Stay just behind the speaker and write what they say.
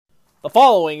The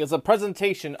following is a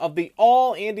presentation of the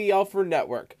All Andy Alford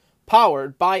Network,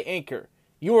 powered by Anchor.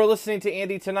 You are listening to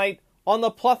Andy tonight on the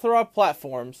plethora of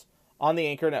platforms on the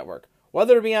Anchor Network,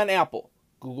 whether it be on Apple,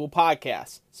 Google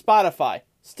Podcasts, Spotify,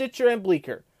 Stitcher, and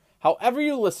Bleaker. However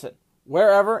you listen,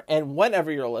 wherever and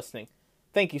whenever you're listening,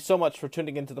 thank you so much for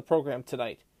tuning into the program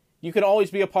tonight. You can always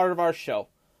be a part of our show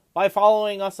by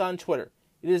following us on Twitter.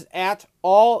 It is at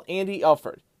All Andy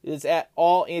Alford. It is at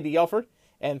All Andy Alford.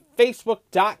 And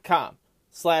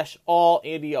Facebook.com/All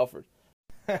Andy Alford.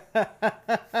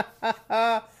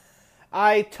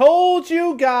 I told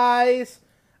you guys,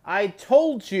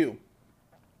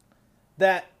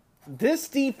 that this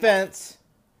defense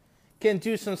can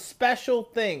do some special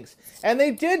things. And they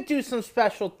did do some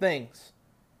special things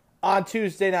on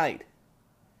Tuesday night.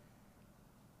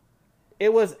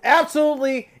 It was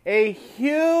absolutely a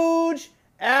huge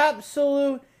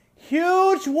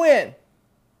win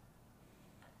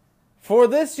for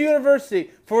this university,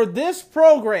 for this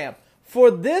program, for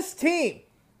this team.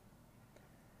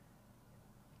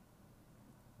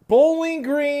 Bowling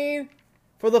Green,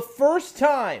 for the first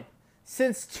time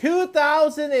since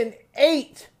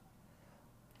 2008,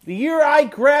 the year I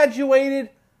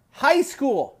graduated high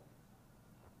school.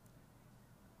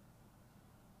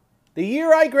 The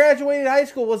year I graduated high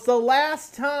school was the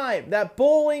last time that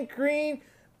Bowling Green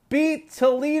beat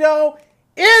Toledo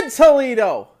in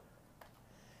Toledo.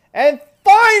 And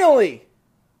finally,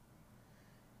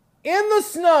 in the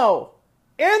snow,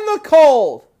 in the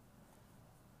cold,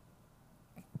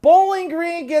 Bowling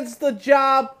Green gets the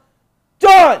job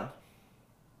done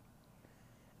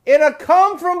in a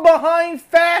come-from-behind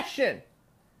fashion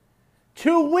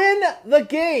to win the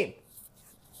game.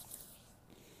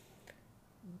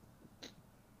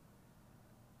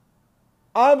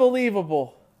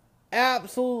 Unbelievable.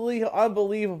 Absolutely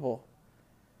unbelievable.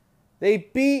 They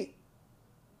beat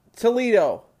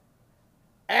Toledo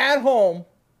at home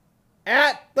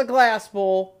at the Glass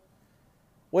Bowl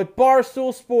with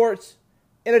Barstool Sports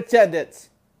in attendance.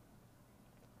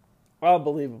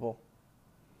 Unbelievable.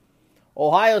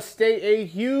 Ohio State, a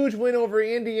huge win over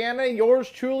Indiana.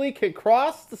 Yours truly can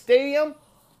cross the stadium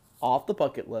off the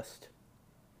bucket list.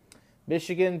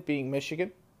 Michigan being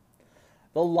Michigan.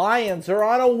 The Lions are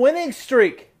on a winning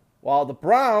streak while the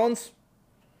Browns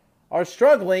are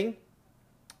struggling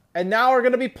and now are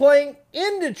going to be playing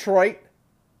in Detroit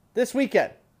this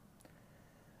weekend.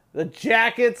 The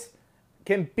Jackets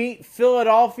can beat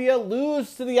Philadelphia,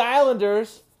 lose to the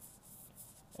Islanders,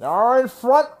 and are in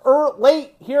front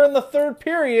late here in the third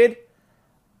period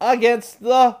against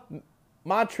the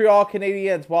Montreal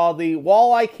Canadiens. While the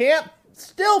Walleye can't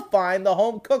still find the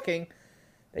home cooking.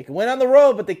 They can win on the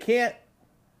road, but they can't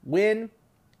win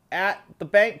at the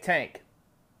Bank Tank.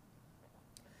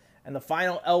 And the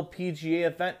final LPGA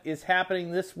event is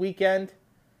happening this weekend.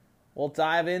 We'll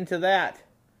dive into that.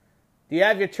 Do you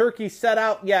have your turkey set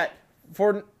out yet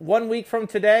for 1 week from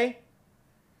today?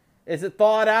 Is it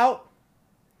thawed out?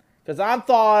 Because I'm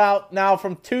thawed out now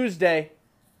from Tuesday.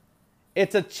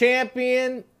 It's a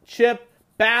championship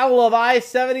Battle of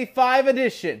I-75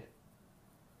 edition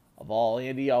of All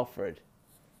Andy Alford.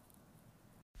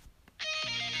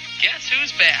 Guess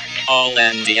who's back? All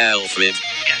Andy Alford.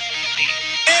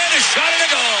 And a shot and a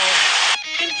goal.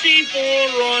 24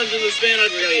 runs in the span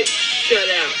of really shut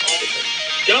out.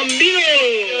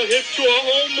 Gambino, a hit to a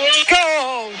home run.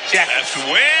 Go, Jack. That's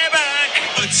way back.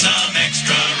 Put some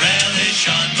extra relish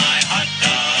on my hot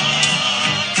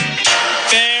dog.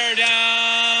 Bear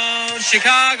down,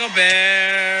 Chicago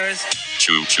Bears.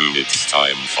 Choo-choo, it's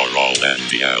time for All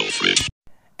Andy Alford.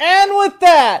 And with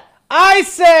that, I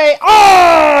say,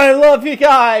 I love you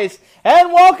guys,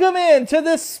 and welcome in to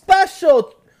this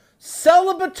special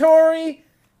celebratory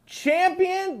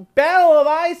Battle of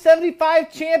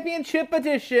I-75 Championship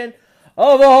edition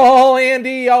of All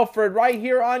Andy Alford, right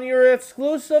here on your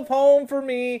exclusive home for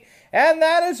me, and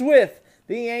that is with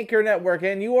the Anchor Network.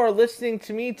 And you are listening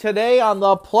to me today on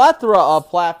the plethora of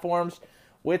platforms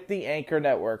with the Anchor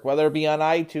Network, whether it be on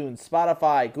iTunes,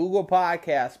 Spotify, Google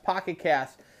Podcasts, Pocket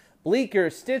Casts, Bleaker,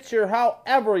 Stitcher,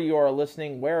 however you are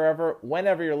listening, wherever,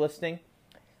 whenever you're listening.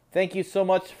 Thank you so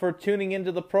much for tuning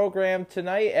into the program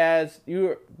tonight as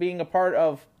you being a part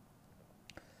of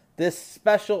this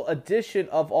special edition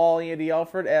of All Andy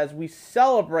Alford as we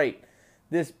celebrate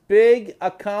this big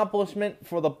accomplishment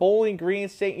for the Bowling Green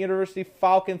State University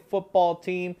Falcon football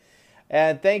team.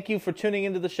 And thank you for tuning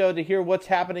into the show to hear what's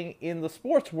happening in the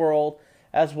sports world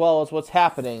as well as what's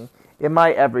happening in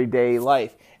my everyday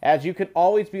life. As you can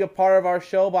always be a part of our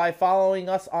show by following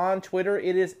us on Twitter.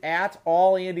 It is at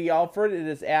All Andy Alford. It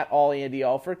is at All Andy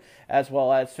Alford, as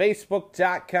well as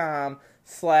Facebook.com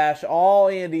all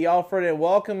Andy Alfred, and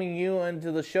welcoming you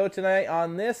into the show tonight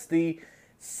on this, the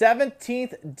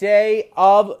 17th day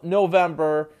of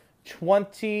November,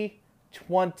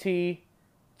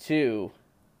 2022.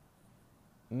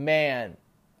 Man,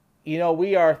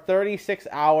 we are 36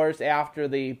 hours after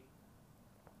the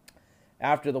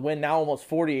win, now almost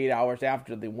 48 hours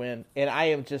after the win, and I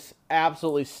am just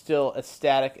absolutely still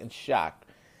ecstatic and shocked.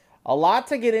 A lot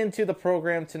to get into the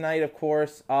program tonight, of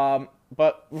course,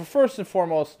 but first and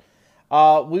foremost,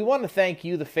 we want to thank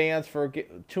you, the fans, for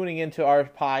tuning into our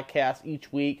podcast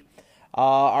each week.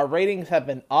 Our ratings have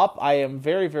been up. I am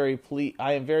very, very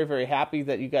very happy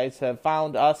that you guys have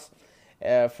found us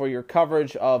for your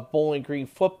coverage of Bowling Green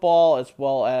football, as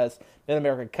well as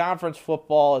Mid-American Conference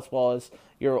football, as well as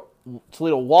your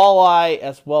Toledo Walleye,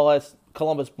 as well as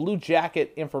Columbus Blue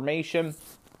Jacket information.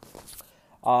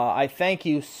 I thank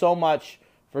you so much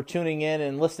for tuning in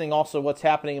and listening also what's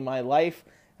happening in my life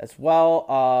as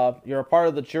well. You're a part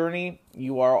of the journey.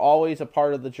 You are always a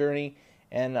part of the journey.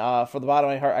 And for the bottom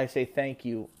of my heart, I say thank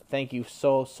you. Thank you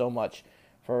so, so much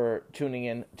for tuning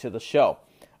in to the show.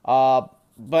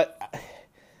 But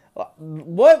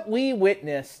what we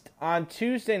witnessed on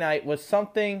Tuesday night was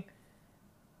something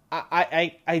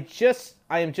I am just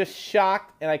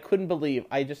shocked, and I couldn't believe.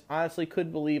 I just honestly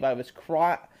couldn't believe. I was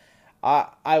crying.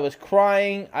 I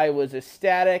was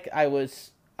ecstatic. I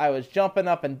was jumping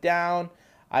up and down.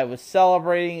 I was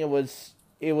celebrating. It was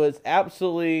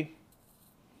absolutely.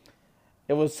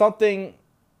 It was something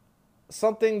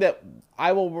that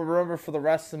I will remember for the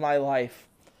rest of my life.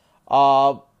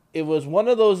 It was one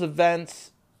of those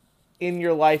events in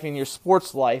your life, in your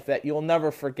sports life, that you'll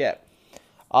never forget.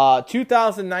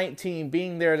 2019,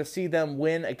 being there to see them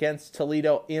win against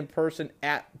Toledo in person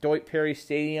at Deutsch Perry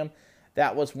Stadium,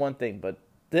 that was one thing. But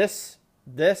this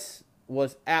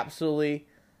was absolutely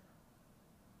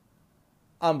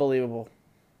unbelievable.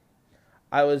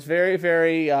 I was very,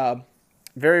 very,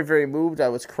 very, very moved. I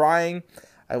was crying.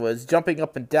 I was jumping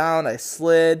up and down. I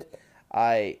slid.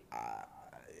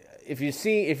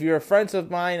 If you're friends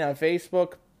of mine on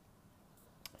Facebook,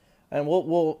 and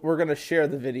we're gonna share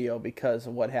the video because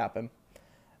of what happened,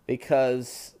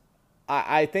 because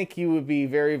I think you would be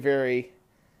very, very,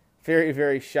 very,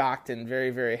 very shocked and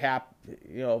very, very happy.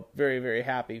 Very, very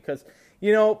happy because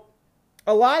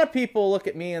a lot of people look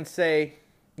at me and say,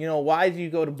 why did you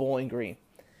go to Bowling Green?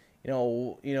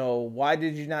 Why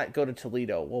did you not go to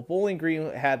Toledo? Well, Bowling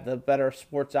Green had the better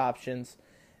sports options.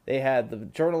 They had the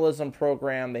journalism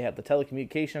program. They had the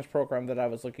telecommunications program that I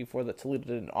was looking for that Toledo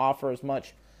didn't offer as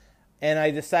much. And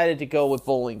I decided to go with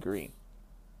Bowling Green.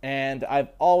 And I've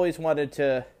always wanted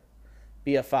to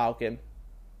be a Falcon.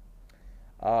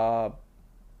 I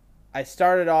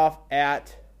started off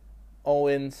at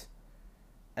Owens,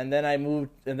 and then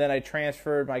I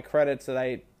transferred my credits that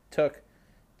I took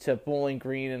to Bowling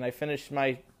Green, and I finished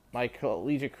my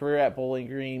collegiate career at Bowling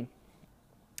Green.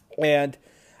 And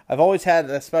I've always had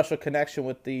a special connection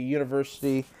with the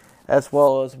university, as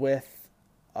well as with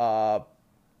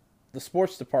the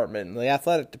sports department and the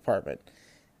athletic department,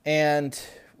 and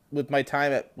with my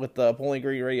time with the Bowling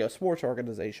Green Radio Sports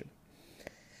Organization.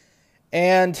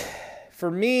 And for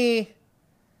me,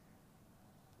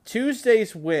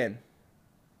 Tuesday's win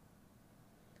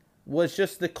was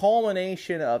just the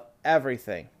culmination of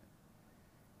everything.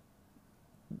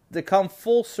 To come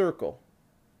full circle.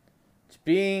 It's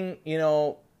being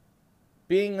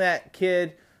that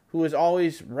kid who was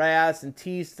always razzed and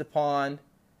teased upon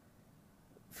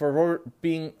for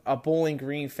being a Bowling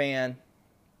Green fan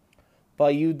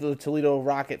by you, the Toledo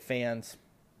Rocket fans.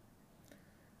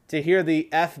 To hear the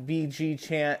FBG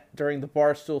chant during the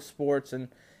Barstool Sports and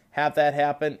have that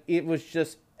happen, it was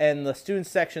just, and the student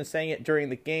section sang it during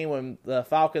the game when the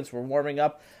Falcons were warming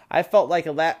up. I felt like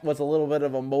that was a little bit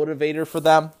of a motivator for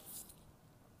them.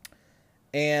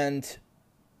 And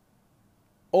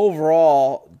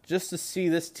overall, just to see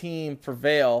this team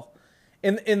prevail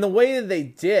in the way that they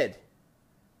did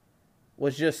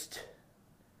was just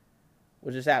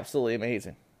absolutely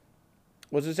amazing.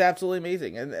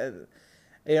 And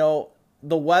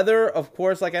the weather, of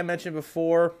course, like I mentioned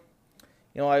before,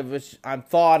 I'm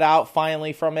thawed out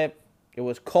finally from it. It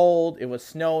was cold, it was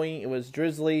snowy, it was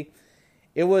drizzly.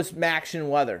 It was Maction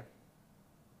weather.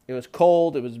 It was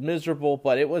cold, it was miserable,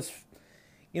 but it was,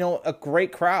 a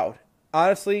great crowd.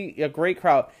 Honestly, a great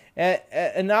crowd.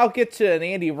 And I'll get to an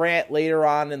Andy rant later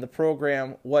on in the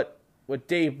program, what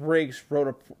Dave Briggs wrote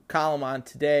a column on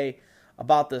today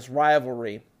about this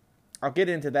rivalry. I'll get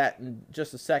into that in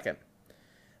just a second.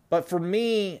 But for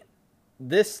me,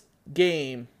 this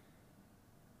game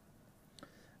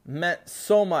meant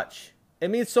so much. It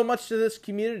means so much to this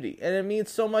community. And it means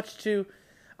so much to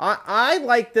I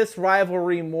like this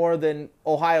rivalry more than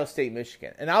Ohio State,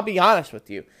 Michigan. And I'll be honest with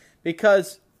you,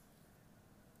 because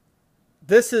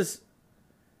this is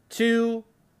two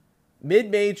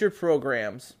mid-major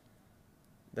programs.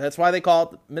 That's why they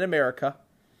call it Mid-America.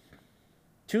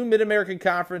 Two Mid-American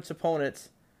Conference opponents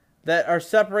that are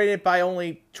separated by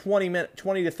only 20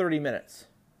 to 30 minutes.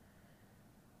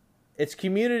 It's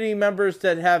community members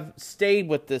that have stayed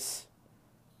with this,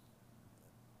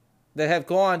 that have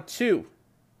gone to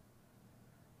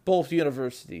both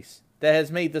universities, that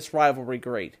has made this rivalry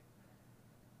great.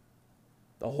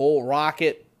 The whole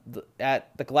rocket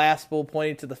at the Glass Bowl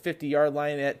pointing to the 50-yard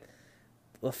line at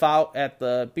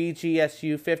the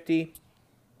BGSU 50,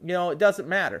 it doesn't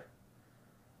matter.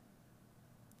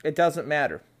 It doesn't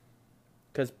matter.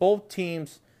 Because both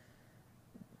teams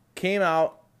came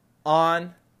out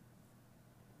on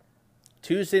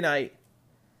Tuesday night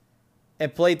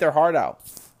and played their heart out.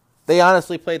 They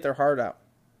honestly played their heart out.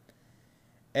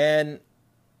 And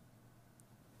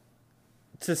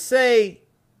to say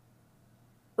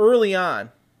early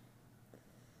on,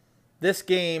 this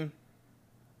game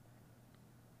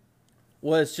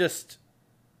was just,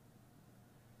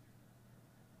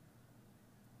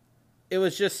 it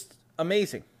was just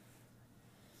amazing.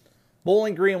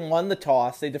 Bowling Green won the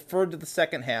toss. They deferred to the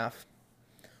second half.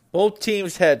 Both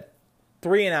teams had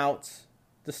 3 and outs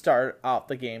to start out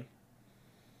the game.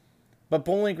 But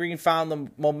Bowling Green found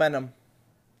the momentum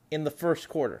in the first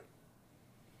quarter,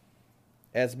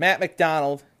 as Matt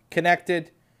McDonald connected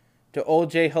to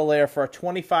O.J. Hilaire for a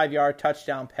 25-yard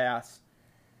touchdown pass.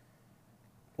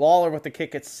 Lawler with the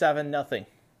kick at 7-0.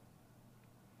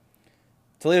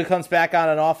 Toledo comes back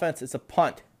on offense. It's a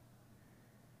punt.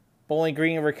 Bowling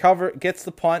Green gets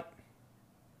the punt.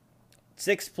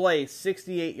 6 plays,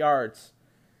 68 yards.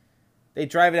 They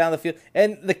drive it down the field.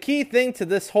 And the key thing to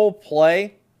this whole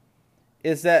play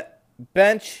is that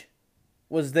Bench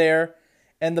was there.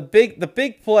 And the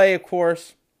big play, of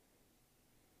course,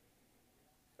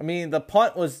 the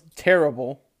punt was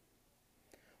terrible,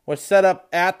 was set up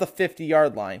at the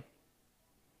 50-yard line.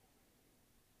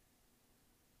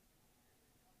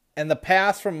 And the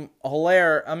pass from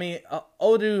Hilaire,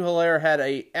 Odu Hilaire had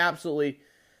a absolutely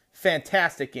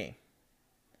fantastic game.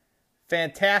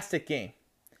 Fantastic game.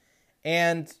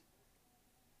 And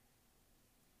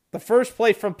the first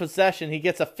play from possession, he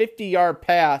gets a 50-yard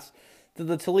pass to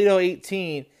the Toledo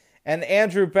 18, and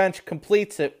Andrew Bench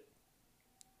completes it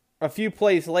a few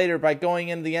plays later by going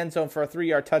into the end zone for a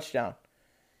 3-yard touchdown.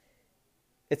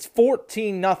 It's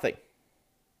 14-0.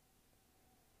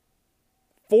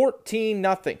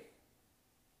 14-0.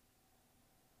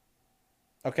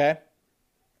 Okay?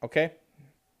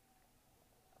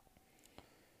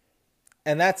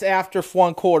 And that's after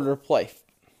one quarter of play.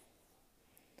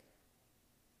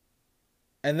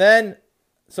 And then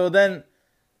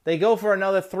they go for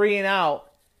another 3 and out.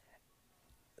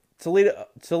 Toledo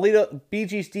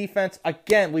BG's defense,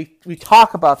 again, we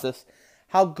talk about this,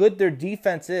 how good their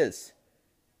defense is.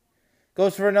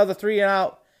 Goes for another 3 and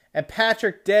out, and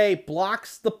Patrick Day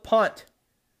blocks the punt.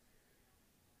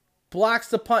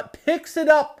 Picks it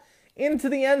up into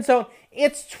the end zone.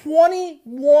 It's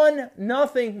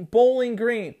 21-0 Bowling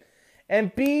Green.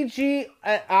 And BG,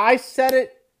 I said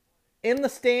it in the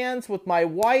stands with my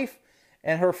wife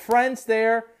and her friends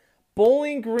there,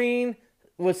 Bowling Green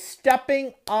was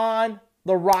stepping on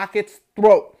the Rockets'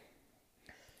 throat.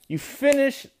 You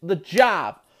finish the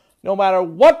job. No matter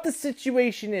what the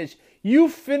situation is, you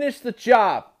finish the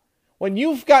job. When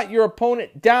you've got your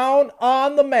opponent down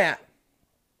on the mat,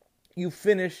 you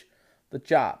finish the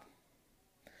job.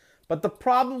 But the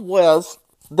problem was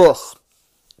this.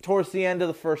 Towards the end of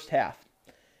the first half,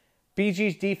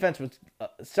 BG's defense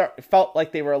felt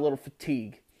like they were a little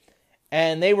fatigued.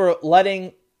 And they were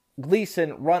letting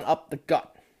Gleason run up the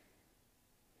gut.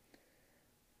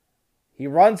 He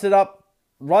runs it up,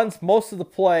 runs most of the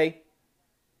play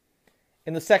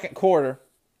in the second quarter.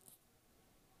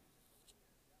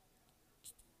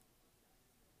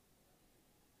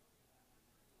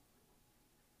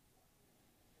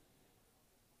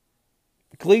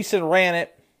 Gleason ran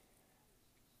it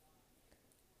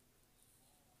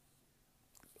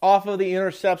off of the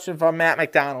interception from Matt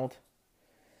McDonald.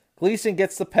 Gleason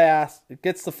gets the pass,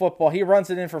 gets the football. He runs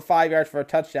it in for 5 yards for a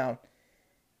touchdown.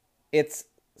 It's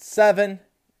 21-7.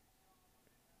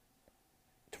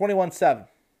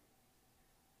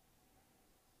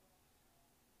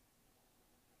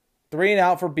 3 and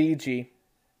out for BG.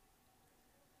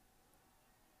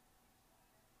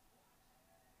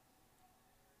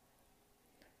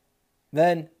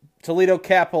 Then Toledo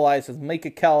capitalizes. Micah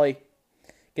Kelly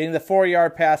getting the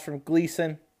 4-yard pass from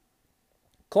Gleason.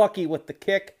 Clucky with the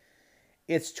kick.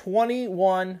 It's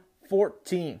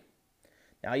 21-14.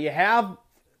 Now you have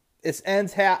this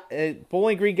ends half.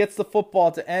 Bowling Green gets the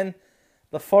football to end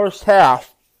the first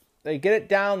half. They get it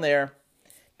down there,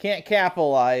 can't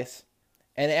capitalize,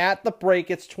 and at the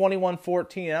break it's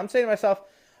 21-14. And I'm saying to myself,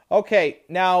 okay,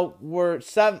 now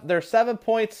they're 7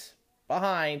 points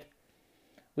behind.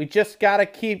 We just gotta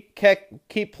keep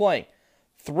playing.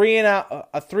 A three and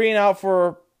out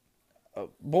for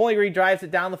Bowling Green drives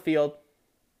it down the field.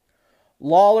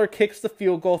 Lawler kicks the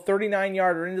field goal,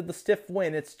 39-yarder into the stiff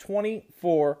win. It's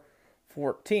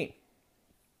 24-14.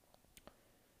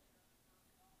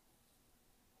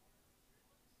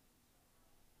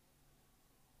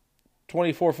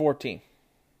 24-14.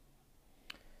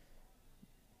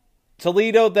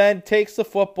 Toledo then takes the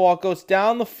football, goes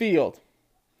down the field,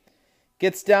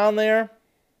 gets down there.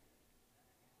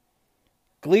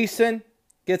 Gleason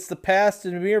gets the pass to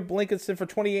Namir Blinkenson for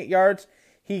 28 yards.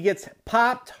 He gets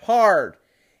popped hard.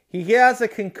 He has a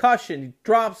concussion. He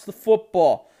drops the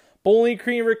football. Bowling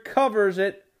Green recovers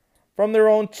it from their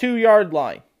own 2-yard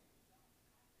line.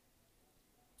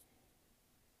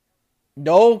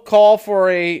 No call for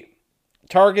a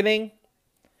targeting.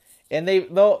 And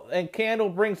Candle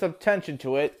brings attention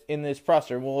to it in this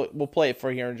presser. We'll play it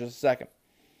for here in just a second.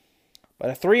 But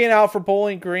a 3-and-out for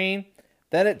Bowling Green.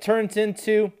 Then it turns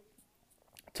into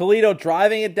Toledo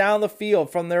driving it down the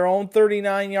field from their own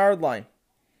 39-yard line.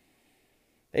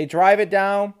 They drive it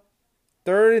down.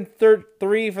 3rd and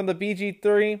 3 from the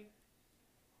BG3.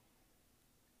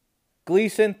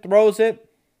 Gleason throws it.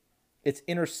 It's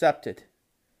intercepted.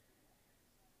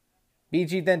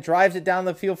 BG then drives it down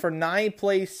the field for 9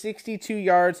 plays, 62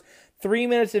 yards, 3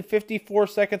 minutes and 54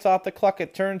 seconds off the clock.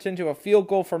 It turns into a field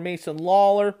goal for Mason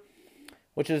Lawler,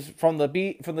 which is from the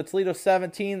Toledo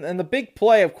 17. And the big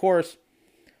play, of course,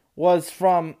 was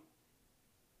from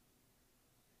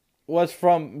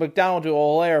McDonald to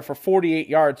O'Hare for 48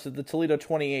 yards to the Toledo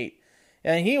 28.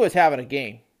 And he was having a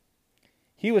game.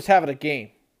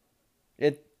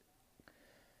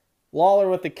 Lawler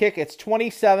with the kick. It's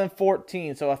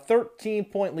 27-14. So a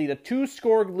 13-point lead. A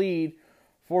 2-score lead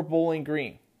for Bowling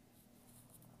Green.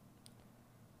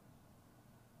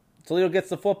 Toledo gets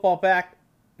the football back.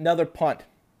 Another punt.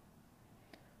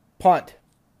 Punt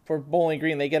for Bowling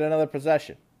Green. They get another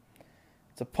possession.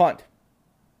 It's a punt.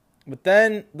 But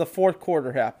then the fourth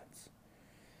quarter happens.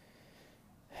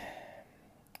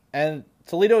 And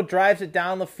Toledo drives it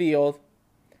down the field.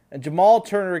 And Jamal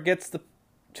Turner gets the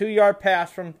 2-yard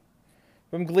pass from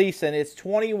Gleason. It's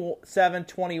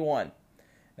 27-21.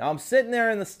 Now I'm sitting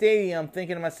there in the stadium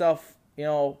thinking to myself,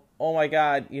 oh my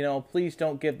God, please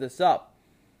don't give this up.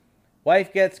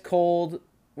 Wife gets cold.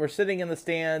 We're sitting in the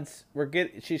stands.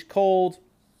 She's cold.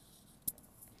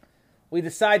 We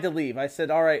decide to leave. I said,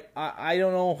 all right, I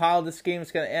don't know how this game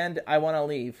is going to end. I want to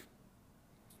leave.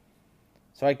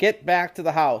 So I get back to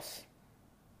the house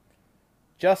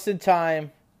just in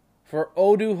time for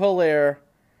Odu Hilaire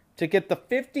to get the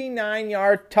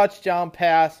 59-yard touchdown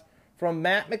pass from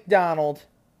Matt McDonald.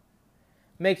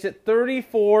 Makes it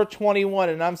 34-21.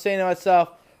 And I'm saying to myself,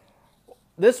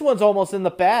 this one's almost in the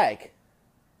bag.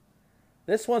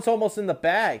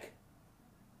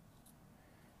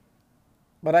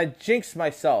 But I jinxed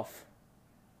myself.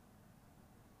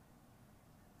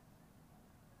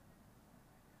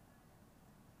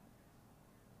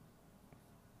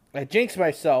 And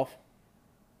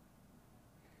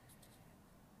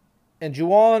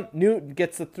Juwan Newton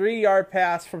gets the 3-yard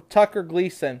pass from Tucker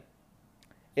Gleason.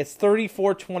 It's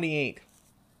 34-28.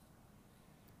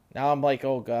 Now I'm like,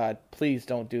 oh God, please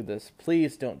don't do this.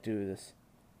 Please don't do this.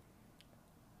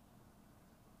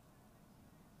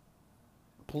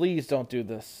 Please don't do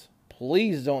this.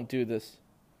 Please don't do this.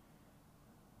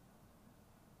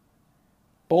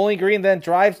 Bowling Green then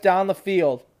drives down the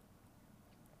field.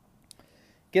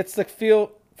 Gets the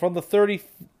field from the 30,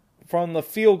 from the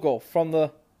field goal,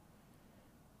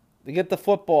 they get the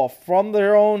football from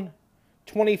their own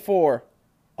 24,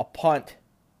 a punt.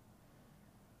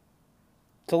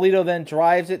 Toledo then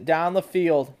drives it down the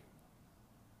field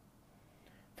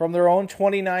from their own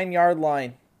 29-yard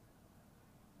line.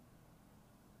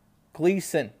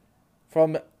 Gleason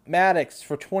from Maddox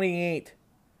for 28.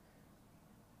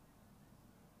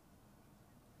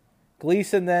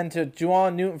 Gleason then to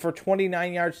Juwan Newton for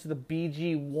 29 yards to the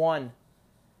BG1.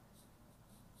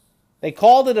 They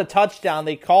called it a touchdown.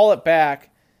 They call it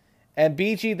back. And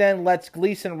BG then lets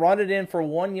Gleason run it in for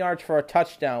 1 yard for a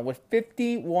touchdown with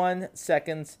 51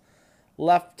 seconds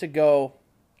left to go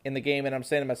in the game. And I'm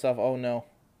saying to myself, oh no.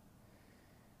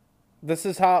 This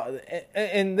is how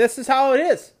it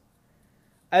is.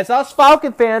 as us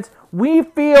Falcon fans, we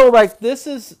feel like this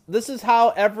is how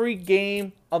every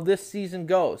game of this season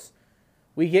goes.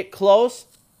 We get close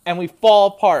and we fall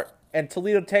apart. And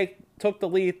Toledo took the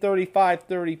lead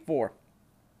 35-34.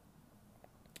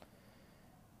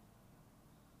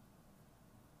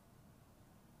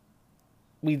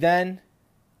 We then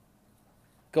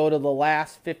go to the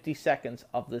last 50 seconds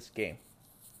of this game.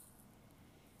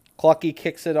 Clucky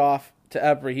kicks it off to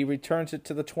Embry. He returns it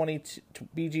to the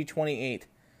BG 28.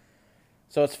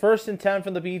 So it's 1st and 10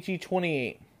 from the BG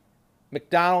 28.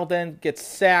 McDonald then gets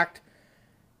sacked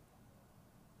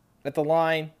at the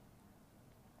line.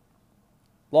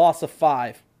 Loss of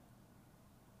 5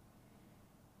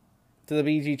 to the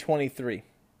BG 23.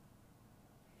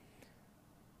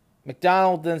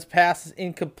 McDonald then's pass is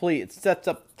incomplete. It sets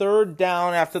up 3rd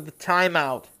down after the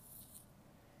timeout.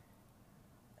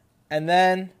 And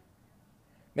then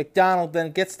McDonald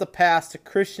then gets the pass to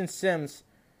Christian Sims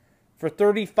for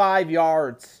 35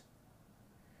 yards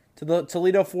to the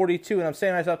Toledo 42. And I'm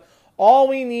saying to myself, all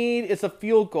we need is a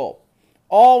field goal.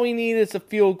 All we need is a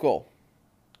field goal.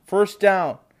 1st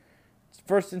down. It's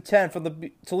 1st and 10 from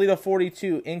the Toledo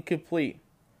 42. Incomplete.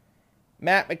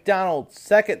 Matt McDonald,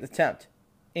 2nd attempt.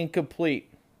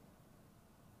 Incomplete.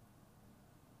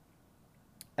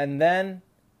 And then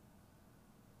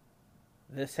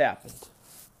this happened.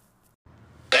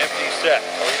 Empty set.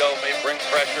 Toledo may bring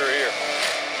pressure here.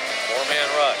 4-man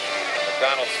rush.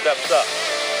 McDonald steps up.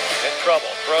 In trouble.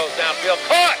 Throws downfield.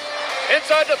 Caught!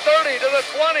 Inside the 30 to the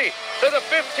 20 to the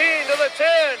 15 to the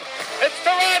 10. It's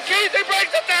Teron Keith. He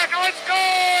breaks the tackle and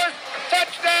scores!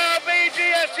 Touchdown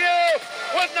BGSU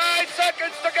with 9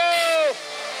 seconds to go.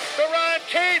 Teron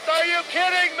Keith, are you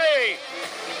kidding me?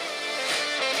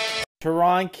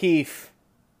 Teron Keith,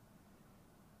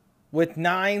 with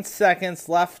 9 seconds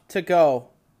left to go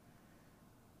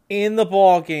in the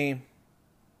ball game,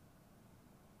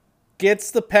 gets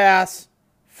the pass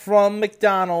from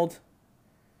McDonald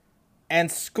and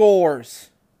scores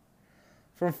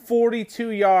from 42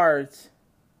 yards.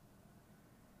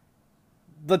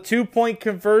 The 2-point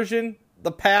conversion,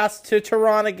 the pass to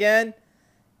Teron again,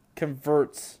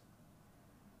 converts.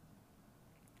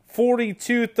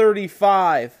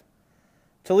 42-35.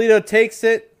 Toledo takes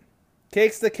the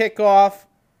kickoff.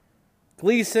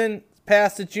 Gleason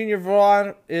pass to Junior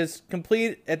Vaughn is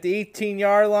complete at the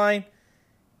 18-yard line.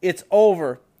 It's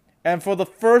over. And for the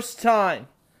first time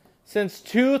since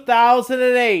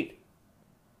 2008,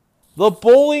 the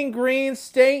Bowling Green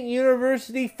State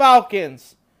University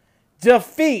Falcons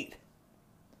defeat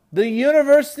the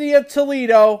University of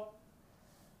Toledo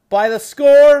by the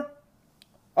score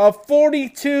of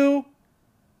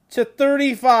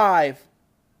 42-35.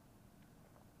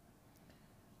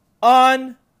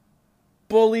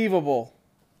 Unbelievable.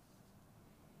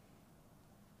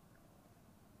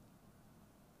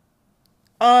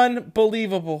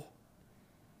 Unbelievable.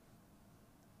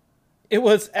 It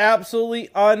was absolutely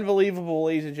unbelievable,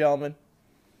 ladies and gentlemen.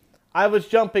 I was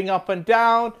jumping up and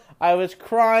down. I was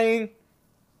crying.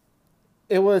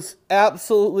 It was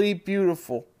absolutely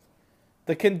beautiful.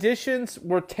 The conditions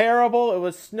were terrible. It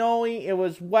was snowy. It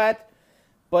was wet.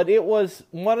 But it was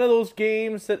one of those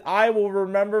games that I will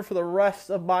remember for the rest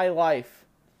of my life.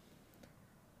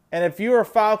 And if you're a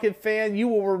Falcon fan, you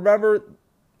will remember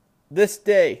this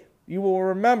day. You will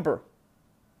remember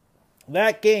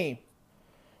that game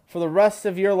for the rest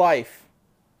of your life.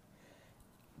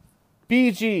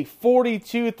 BG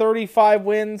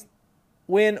 42-35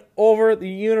 win over the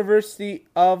University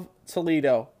of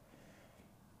Toledo.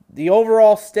 The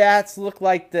overall stats look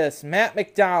like this. Matt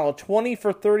McDonald, 20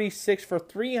 for 36 for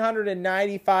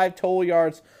 395 total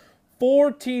yards,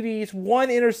 4 TDs, 1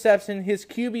 interception, his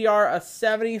QBR a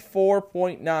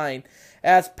 74.9.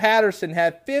 As Patterson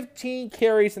had 15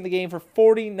 carries in the game for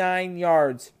 49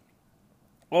 yards.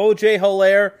 O.J.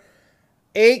 Hilaire,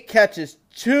 8 catches,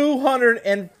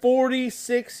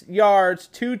 246 yards,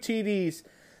 2 TDs.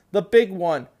 The big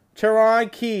one,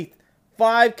 Teron Keith,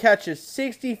 5 catches,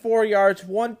 64 yards,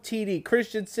 1 TD.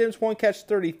 Christian Sims, 1 catch,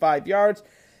 35 yards.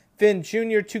 Finn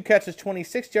Jr., 2 catches,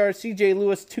 26 yards. C.J.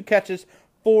 Lewis, 2 catches,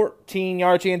 14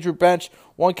 yards. Andrew Bench,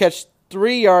 1 catch,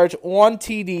 3 yards, 1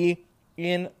 TD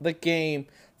in the game.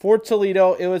 For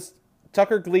Toledo, it was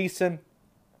Tucker Gleason,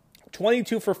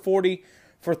 22 for 40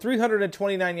 for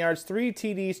 329 yards, 3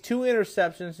 TDs, 2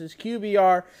 interceptions. His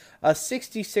QBR, a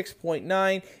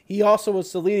 66.9. He also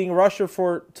was the leading rusher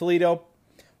for Toledo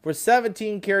for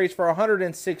 17 carries for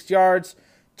 106 yards,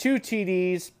 2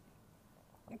 TDs.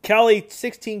 Kelly,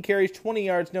 16 carries, 20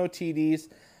 yards, no TDs.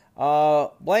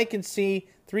 Blankensee,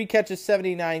 3 catches,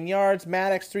 79 yards.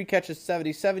 Maddox, 3 catches,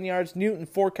 77 yards. Newton,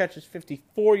 4 catches,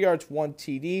 54 yards, 1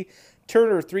 TD.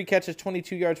 Turner, 3 catches,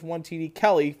 22 yards, 1 TD.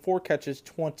 Kelly, 4 catches,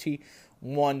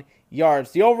 21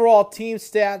 yards. The overall team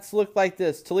stats look like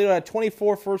this. Toledo had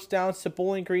 24 first downs to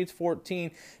Bowling Green's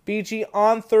 14. BG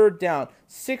on third down,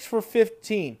 6 for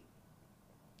 15.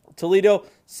 Toledo,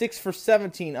 6 for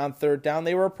 17 on third down.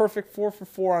 They were a perfect 4 for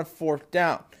 4 on fourth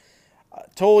down.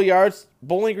 Total yards,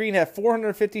 Bowling Green had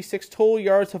 456 total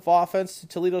yards of offense to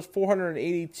Toledo's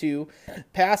 482.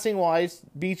 Passing-wise,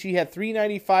 BG had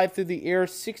 395 through the air,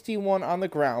 61 on the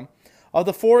ground. Of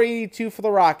the 482 for the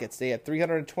Rockets, they had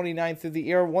 329 through the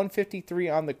air, 153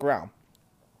 on the ground.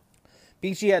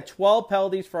 BG had 12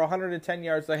 penalties for 110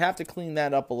 yards. They have to clean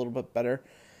that up a little bit better.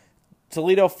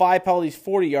 Toledo, 5 penalties,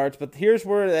 40 yards. But here's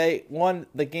where they won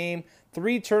the game.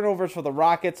 3 turnovers for the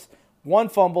Rockets, 1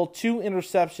 fumble, 2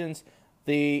 interceptions.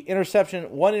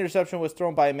 One interception was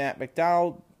thrown by Matt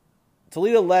McDonald.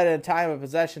 Toledo led in time of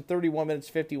possession, 31 minutes,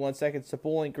 51 seconds to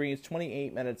Bowling Green's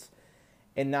 28 minutes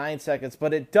and 9 seconds.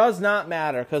 But it does not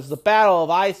matter because the Battle of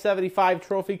I-75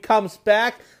 trophy comes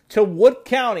back to Wood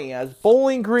County as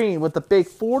Bowling Green with the big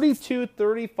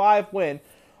 42-35 win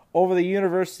over the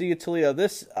University of Toledo.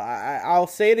 I'll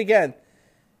say it again.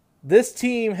 This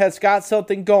team has got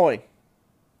something going.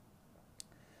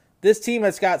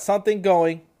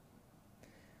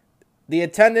 The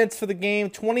attendance for the game,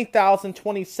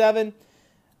 20,027.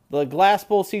 The Glass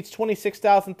Bowl seats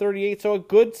 26,038, so a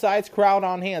good-sized crowd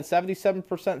on hand,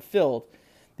 77% filled.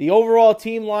 The overall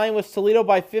team line was Toledo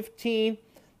by 15.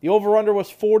 The over-under was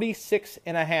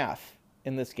 46.5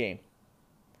 in this game.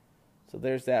 So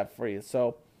there's that for you.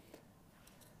 So,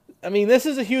 I mean, this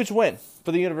is a huge win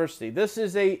for the university. This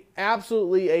is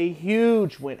absolutely a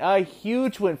huge win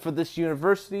for this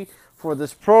university, for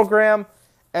this program.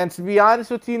 And to be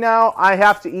honest with you now, I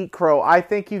have to eat crow. I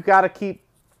think you've got to keep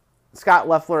Scott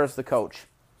Loeffler as the coach.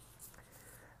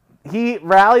 He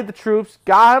rallied the troops,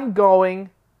 got them going,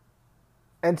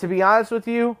 and to be honest with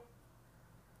you,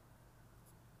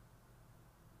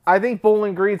 I think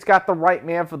Bowling Green's got the right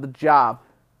man for the job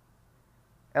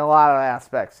in a lot of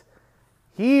aspects.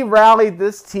 He rallied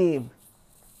this team.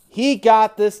 He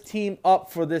got this team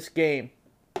up for this game.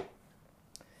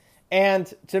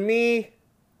 And to me,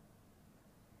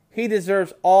 he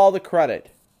deserves all the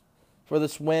credit for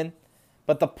this win.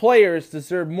 But the players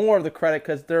deserve more of the credit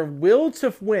because their will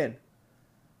to win,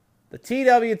 the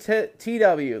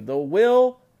TW, the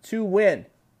will to win,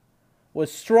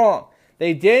 was strong.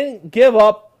 They didn't give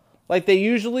up like they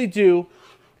usually do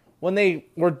when they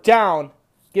were down,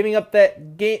 giving up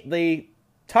the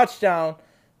touchdown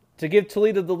to give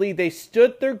Toledo the lead. They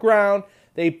stood their ground,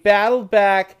 they battled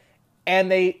back, and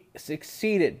they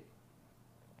succeeded.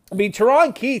 I mean,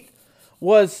 Teron Keith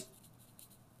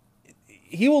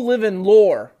he will live in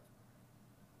lore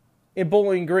in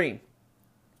Bowling Green.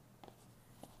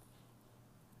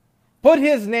 Put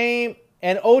his name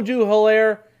and Odu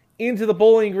Hilaire into the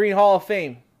Bowling Green Hall of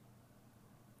Fame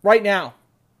right now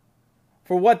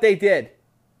for what they did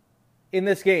in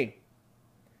this game.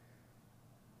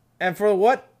 And for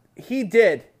what he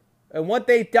did and what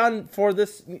they've done for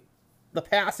the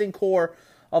passing core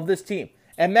of this team.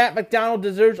 And Matt McDonald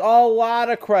deserves a lot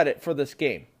of credit for this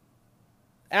game.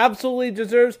 Absolutely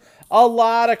deserves a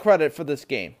lot of credit for this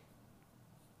game.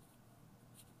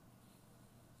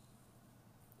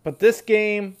 But this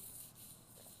game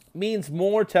means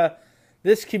more to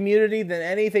this community than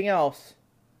anything else.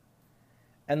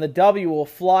 And the W will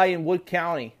fly in Wood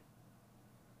County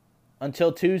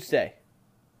until Tuesday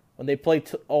when they play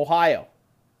Ohio.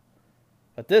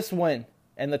 But this win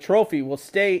and the trophy will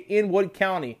stay in Wood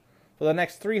County for the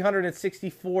next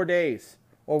 364 days,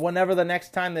 or whenever the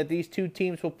next time that these two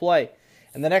teams will play.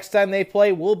 And the next time they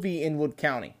play will be in Wood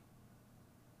County.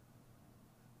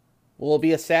 Will it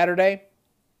be a Saturday?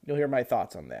 You'll hear my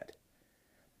thoughts on that.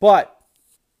 But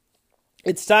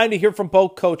it's time to hear from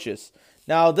both coaches.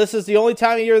 Now, this is the only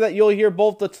time of year that you'll hear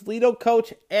both the Toledo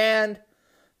coach and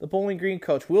the Bowling Green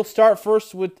coach. We'll start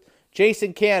first with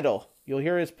Jason Candle. You'll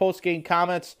hear his post-game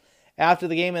comments after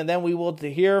the game, and then we will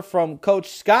hear from Coach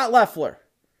Scott Loeffler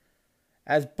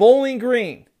as Bowling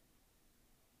Green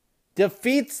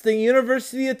defeats the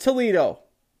University of Toledo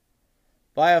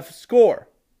by a score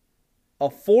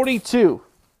of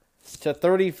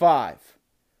 42-35.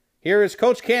 Here is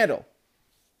Coach Candle.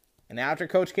 And after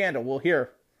Coach Candle, we'll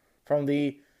hear from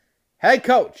the head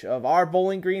coach of our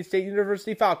Bowling Green State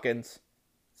University Falcons,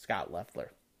 Scott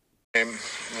Loeffler. Game,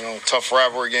 tough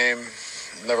rivalry game.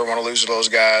 Never want to lose to those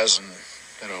guys. And,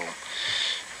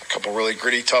 a couple really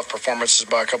gritty, tough performances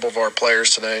by a couple of our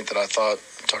players today that I thought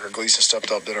Tucker Gleason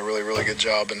stepped up, did a really, really good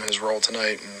job in his role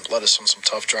tonight, and led us on some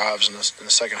tough drives in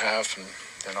the second half. And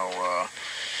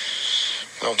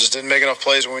just didn't make enough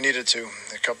plays when we needed to.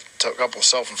 A couple of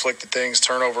self-inflicted things,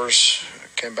 turnovers,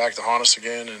 came back to haunt us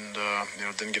again, and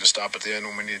didn't get a stop at the end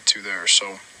when we needed to there.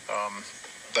 So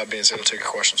that being said, I'll take your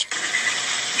questions.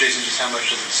 Jason, just how much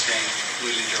does it sting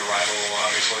losing to a rival,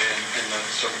 obviously, in the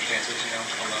circumstances, on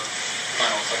the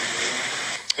final second?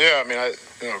 Yeah, I mean, I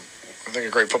think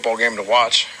a great football game to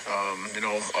watch.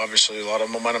 Obviously a lot of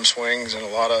momentum swings and a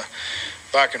lot of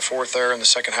back and forth there in the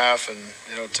second half, and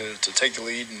to take the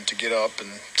lead and to get up and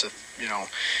to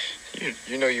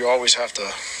you always have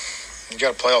to. You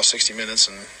got to play all 60 minutes,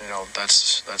 and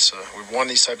that's we've won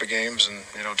these type of games, and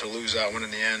to lose that one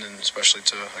in the end, and especially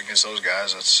against those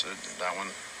guys, that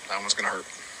one's going to hurt.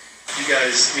 You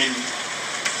guys, I mean,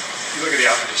 you look at the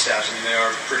offensive stats. I mean, they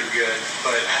are pretty good,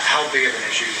 but how big of an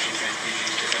issue do you think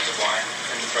BG's defensive line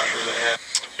and the pressure they had?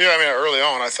 Yeah, I mean, early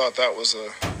on, I thought that was the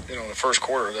first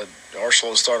quarter that our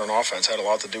slow start on offense had a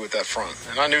lot to do with that front,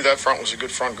 and I knew that front was a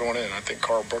good front going in. I think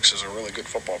Carl Brooks is a really good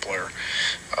football player.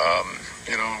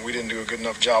 We didn't do a good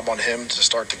enough job on him to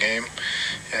start the game.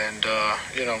 And,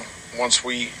 once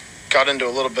we got into a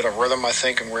little bit of rhythm, I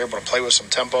think, and were able to play with some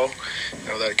tempo,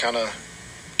 that kind of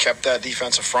kept that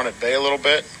defensive front at bay a little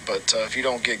bit. But if you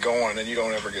don't get going and you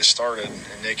don't ever get started,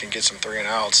 and they can get some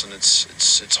 3-and-outs, and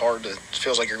it's hard to – it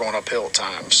feels like you're going uphill at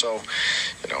times. So,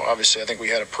 obviously I think we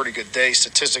had a pretty good day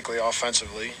statistically,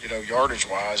 offensively,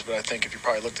 yardage-wise. But I think if you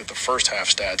probably looked at the first half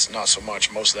stats, not so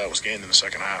much. Most of that was gained in the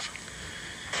second half.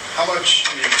 How much,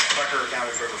 Tucker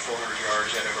accounted for over 400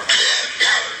 yards, had over 100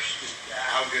 yards. Just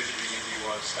how good do you think he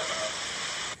was stepping up?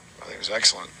 I think it was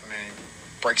excellent. I mean,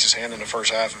 he breaks his hand in the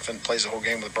first half and plays the whole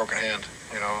game with a broken hand.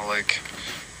 A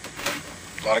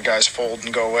lot of guys fold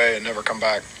and go away and never come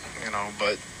back,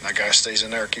 but that guy stays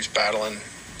in there, keeps battling,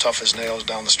 tough as nails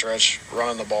down the stretch,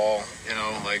 running the ball,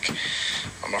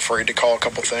 I'm afraid to call a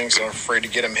couple things. I'm afraid to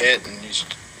get him hit, and he's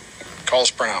call a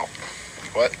sprint out.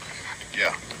 What?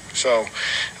 Yeah. So,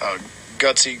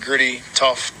 gutsy, gritty,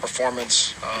 tough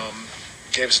performance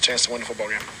gave us a chance to win the football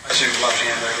game. I assume left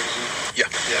hand there, didn't you?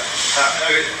 Yeah.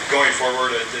 Going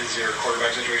forward, is your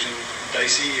quarterback situation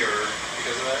dicey or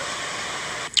because of that?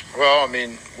 Well, I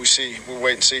mean, we'll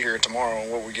wait and see here tomorrow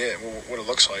what we get, what it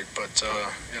looks like. But,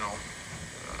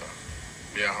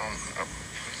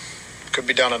 could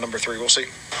be down at number 3. We'll see.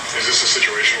 Is this a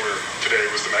situation where today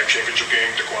was the MAC championship game?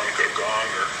 DeQuan could have gone,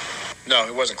 or? No,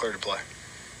 he wasn't clear to play.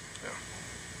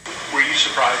 Were you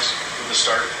surprised with the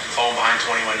start, falling behind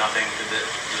 21-0? Is there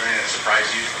anything that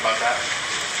surprised you about that?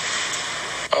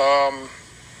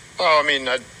 Well, I mean,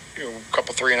 a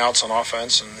couple 3-and-outs on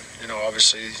offense, and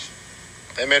obviously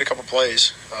they made a couple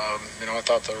plays. I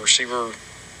thought their receiver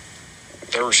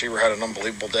had an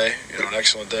unbelievable day, an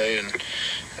excellent day, and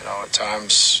at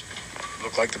times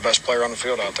looked like the best player on the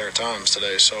field out there at times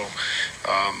today. So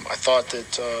I thought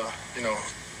that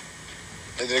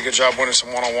they did a good job winning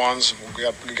some one-on-ones. We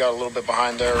got a little bit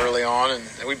behind there early on, and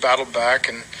we battled back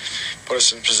and put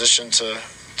us in position to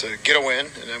get a win,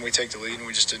 and then we take the lead, and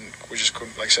we just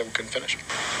couldn't, like I said, we couldn't finish.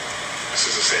 This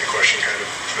is the same question kind of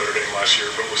Notre Dame last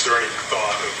year, but was there any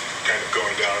thought of kind of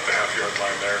going down at the half-yard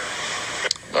line there?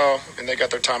 No, and they got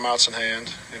their timeouts in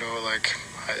hand. You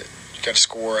got to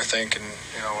score, I think, and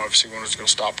obviously wanted to go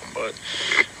stop them, but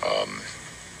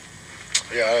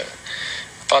I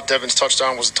thought Devin's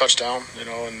touchdown was a touchdown, and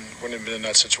wouldn't have been in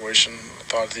that situation. I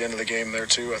thought at the end of the game there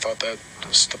too. I thought that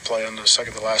the play on the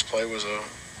second to last play was a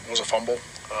fumble.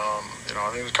 I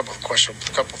think there's a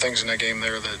couple things in that game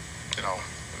there that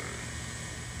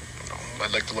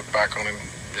I'd like to look back on and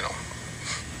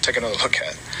take another look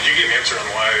at. Did you get an answer on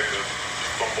why the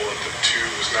fumble at the 2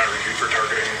 was not reviewed for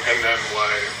targeting, and then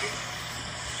why the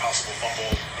possible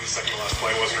fumble on the second to last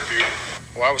play wasn't reviewed?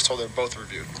 Well, I was told they're both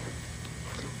reviewed.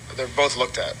 They're both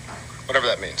looked at, whatever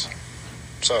that means.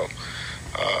 So,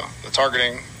 the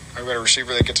targeting, I've got a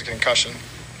receiver that gets a concussion,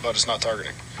 but it's not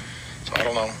targeting. So I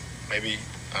don't know. Maybe,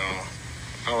 I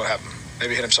don't know what happened.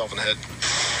 Maybe he hit himself in the head.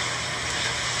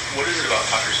 What is it about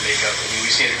Tucker's makeup? I mean,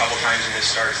 we've seen it a couple times in his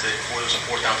starts that there was a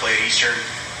 4th down play at Eastern,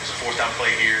 there's a 4th down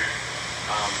play here.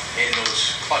 In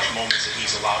those clutch moments that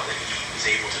he's allowed, that he is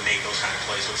able to make those kind of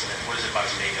plays. What is it about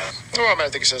his makeup? Well, I mean, I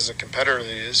think it's as a competitor that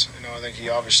he is. I think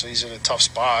he's in a tough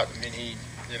spot. I mean, he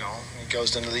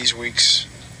goes into these weeks,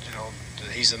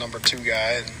 he's the number 2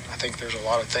 guy, and I think there's a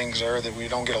lot of things there that we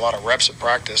don't get a lot of reps at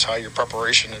practice. How your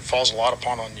preparation, it falls a lot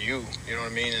upon on you. You know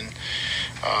what I mean? And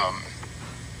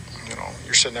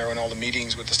you're sitting there in all the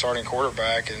meetings with the starting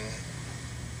quarterback, and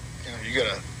you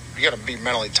gotta be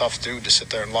mentally tough, dude, to sit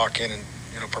there and lock in and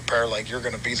prepare like you're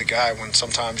going to be the guy when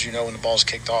sometimes, when the ball's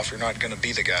kicked off, you're not going to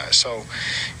be the guy. So,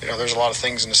 there's a lot of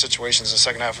things in the situations in the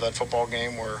second half of that football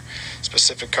game where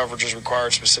specific coverages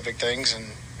required specific things, and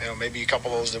maybe a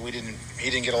couple of those that he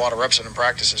didn't get a lot of reps in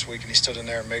practice this week, and he stood in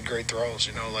there and made great throws.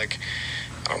 I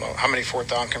don't know how many fourth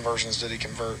down conversions did he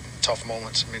convert, tough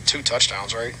moments. 2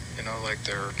 touchdowns, right?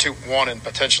 There were 1 and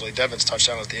potentially Devin's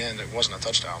touchdown at the end. It wasn't a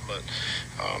touchdown, but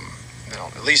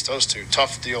at least those 2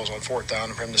 tough deals on fourth down,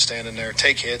 and for him to stand in there,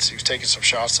 take hits. He was taking some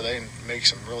shots today and make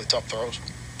some really tough throws.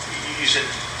 You said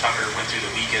Tucker went through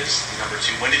the week as the number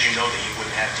 2. When did you know that you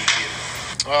wouldn't have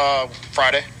DQ?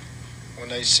 Friday, when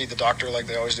they see the doctor like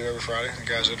they always do every Friday, the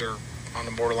guys that are on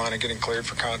the borderline of getting cleared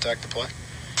for contact to play.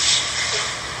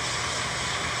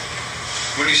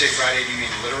 When you say Friday, do you mean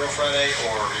literal Friday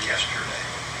or yesterday?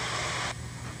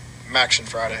 Maction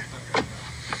Friday. Okay.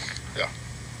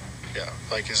 Yeah.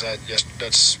 Is that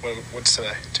that's what's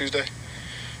today? Tuesday?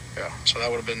 Yeah. So that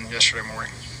would have been yesterday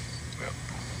morning. Yeah.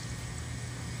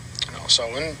 So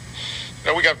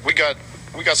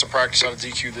we got some practice out of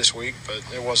DQ this week, but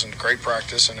it wasn't great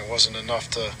practice, and it wasn't enough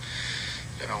to,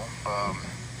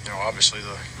 obviously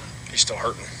he's still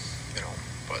hurting,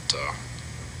 but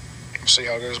we'll see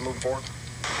how it goes moving forward.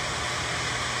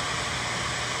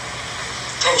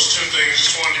 Coach, 2 things.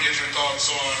 Just wanted to get your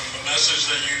thoughts on the message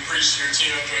that you preach to your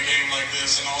team after a game like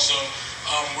this, and also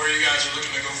where you guys are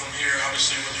looking to go from here,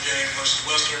 obviously with the game versus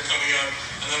Western coming up,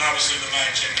 and then obviously the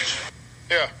MAC championship.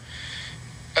 Yeah.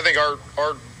 I think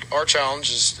our challenge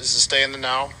is to stay in the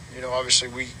now. Obviously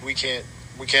we can't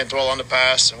dwell on the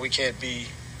past, and we're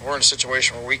in a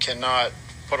situation where we cannot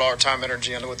put all our time and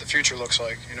energy into what the future looks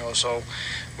like, so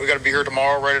we got to be here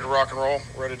tomorrow, ready to rock and roll,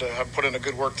 ready to put in a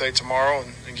good work day tomorrow,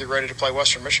 and get ready to play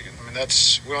Western Michigan. We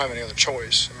don't have any other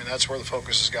choice. That's where the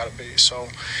focus has got to be. So,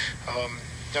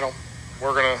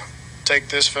 we're going to take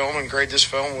this film and grade this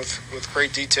film with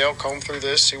great detail, comb through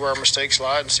this, see where our mistakes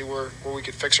lie, and see where we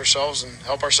could fix ourselves and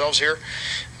help ourselves here.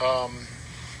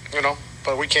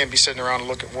 But we can't be sitting around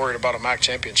and worried about a MAC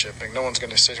championship. No one's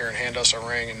going to sit here and hand us a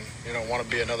ring and want to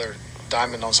be another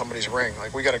diamond on somebody's ring.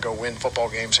 We got to go win football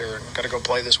games here and got to go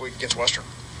play this week against Western.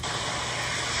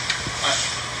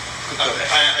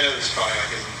 I know this is probably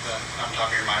I'm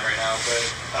talking your mind right now, but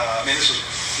this was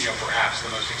perhaps the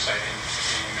most exciting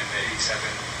game in the 87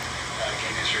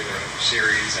 game history of the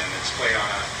series, and it's played on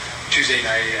a Tuesday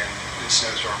night and in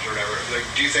snowstorms or whatever.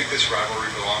 Do you think this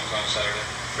rivalry belongs on Saturday?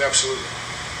 Absolutely,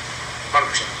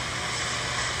 100%.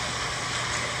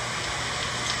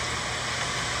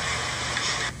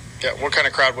 Yeah, what kind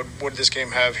of crowd would this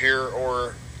game have here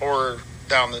or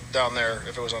down there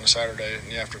if it was on a Saturday in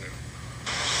the afternoon?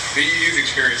 You've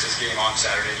experienced this game on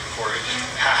Saturdays before.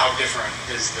 How different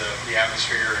is the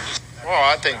atmosphere? Well,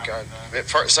 I think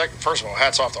first of all,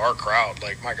 hats off to our crowd.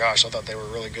 My gosh, I thought they were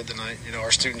really good tonight.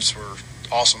 Our students were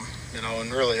awesome.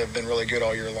 And really have been really good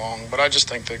all year long. But I just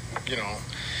think that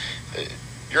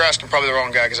you're asking probably the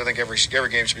wrong guy, because I think every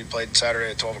game should be played Saturday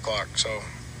at 12 o'clock. So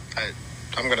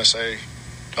I'm going to say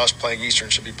us playing Eastern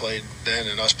should be played then,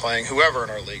 and us playing whoever in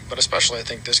our league. But especially I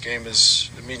think this game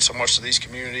it means so much to these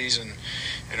communities, and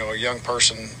a young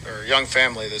person or a young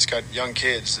family that's got young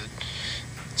kids that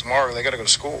tomorrow they got to go to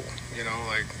school.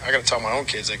 I got to tell my own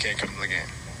kids they can't come to the game.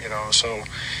 So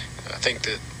I think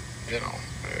that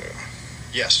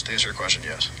yes, to answer your question,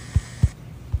 yes.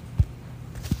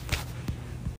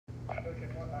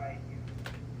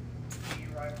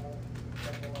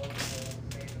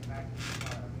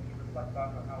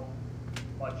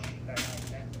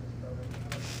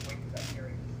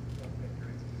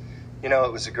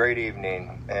 It was a great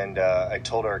evening, and I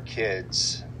told our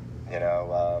kids,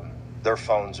 their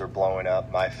phones are blowing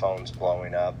up, my phone's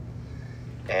blowing up,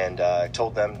 and I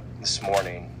told them this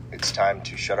morning, it's time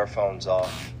to shut our phones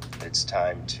off. It's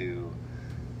time to,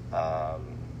 all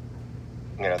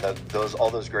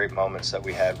those great moments that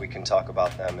we had, we can talk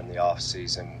about them in the off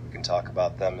season. We can talk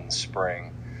about them in the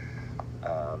spring,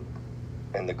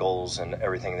 and the goals and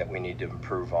everything that we need to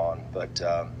improve on. But,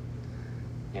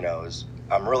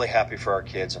 I'm really happy for our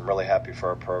kids. I'm really happy for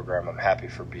our program. I'm happy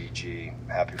for BG. I'm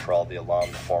happy for all the alum,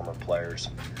 the former players.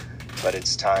 But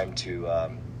it's time to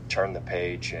turn the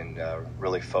page and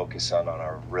really focus on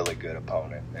our really good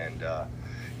opponent. And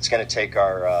it's going to take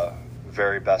our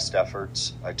very best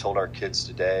efforts. I told our kids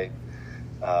today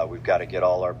we've got to get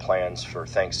all our plans for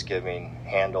Thanksgiving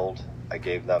handled. I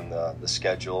gave them the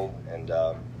schedule, and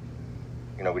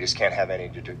we just can't have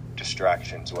any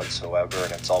distractions whatsoever,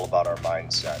 and it's all about our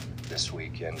mindset this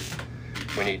week. And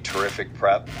we need terrific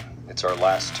prep. It's our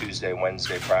last Tuesday,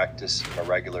 Wednesday practice in a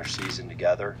regular season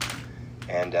together,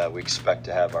 and we expect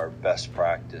to have our best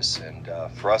practice. And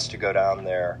for us to go down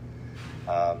there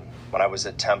When I was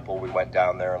at Temple, we went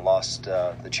down there and lost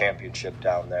the championship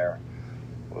down there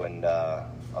when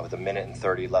with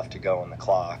 1:30 left to go on the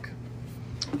clock.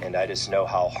 And I just know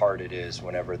how hard it is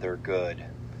whenever they're good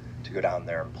to go down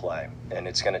there and play. And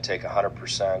it's going to take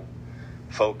 100%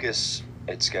 focus.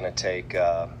 It's going to take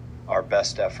our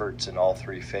best efforts in all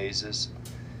three phases.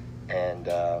 And,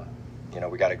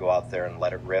 we got to go out there and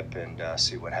let it rip and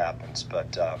see what happens.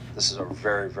 But this is a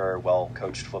very, very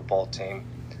well-coached football team.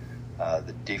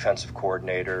 The defensive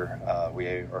coordinator we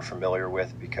are familiar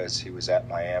with because he was at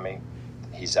Miami.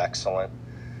 He's excellent.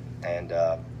 And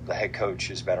the head coach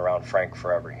has been around Frank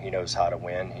forever. He knows how to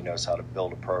win. He knows how to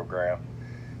build a program.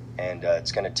 And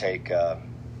it's going to take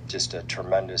just a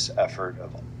tremendous effort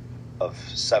of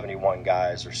 71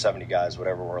 guys or 70 guys,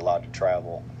 whatever we're allowed to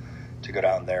travel, to go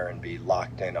down there and be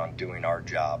locked in on doing our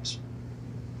jobs.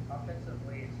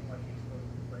 Offensively, it seemed like the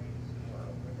explosive plays were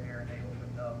over there and they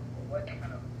opened up. What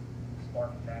kind of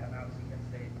sparked that? And obviously, Kent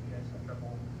State, you guys had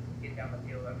trouble getting down the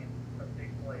field. I mean, a big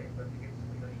play, but against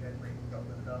Toledo, you guys were able to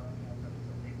open it up.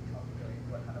 Some big chunk plays.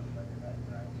 What kind of play did that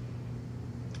drive?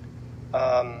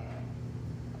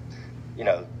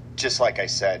 Just like I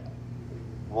said,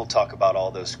 we'll talk about all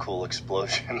those cool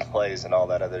explosion plays and all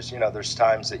that others. There's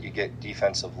times that you get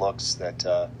defensive looks that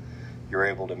you're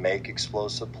able to make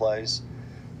explosive plays,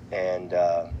 and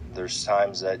there's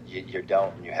times that you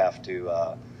don't, and you have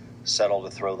to settle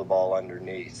to throw the ball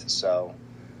underneath. So,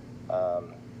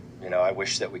 I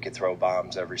wish that we could throw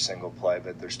bombs every single play,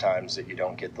 but there's times that you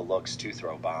don't get the looks to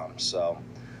throw bombs.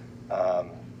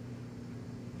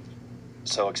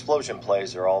 So explosion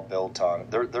plays are all built on,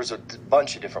 there's a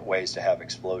bunch of different ways to have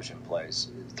explosion plays.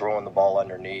 Throwing the ball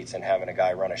underneath and having a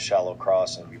guy run a shallow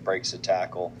cross and he breaks a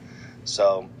tackle.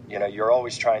 So, you're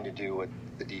always trying to do what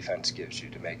the defense gives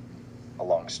you, to make a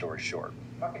long story short.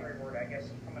 Talking reward, I guess,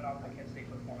 coming off the Kent State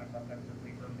performance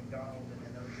offensively for McDonald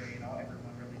and OJ and all,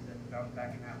 everyone really said to bounce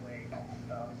back in that way.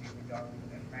 Obviously, McDonald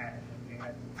and Matt, and you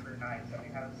had some career nights. I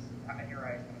mean, in your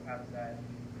eyes, how does that,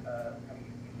 how do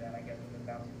you view that, I guess, with the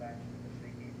bouncing back?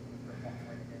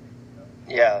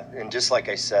 Yeah, and just like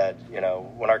I said,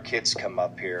 when our kids come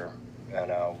up here,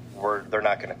 they're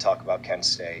not going to talk about Kent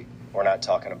State. We're not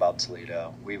talking about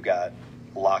Toledo. We've got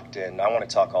locked in. I want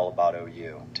to talk all about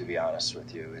OU, to be honest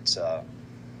with you. It's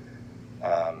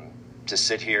to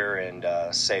sit here and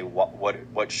say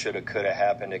what should have, could have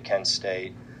happened at Kent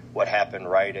State, what happened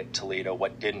right at Toledo,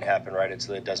 what didn't happen right at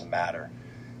Toledo, it doesn't matter.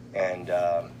 And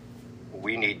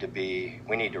we need to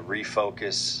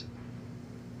refocus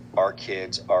our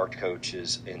kids, our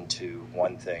coaches, into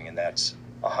one thing, and that's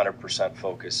 100%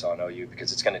 focus on OU,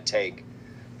 because it's going to take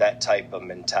that type of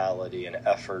mentality and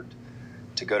effort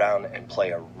to go down and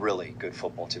play a really good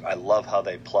football team. I love how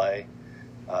they play.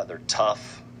 They're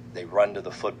tough. They run to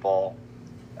the football.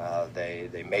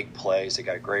 They make plays. They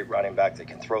got a great running back. They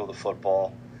can throw the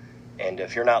football. And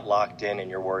if you're not locked in and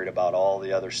you're worried about all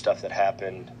the other stuff that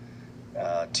happened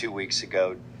 2 weeks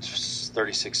ago,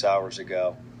 36 hours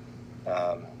ago,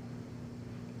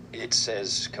 it's,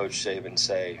 as Coach Saban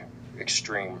say,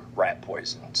 extreme rat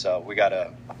poison. So we got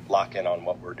to lock in on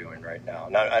what we're doing right now.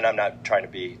 And I'm not trying to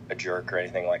be a jerk or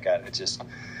anything like that. It's just,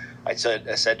 I said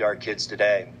to our kids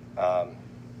today,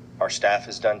 our staff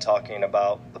is done talking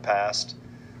about the past.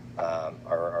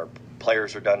 Our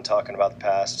players are done talking about the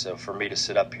past. So for me to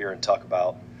sit up here and talk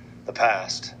about the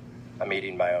past, I'm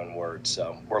eating my own words.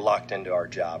 So we're locked into our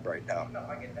job right now. No,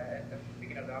 I get that.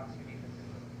 Speaking of the opportunity,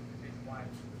 this line,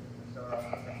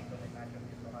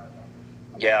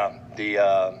 yeah,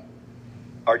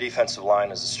 our defensive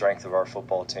line is the strength of our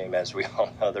football team, as we all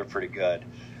know. They're pretty good,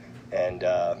 and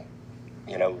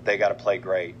they got to play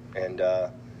great, and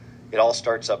it all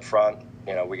starts up front.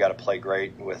 We got to play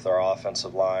great with our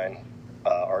offensive line,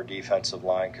 our defensive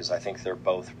line, because I think they're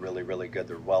both really, really good.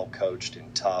 They're well coached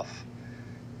and tough,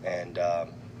 and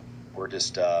we're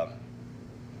just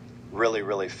really,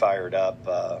 really fired up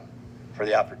for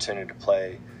the opportunity to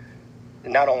play.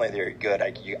 Not only they're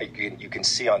good, you can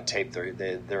see on tape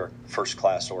they're a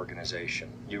first-class organization.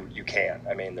 You can.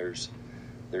 I mean, there's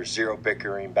zero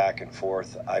bickering back and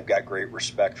forth. I've got great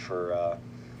respect for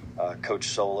Coach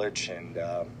Solich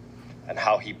and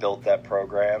how he built that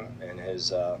program, and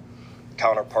his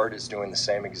counterpart is doing the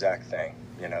same exact thing.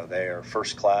 They are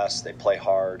first class. They play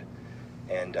hard,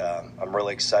 and I'm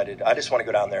really excited. I just want to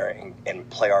go down there and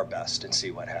play our best and see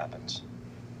what happens.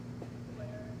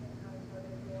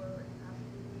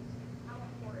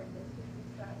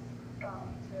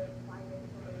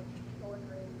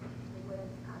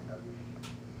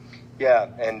 Yeah,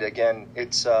 and again,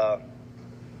 it's I've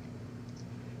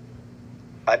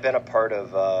been a part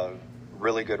of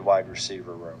really good wide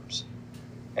receiver rooms,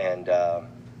 and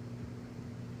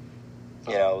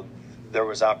there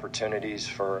was opportunities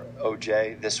for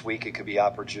OJ. This week it could be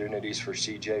opportunities for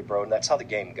CJ Broden. That's how the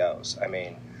game goes. I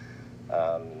mean,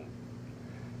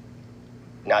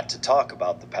 not to talk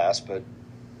about the past, but,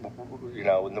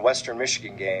 in the Western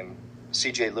Michigan game,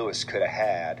 CJ Lewis could have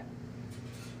had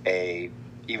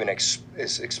even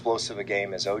as explosive a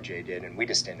game as OJ did, and we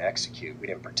just didn't execute. We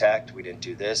didn't protect. We didn't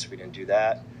do this. We didn't do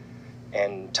that.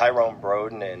 And Tyrone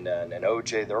Broden and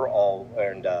OJ, they're all,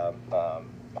 and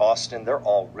Austin, they're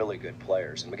all really good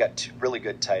players. And we got two really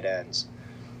good tight ends.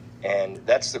 And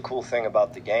that's the cool thing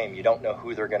about the game. You don't know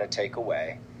who they're going to take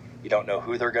away. You don't know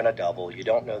who they're going to double. You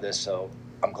don't know this. So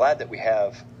I'm glad that we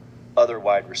have other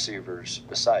wide receivers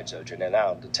besides OJ.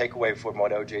 Now, to take away from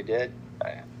what OJ did,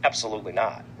 absolutely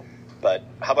not. But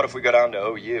how about if we go down to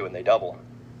OU and they double?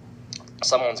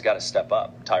 Someone's got to step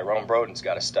up. Tyrone Broden's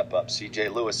got to step up.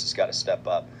 CJ Lewis has got to step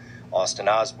up. Austin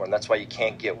Osborne. That's why you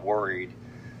can't get worried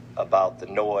about the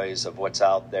noise of what's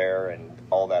out there and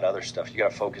all that other stuff. You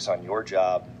got to focus on your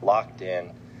job, locked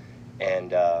in.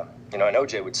 And, and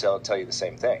OJ would tell you the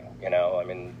same thing. I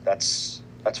mean, that's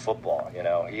football.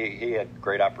 He had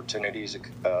great opportunities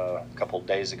a couple of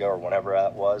days ago or whenever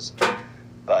that was.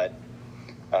 But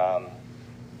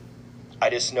I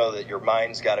just know that your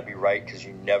mind's got to be right, because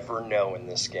you never know in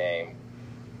this game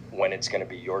when it's going to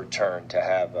be your turn to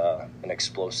have an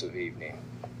explosive evening.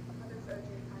 How does OJ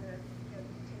kind of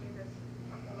continue this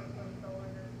performance going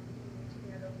forward,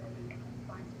 or maybe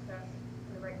find success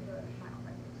in the regular final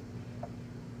segments?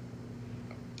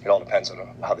 It all depends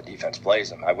on how the defense plays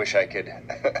them. I wish I could.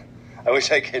 I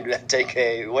wish I could take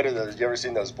what are those? You ever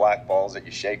seen those black balls that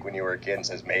you shake when you were a kid and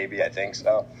says maybe? I think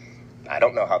so. I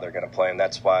don't know how they're going to play them.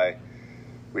 That's why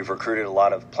we've recruited a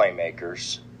lot of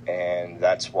playmakers, and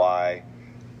that's why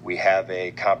we have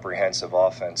a comprehensive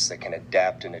offense that can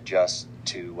adapt and adjust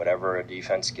to whatever a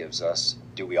defense gives us.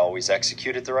 Do we always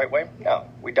execute it the right way? No,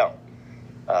 we don't.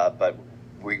 But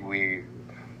we're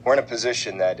in a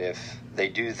position that if they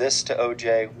do this to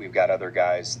OJ, we've got other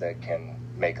guys that can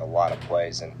make a lot of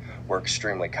plays, and we're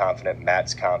extremely confident.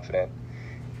 Matt's confident.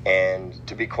 And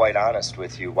to be quite honest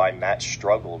with you, why Matt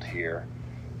struggled here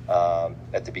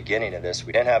at the beginning of this,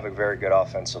 we didn't have a very good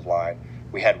offensive line.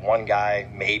 We had one guy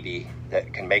maybe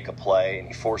that can make a play, and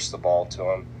he forced the ball to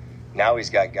him. Now he's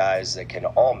got guys that can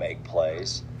all make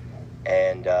plays.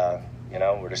 And,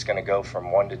 we're just going to go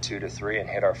from 1 to 2 to 3 and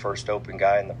hit our first open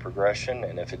guy in the progression.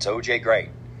 And if it's OJ, great.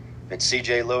 If it's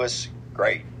CJ Lewis,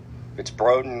 great. If it's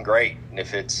Broden, great. And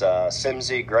if it's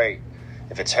Simsy, great.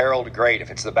 If it's Harold, great.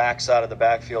 If it's the backside of the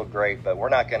backfield, great. But we're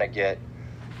not going to get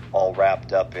all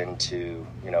wrapped up into,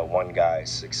 one guy's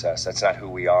success. That's not who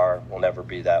we are. We'll never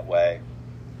be that way.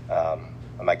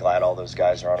 Am I glad all those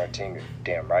guys are on our team? You're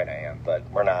damn right I am. But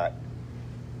we're not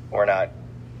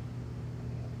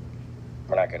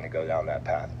going to go down that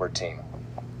path. We're a team.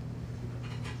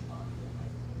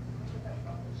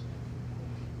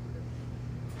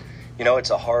 It's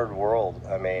a hard world.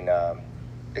 I mean,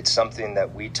 it's something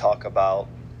that we talk about.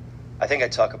 I think I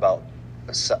talk about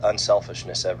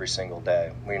unselfishness every single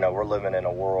day. We're living in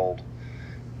a world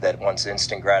that wants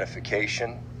instant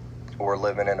gratification. We're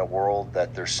living in a world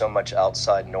that there's so much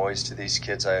outside noise to these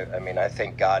kids. I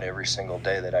thank God every single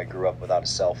day that I grew up without a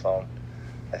cell phone.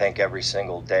 I think every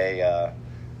single day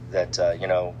that,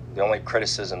 the only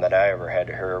criticism that I ever had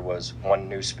to hear was one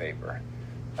newspaper.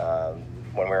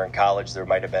 When we were in college, there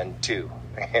might have been two.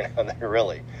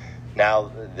 Really.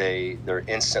 Now they're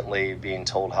instantly being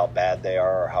told how bad they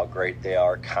are or how great they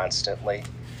are constantly.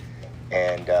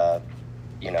 And,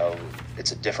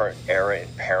 it's a different era in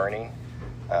parenting.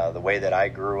 The way that I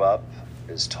grew up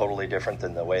is totally different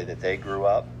than the way that they grew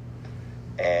up.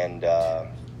 And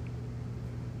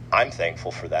I'm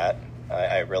thankful for that.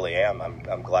 I really am.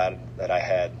 I'm glad that I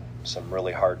had some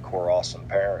really hardcore, awesome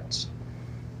parents.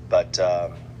 But,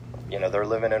 they're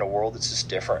living in a world that's just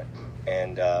different.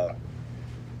 And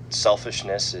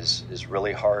selfishness is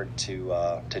really hard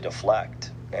to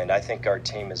deflect. And I think our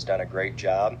team has done a great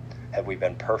job. Have we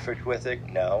been perfect with it?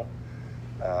 No.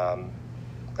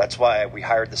 That's why we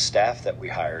hired the staff that we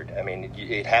hired.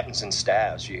 It happens in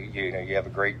staffs. You have a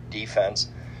great defense.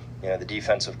 The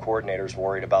defensive coordinator's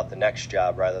worried about the next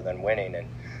job rather than winning. And,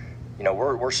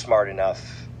 we're smart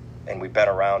enough, and we've been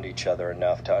around each other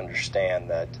enough to understand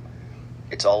that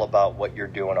it's all about what you're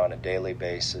doing on a daily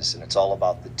basis, and it's all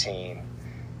about the team.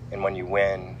 And when you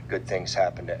win, good things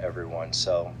happen to everyone.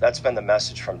 So that's been the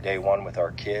message from day one with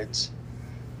our kids.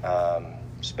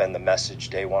 It's been the message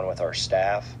day one with our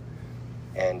staff.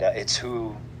 And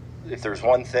if there's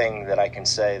one thing that I can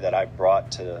say that I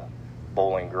brought to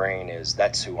Bowling Green, is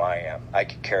that's who I am. I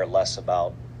could care less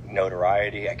about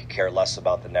notoriety. I could care less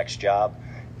about the next job.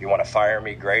 you want to fire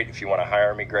me, great. If you want to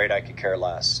hire me, great. I could care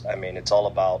less. I mean, it's all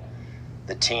about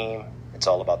the team. It's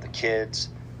all about the kids.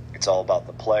 It's all about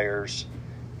the players.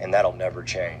 And that'll never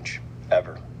change,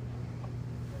 ever.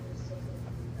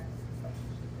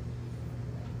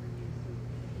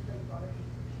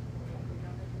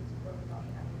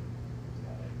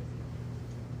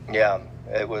 Yeah,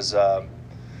 it was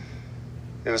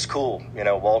cool. You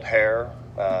know, Walt Hare,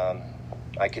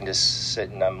 I can just sit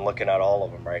and I'm looking at all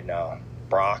of them right now.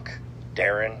 Brock,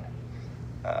 Darren,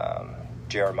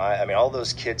 Jeremiah. I mean, all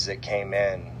those kids that came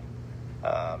in.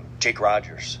 Jake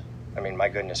Rogers. I mean, my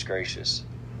goodness gracious.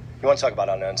 You want to talk about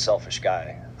an unselfish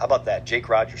guy. How about that? Jake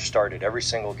Rogers started every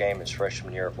single game his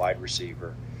freshman year at wide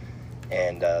receiver.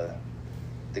 And the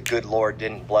good Lord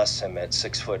didn't bless him at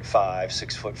 6'5",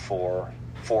 6'4",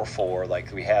 4'4",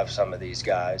 like we have some of these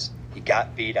guys. He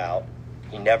got beat out.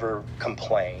 He never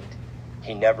complained.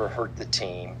 He never hurt the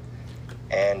team.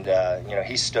 And,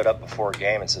 he stood up before a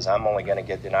game and says, I'm only going to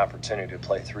get an opportunity to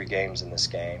play 3 games in this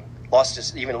game. Lost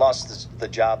the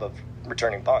job of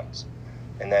returning punts.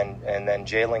 And then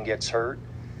Jalen gets hurt,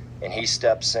 and he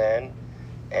steps in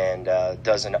and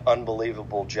does an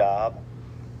unbelievable job.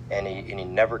 And he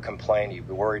never complained. He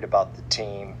worried about the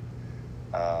team.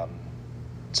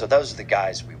 So those are the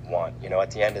guys we want,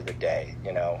 at the end of the day,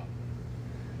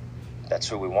 That's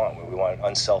who we want. We want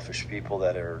unselfish people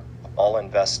that are all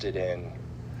invested in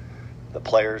the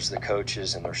players, the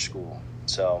coaches, and their school.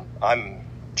 So I'm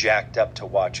jacked up to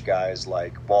watch guys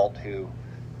like Walt, who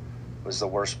was the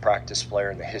worst practice player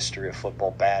in the history of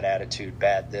football. Bad attitude,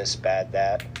 bad this, bad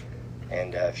that.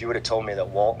 And if you would have told me that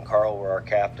Walt and Carl were our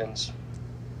captains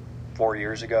 4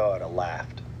 years ago, I'd have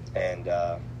laughed. And,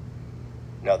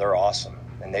 they're awesome.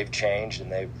 And they've changed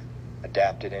and they've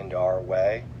adapted into our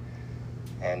way.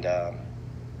 And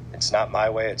it's not my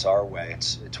way, it's our way.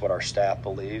 It's what our staff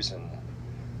believes and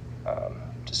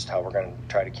just how we're going to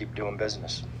try to keep doing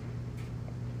business.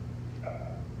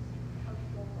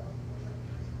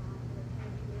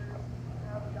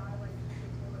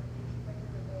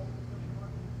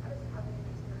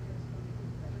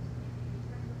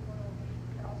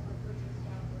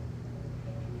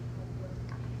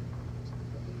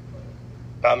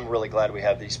 I'm really glad we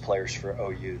have these players for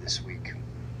OU this week.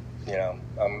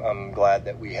 I'm glad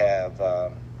that we have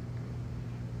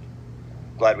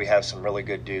some really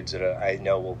good dudes that I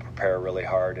know will prepare really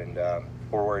hard, and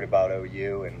we're worried about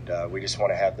OU, and we just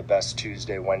want to have the best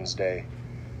Tuesday, Wednesday,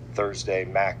 Thursday,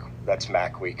 that's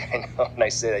MAC week. I know when I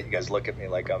say that, you guys look at me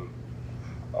like I'm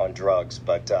on drugs,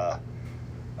 but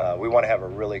we want to have a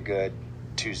really good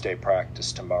Tuesday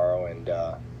practice tomorrow, and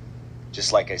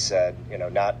just like I said,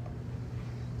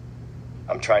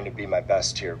 I'm trying to be my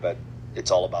best here, but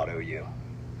it's all about OU.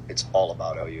 It's all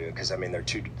about OU because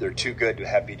they're too good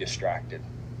to be distracted.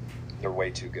 They're way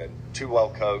too good, too well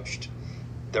coached.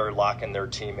 They're locking their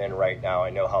team in right now. I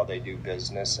know how they do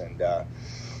business, and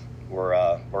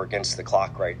we're against the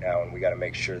clock right now, and we got to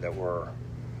make sure that we're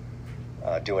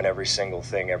doing every single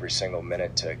thing, every single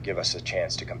minute to give us a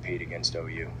chance to compete against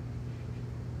OU.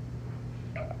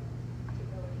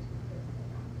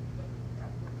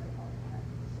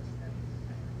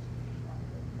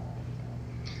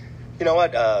 You know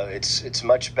what? It's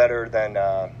much better than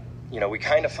we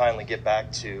kind of finally get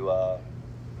back to a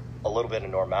little bit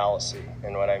of normalcy.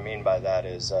 And what I mean by that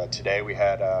is today we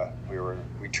had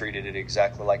we treated it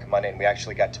exactly like Monday, and we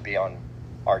actually got to be on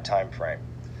our time frame.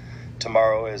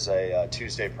 Tomorrow is a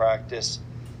Tuesday practice,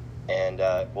 and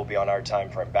we'll be on our time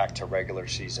frame back to regular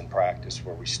season practice,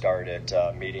 where we start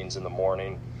at meetings in the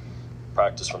morning,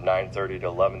 practice from 9:30 to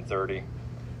 11:30.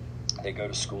 They go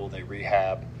to school, they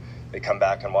rehab. They come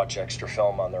back and watch extra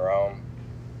film on their own.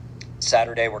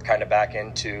 Saturday, we're kind of back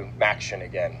into action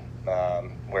again,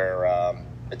 where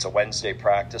it's a Wednesday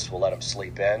practice. We'll let them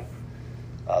sleep in.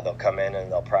 They'll come in and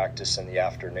they'll practice in the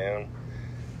afternoon.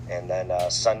 And then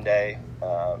Sunday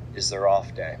is their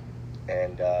off day,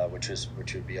 and which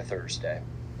would be a Thursday.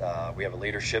 We have a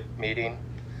leadership meeting.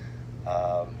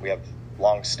 We have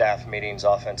long staff meetings,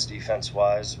 offense,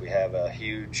 defense-wise. We have a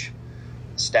huge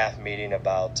staff meeting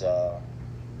about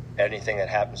anything that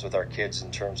happens with our kids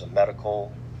in terms of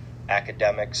medical,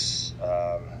 academics,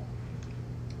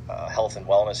 health and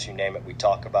wellness, you name it, we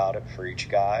talk about it for each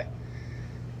guy.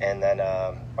 And then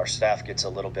our staff gets a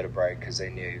little bit of break because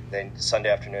Sunday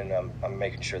afternoon, I'm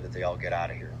making sure that they all get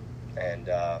out of here. And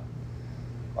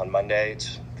on Monday,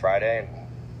 it's Friday, and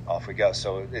off we go.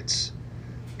 So it's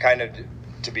kind of,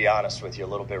 to be honest with you, a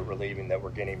little bit relieving that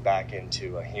we're getting back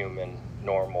into a human,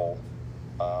 normal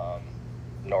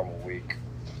week,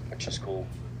 which is cool.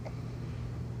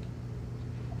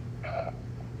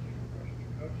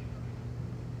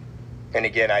 And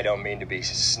again, I don't mean to be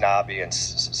snobby and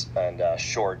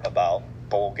short about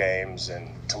bowl games and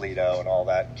Toledo and all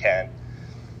that. Kent,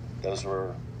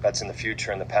 that's in the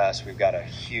future. In the past, we've got a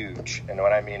huge, and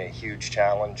when I mean a huge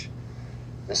challenge,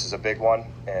 this is a big one.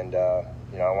 And I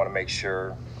want to make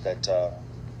sure that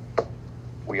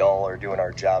we all are doing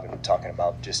our job and talking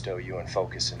about just OU and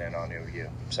focusing in on OU.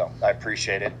 So I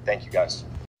appreciate it. Thank you, guys.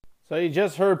 So you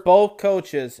just heard both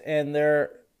coaches and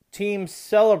their teams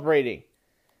celebrating.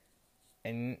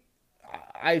 And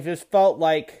I just felt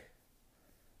like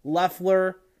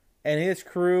Loeffler and his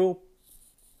crew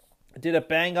did a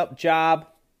bang-up job,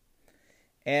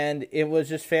 and it was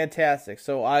just fantastic.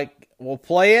 So I will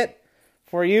play it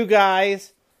for you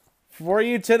guys, for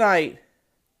you tonight.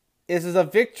 This is a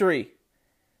victory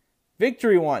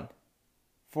one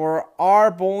for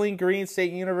our Bowling Green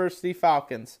State University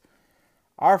Falcons.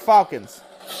 Our Falcons,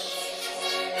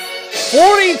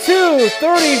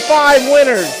 42-35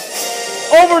 winners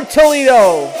over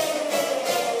Toledo.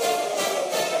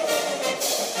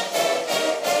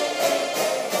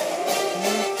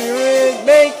 Spirit,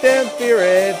 make them fear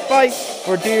it, fight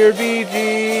for dear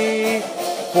BG.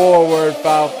 Forward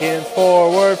Falcons,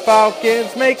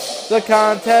 make the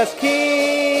contest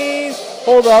keen.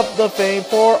 Hold up the fame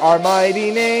for our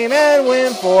mighty name and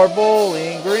win for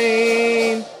Bowling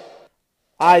Green.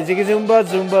 Isaac Zumba,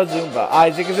 Zumba, Zumba,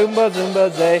 Isaac Zumba, Zumba,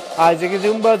 Zay, Isaac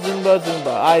Zumba, Zumba, Zumba,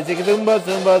 Isaac Zumba,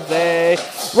 Zumba, Zay.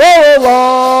 Roll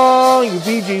along, you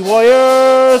PG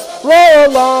Warriors, roll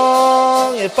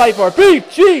along and fight for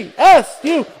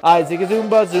BGSU. Isaac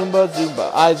Zumba, Zumba,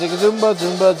 Zumba, Isaac Zumba,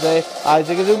 Zumba, Zay,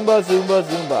 Isaac Zumba, Zumba,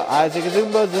 Zumba, Isaac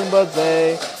Zumba, Zumba,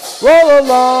 Zay. Roll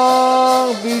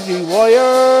along, BG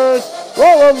Warriors,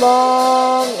 roll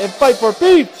along and fight for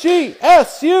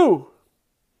BGSU.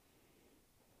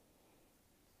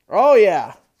 Oh,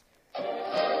 yeah.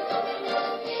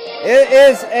 It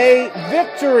is a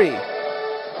victory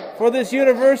for this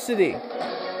university.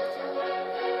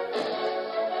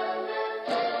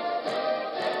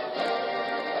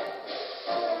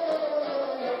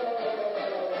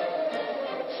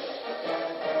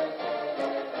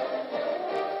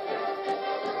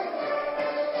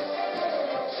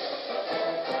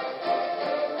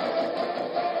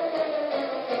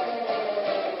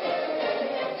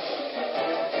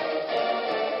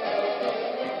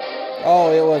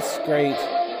 Oh, it was great.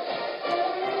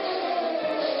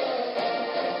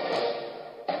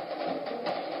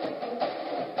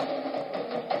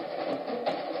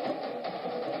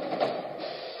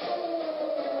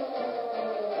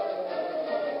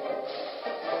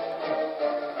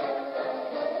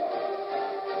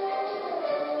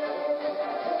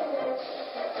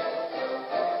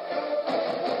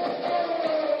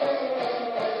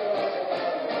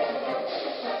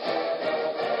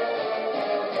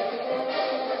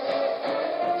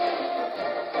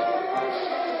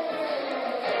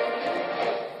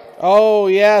 Oh,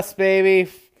 yes, baby.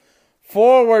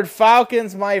 Forward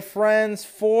Falcons, my friends.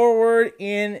 Forward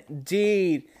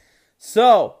indeed.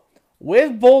 So,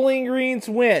 with Bowling Green's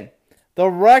win, the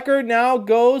record now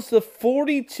goes to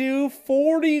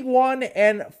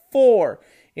 42-41-4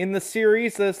 in the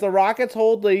series as the Rockets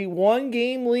hold a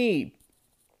one-game lead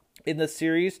in the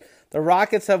series. The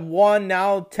Rockets have won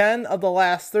now 10 of the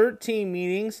last 13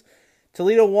 meetings.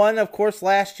 Toledo won, of course,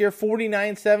 last year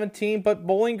 49-17, but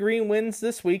Bowling Green wins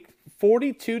this week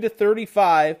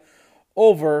 42-35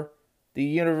 over the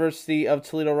University of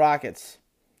Toledo Rockets.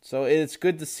 So it's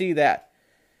good to see that.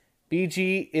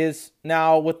 BG is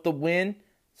now with the win,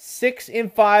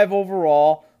 6-5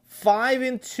 overall,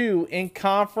 5-2 in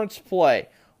conference play.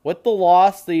 With the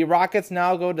loss, the Rockets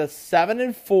now go to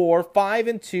 7-4,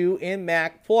 5-2 in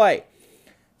MAC play.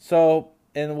 So,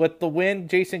 and with the win,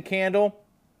 Jason Candle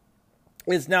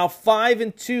is now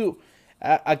 5-2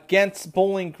 against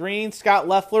Bowling Green. Scott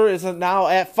Loeffler is now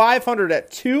at 500 at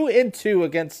 2-2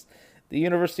 against the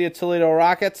University of Toledo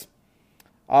Rockets.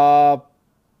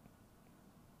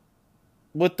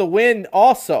 With the win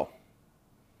also,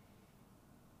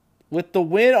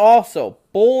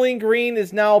 Bowling Green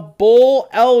is now bowl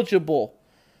eligible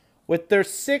with their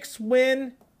 6th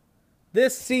win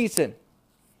this season.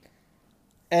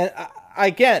 And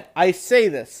again, I say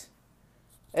this.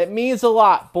 It means a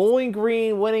lot. Bowling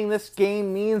Green winning this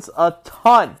game means a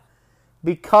ton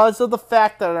because of the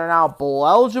fact that they're now bowl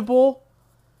eligible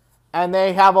and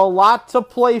they have a lot to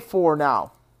play for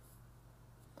now.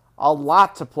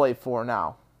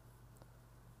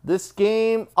 This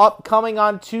game upcoming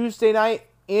on Tuesday night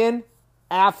in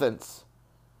Athens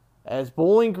as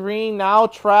Bowling Green now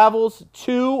travels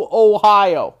to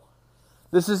Ohio.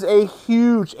 This is a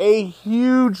huge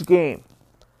game.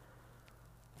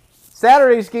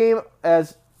 Saturday's game,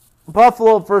 as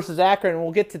Buffalo versus Akron, and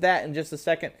we'll get to that in just a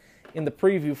second in the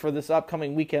preview for this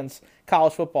upcoming weekend's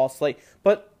college football slate.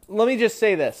 But let me just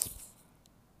say this.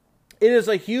 It is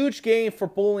a huge game for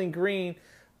Bowling Green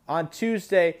on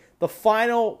Tuesday, the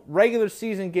final regular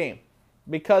season game.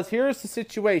 Because here's the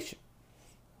situation.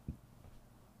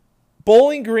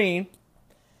 Bowling Green,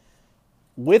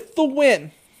 with the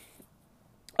win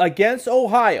against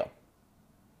Ohio,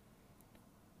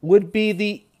 would be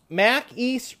the MAC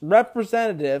East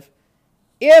representative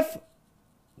if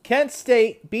Kent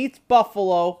State beats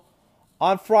Buffalo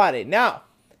on Friday. Now,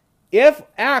 if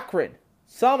Akron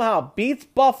somehow beats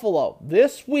Buffalo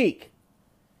this week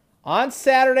on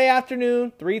Saturday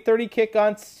afternoon, 3:30 kick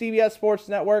on CBS Sports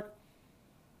Network,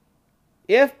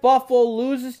 if Buffalo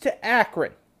loses to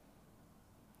Akron,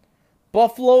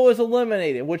 Buffalo is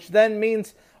eliminated, which then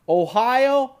means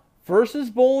Ohio versus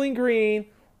Bowling Green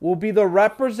will be the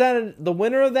representative. The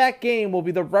winner of that game will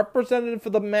be the representative for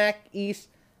the MAC East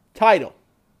title.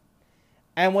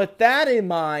 And with that in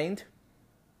mind,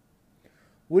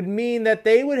 would mean that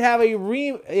they would have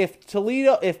with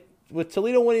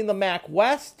Toledo winning the MAC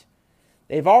West,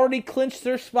 they've already clinched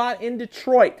their spot in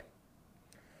Detroit.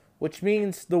 Which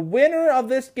means the winner of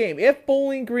this game, if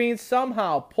Bowling Green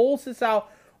somehow pulls this out,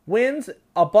 wins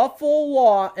a Buffalo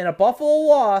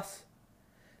loss,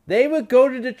 they would go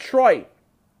to Detroit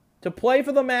to play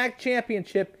for the MAC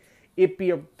championship. It'd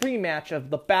be a rematch of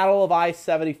the Battle of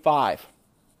I-75.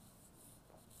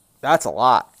 That's a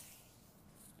lot.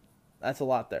 That's a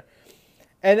lot there.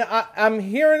 And I'm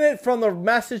hearing it from the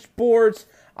message boards.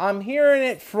 I'm hearing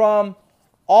it from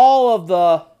all of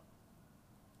the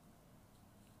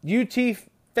UT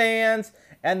fans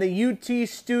and the UT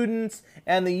students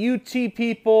and the UT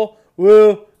people.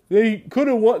 Well, they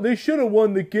should have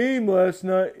won the game last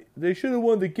night. They should have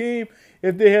won the game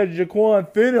if they had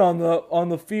Jaquan Finn on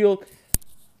the field.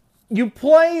 You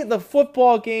play the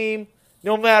football game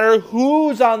no matter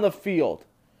who's on the field.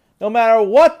 No matter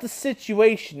what the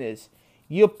situation is.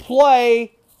 You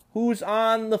play who's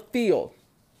on the field.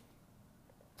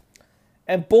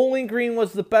 And Bowling Green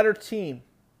was the better team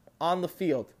on the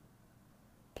field.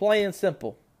 Plain and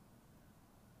simple.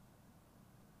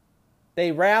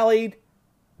 They rallied.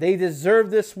 They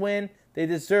deserve this win. They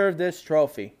deserve this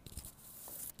trophy.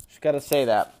 Just got to say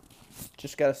that.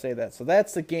 So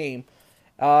that's the game.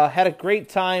 Had a great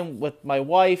time with my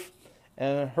wife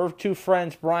and her two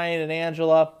friends, Brian and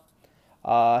Angela.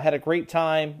 Had a great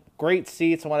time. Great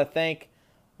seats. I want to thank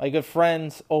my good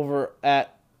friends over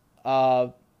at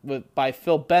by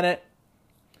Phil Bennett.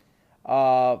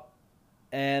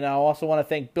 And I also want to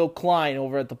thank Bill Klein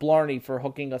over at the Blarney for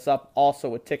hooking us up also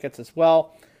with tickets as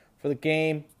well for the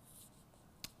game.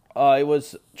 It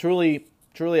was truly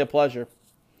a pleasure.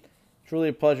 Truly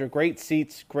a pleasure. Great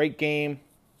seats, great game.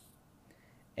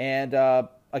 And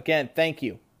again, thank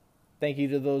you. Thank you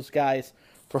to those guys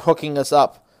for hooking us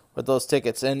up with those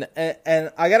tickets. And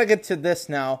I got to get to this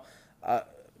now.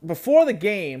 Before the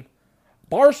game,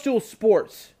 Barstool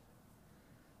Sports,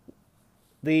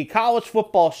 the college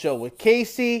football show with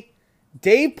Casey,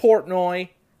 Dave Portnoy,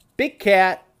 Big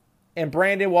Cat, and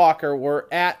Brandon Walker were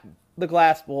at the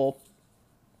Glass Bowl.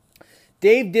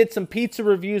 Dave did some pizza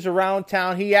reviews around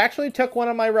town. He actually took one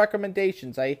of my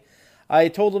recommendations. I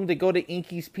told him to go to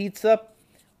Inky's Pizza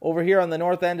over here on the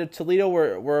north end of Toledo.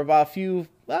 We're about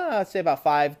I'd say about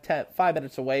 5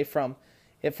 minutes away from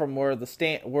where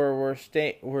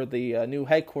the new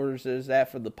headquarters is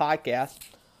at for the podcast.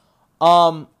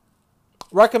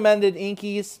 Recommended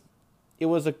Inky's. It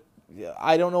was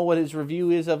I don't know what his review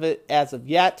is of it as of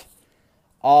yet.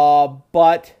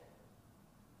 But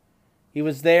he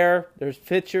was there. There's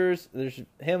pictures. There's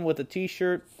him with a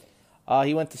t-shirt.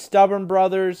 He went to Stubborn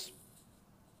Brothers.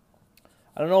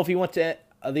 I don't know if he went to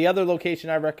the other location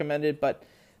I recommended, but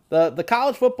the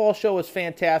college football show was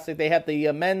fantastic. They had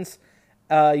the men's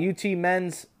UT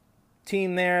men's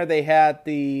team there. They had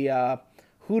the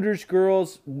Hooters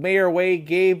girls. Mayor Wade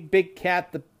gave Big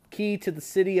Cat the key to the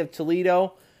city of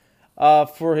Toledo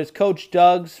for his coach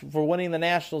Doug's for winning the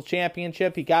national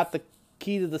championship. He got the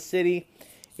key to the city.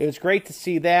 It was great to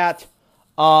see that.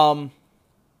 I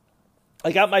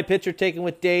got my picture taken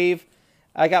with Dave.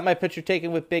 I got my picture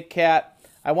taken with Big Cat.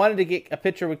 I wanted to get a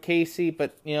picture with Casey,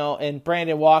 but and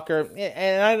Brandon Walker.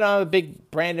 And I'm a big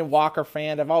Brandon Walker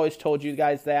fan. I've always told you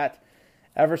guys that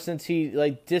ever since he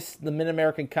dissed the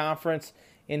Mid-American Conference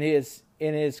in his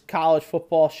college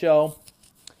football show.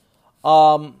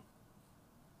 But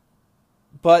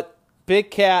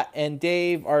Big Cat and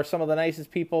Dave are some of the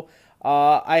nicest people.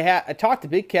 I talked to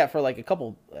Big Cat for a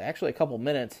couple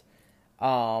minutes.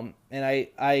 And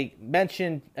I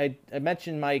mentioned my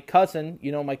cousin,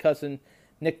 my cousin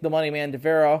Nick the Money Man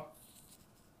DeVero,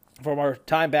 from our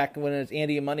time back when it was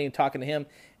Andy and Money and talking to him.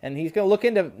 And he's going to look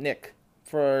into Nick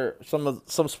for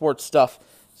some sports stuff.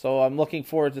 So I'm looking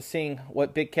forward to seeing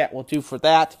what Big Cat will do for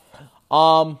that.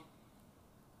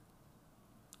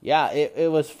 Yeah,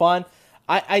 it was fun.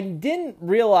 I didn't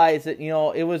realize that,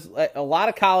 it was a lot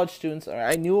of college students.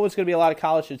 I knew it was going to be a lot of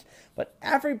college students, but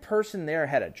every person there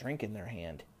had a drink in their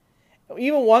hand.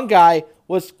 Even one guy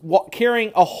was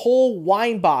carrying a whole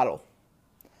wine bottle.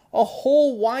 A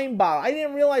whole wine bottle. I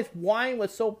didn't realize wine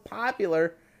was so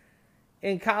popular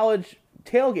in college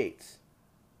tailgates.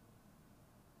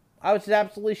 I was just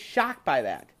absolutely shocked by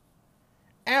that.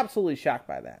 Absolutely shocked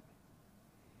by that.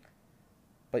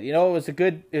 But it was a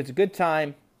good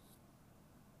time.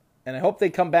 And I hope they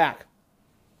come back.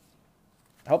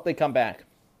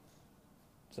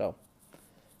 So,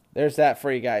 there's that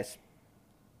for you guys.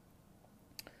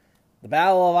 The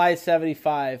Battle of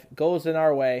I-75 goes in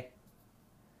our way.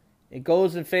 It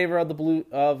goes in favor of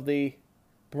the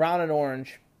brown and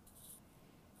orange.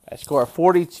 I score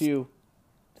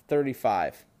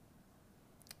 42-35.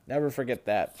 Never forget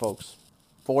that, folks.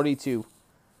 42-35.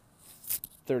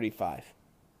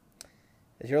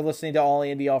 As you're listening to All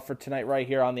Indy All for tonight right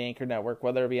here on the Anchor Network,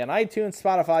 whether it be on iTunes,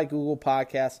 Spotify, Google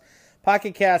Podcasts,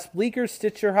 Pocket Cast, Bleaker,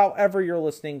 Stitcher, however you're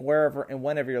listening, wherever and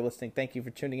whenever you're listening, thank you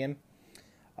for tuning in.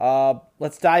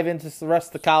 Let's dive into the rest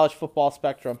of the college football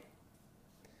spectrum.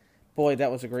 Boy,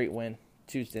 that was a great win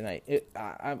Tuesday night.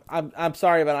 I'm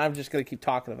sorry, but I'm just going to keep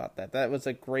talking about that. That was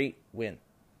a great win.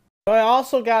 So I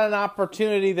also got an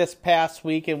opportunity this past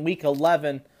week in Week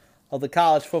 11 of the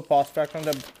college football spectrum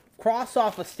to cross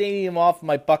off a stadium off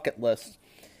my bucket list.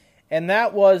 And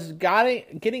that was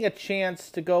getting a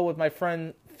chance to go with my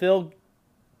friend Phil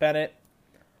Bennett,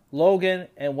 Logan,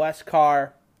 and Wes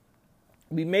Carr.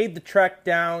 We made the trek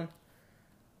down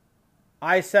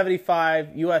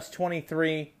I-75, US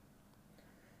 23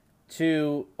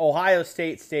 to Ohio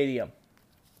State Stadium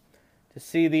to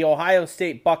see the Ohio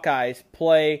State Buckeyes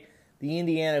play the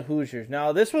Indiana Hoosiers.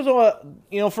 Now, this was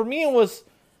for me, it was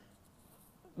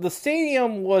the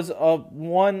stadium was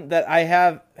one that I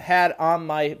have had on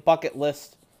my bucket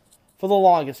list for the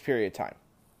longest period of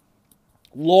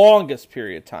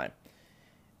time.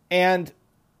 And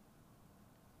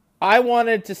I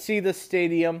wanted to see the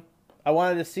stadium. I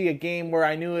wanted to see a game where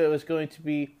I knew it was going to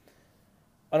be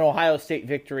an Ohio State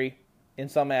victory in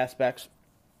some aspects.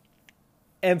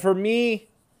 And for me,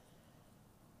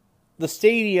 the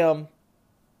stadium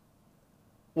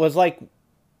was like,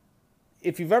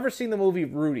 if you've ever seen the movie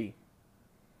Rudy,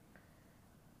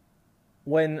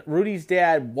 when Rudy's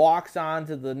dad walks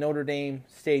onto the Notre Dame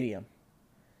stadium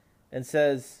and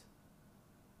says,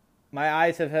 "My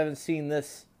eyes haven't seen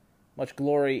this much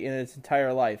glory in its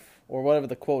entire life," or whatever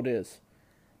the quote is.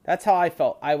 That's how I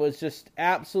felt. I was just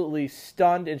absolutely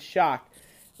stunned and shocked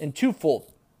in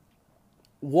twofold.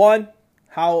 One,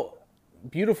 how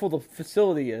beautiful the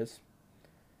facility is.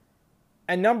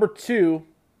 And number two,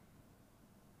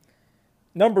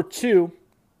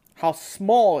 how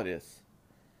small it is.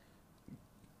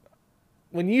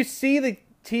 When you see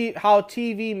how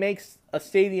TV makes a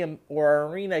stadium or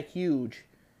an arena huge,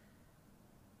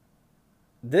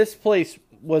 this place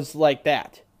was like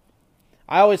that.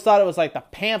 I always thought it was like the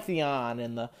Pantheon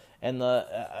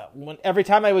when every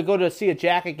time I would go to see a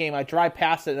Jacket game, I'd drive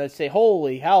past it and I'd say,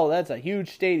 "Holy hell, that's a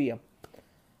huge stadium."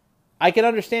 I can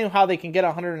understand how they can get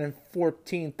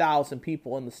 114,000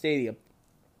 people in the stadium,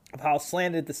 of how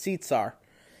slanted the seats are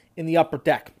in the upper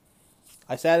deck.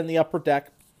 I sat in the upper deck.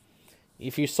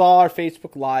 If you saw our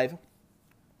Facebook Live,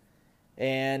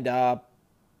 and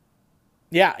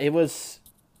it was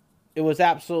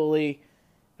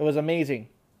amazing.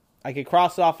 I could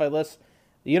cross it off my list.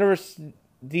 The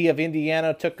University of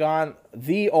Indiana took on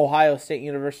the Ohio State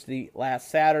University last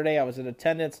Saturday. I was in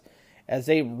attendance as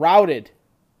they routed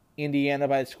Indiana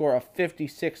by a score of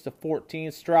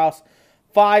 56-14. Strauss,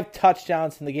 5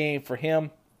 touchdowns in the game for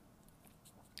him.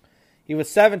 He was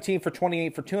 17 for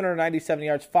 28 for 297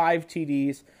 yards, 5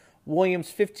 TDs.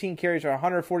 Williams, 15 carries for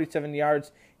 147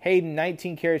 yards. Hayden,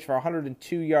 19 carries for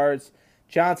 102 yards.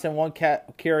 Johnson, 1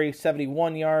 carry,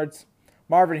 71 yards.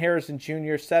 Marvin Harrison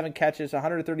Jr., 7 catches,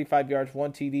 135 yards,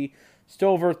 1 TD.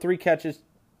 Stover, 3 catches,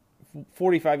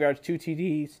 45 yards, 2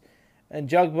 TDs. And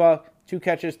Jugba, 2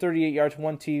 catches, 38 yards,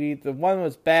 1 TD. The one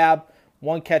was Babb,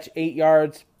 1 catch, 8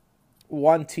 yards,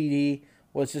 1 TD.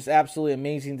 Was just absolutely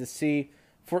amazing to see.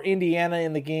 For Indiana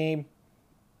in the game,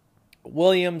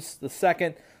 Williams, the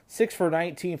second, 6 for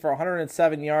 19 for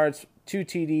 107 yards, 2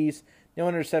 TDs, no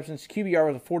interceptions. QBR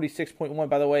was a 46.1,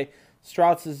 by the way.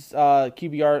 Strauss's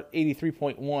QBR,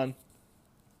 83.1.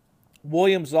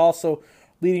 Williams also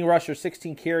leading rusher,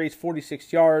 16 carries,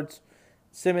 46 yards.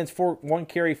 Simmons, 1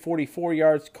 carry, 44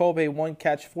 yards. Kobe, 1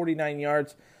 catch, 49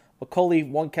 yards. McCulley,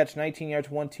 1 catch, 19 yards,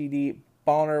 1 TD.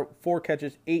 Bonner, 4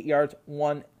 catches, 8 yards,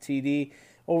 1 TD.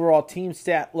 Overall team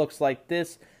stat looks like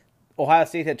this. Ohio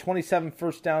State had 27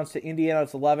 first downs to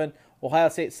Indiana's 11. Ohio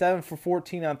State 7 for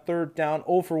 14 on third down,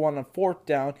 0 for 1 on fourth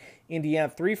down. Indiana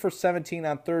 3 for 17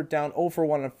 on third down, 0 for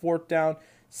 1 on fourth down.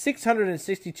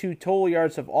 662 total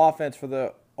yards of offense for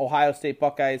the Ohio State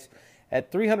Buckeyes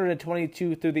at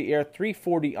 322 through the air,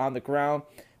 340 on the ground.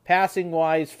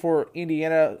 Passing-wise for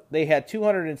Indiana, they had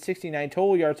 269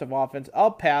 total yards of offense.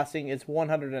 Of passing is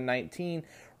 119.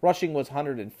 Rushing was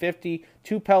 150.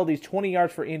 2 penalties, 20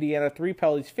 yards for Indiana. 3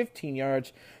 penalties, 15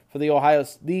 yards for the Ohio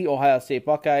State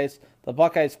Buckeyes. The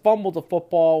Buckeyes fumbled the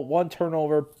football, 1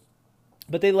 turnover,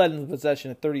 but they led in the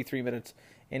possession at 33 minutes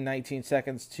and 19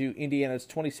 seconds to Indiana's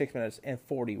 26 minutes and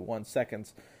 41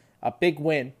 seconds. A big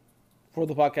win for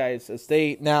the Buckeyes as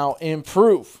they now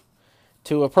improve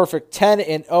to a perfect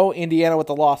 10-0. Indiana with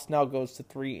the loss now goes to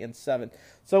 3-7.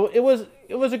 So it was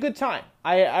a good time.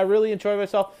 I really enjoyed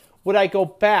myself. Would I go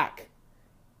back?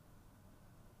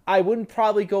 I wouldn't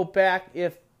probably go back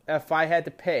if I had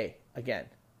to pay again.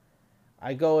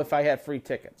 I go if I had free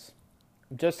tickets.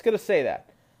 I'm just gonna say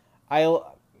that. I'm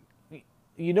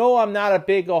not a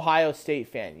big Ohio State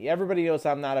fan. Everybody knows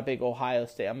I'm not a big Ohio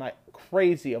State. I'm not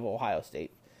crazy of Ohio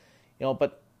State.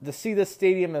 But to see this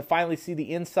stadium and finally see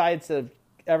the insides of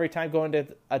every time going to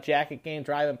a Jacket game,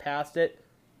 driving past it,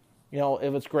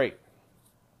 it was great.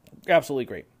 Absolutely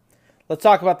great. Let's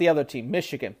talk about the other team,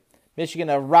 Michigan. Michigan,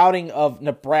 a routing of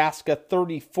Nebraska,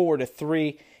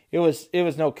 34-3. It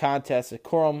was no contest.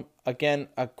 Corum, again,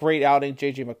 a great outing.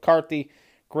 J.J. McCarthy,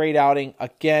 great outing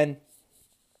again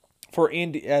for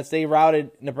Indy as they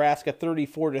routed Nebraska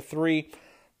 34-3.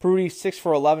 Prudy, 6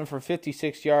 for 11 for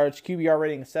 56 yards. QBR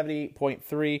rating of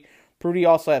 78.3. Prudy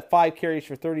also had 5 carries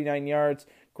for 39 yards.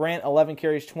 Grant, 11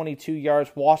 carries, 22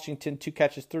 yards. Washington, 2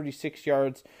 catches, 36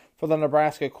 yards. For the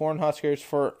Nebraska Cornhuskers,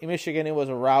 for Michigan, it was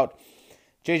a rout.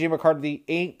 J.J. McCarthy,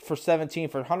 8 for 17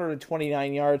 for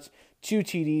 129 yards, 2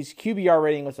 TDs. QBR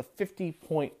rating was a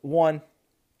 50.1.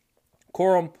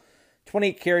 Corum,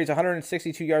 28 carries,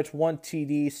 162 yards, 1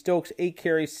 TD. Stokes, 8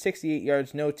 carries, 68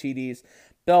 yards, no TDs.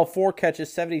 Bell, 4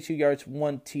 catches, 72 yards,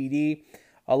 1 TD.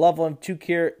 Loveland, 2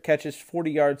 catches, 40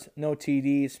 yards, no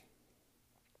TDs.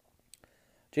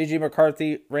 J.J.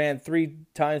 McCarthy ran 3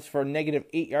 times for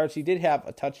 -8 yards. He did have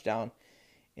a touchdown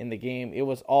in the game. It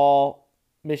was all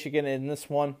Michigan in this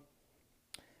one.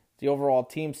 The overall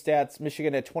team stats,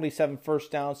 Michigan had 27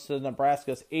 first downs to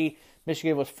Nebraska's 8.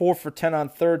 Michigan was 4 for 10 on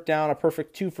third down, a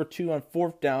perfect 2 for 2 on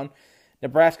fourth down.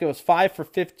 Nebraska was 5 for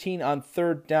 15 on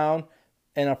third down,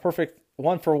 and a perfect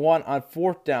 1 for 1 on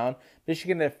fourth down.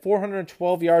 Michigan had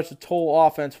 412 yards of total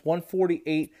offense,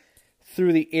 148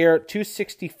 through the air,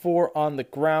 264 on the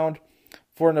ground.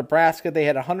 For Nebraska, they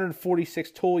had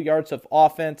 146 total yards of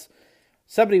offense,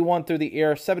 71 through the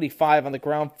air, 75 on the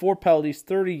ground. 4 penalties,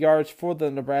 30 yards for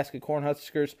the Nebraska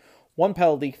Cornhuskers. 1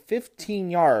 penalty, 15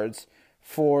 yards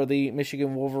for the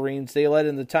Michigan Wolverines. They led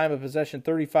in the time of possession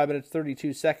 35 minutes,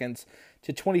 32 seconds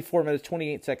to 24 minutes,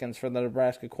 28 seconds for the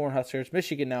Nebraska Cornhuskers.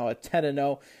 Michigan now at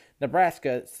 10-0.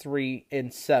 Nebraska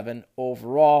 3-7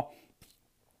 overall.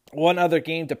 One other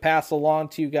game to pass along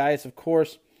to you guys, of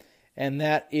course, and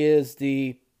that is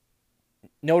the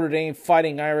Notre Dame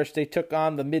Fighting Irish. They took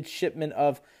on the midshipmen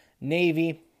of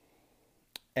Navy,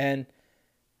 and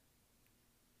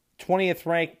 20th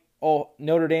ranked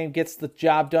Notre Dame gets the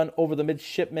job done over the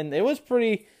midshipmen. It was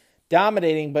pretty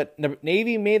dominating, but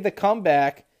Navy made the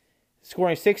comeback,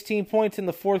 scoring 16 points in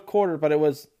the fourth quarter, but it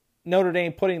was Notre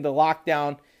Dame putting the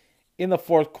lockdown in the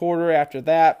fourth quarter after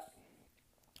that,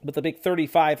 with the big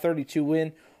 35-32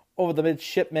 win over the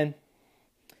midshipmen,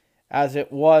 as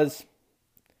it was.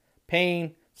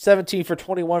 Payne, 17 for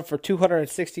 21 for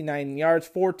 269 yards,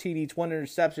 4 TDs, 1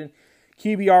 interception,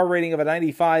 QBR rating of a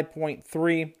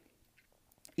 95.3.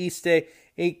 Eastay,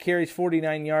 8 carries,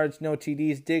 49 yards, no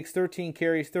TDs. Diggs, 13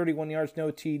 carries, 31 yards,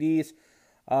 no TDs.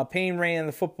 Payne ran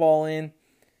the football in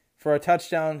for a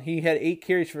touchdown. He had 8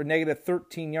 carries for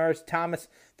 -13 yards. Thomas,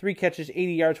 3 catches,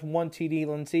 80 yards, 1 TD.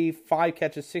 Lindsey, 5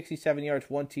 catches, 67 yards,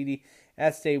 1 TD.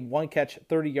 Estee, 1 catch,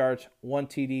 30 yards, 1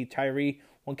 TD. Tyree,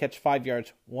 1 catch, 5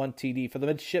 yards, 1 TD. For the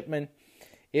midshipmen,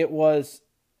 it was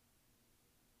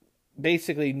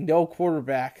basically no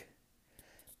quarterback.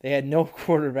 They had no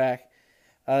quarterback.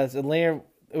 It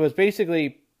was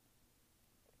basically,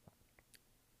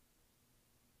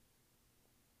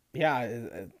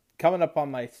 coming up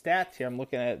on my stats here, I'm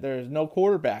looking at it, there's no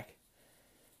quarterback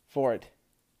for it.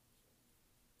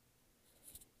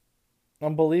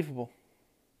 Unbelievable.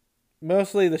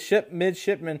 Mostly the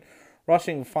midshipmen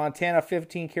Rushing, Fontana,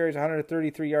 15 carries,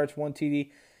 133 yards, 1 TD.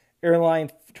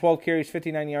 Airline, 12 carries,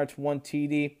 59 yards, 1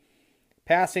 TD.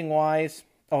 Passing-wise,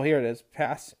 here it is.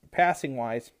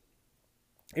 Passing-wise,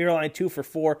 Airline, 2 for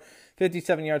 4,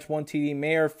 57 yards, 1 TD.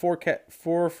 Mayer,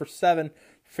 4 for 7,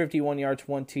 51 yards,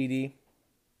 1 TD.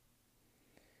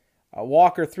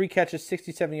 Walker, 3 catches,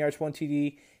 67 yards, 1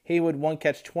 TD. Haywood, 1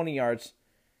 catch, 20 yards,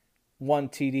 1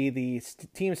 TD. The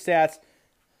team stats,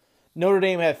 Notre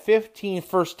Dame had 15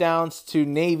 first downs to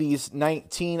Navy's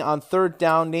 19. On third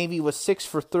down, Navy was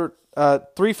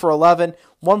 3 for 11,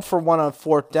 1 for 1 on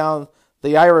fourth down.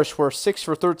 The Irish were 6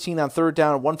 for 13 on third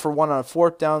down, 1 for 1 on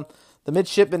fourth down. The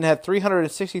midshipmen had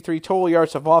 363 total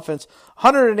yards of offense,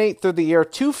 108 through the air,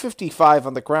 255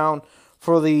 on the ground.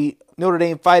 For the Notre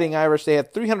Dame Fighting Irish, they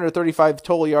had 335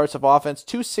 total yards of offense,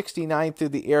 269 through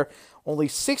the air, only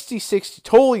 66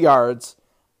 total yards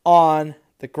on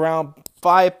the ground,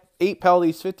 8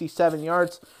 penalties, 57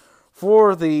 yards.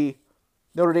 For the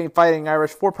Notre Dame Fighting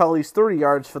Irish, 4 penalties, 30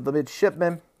 yards for the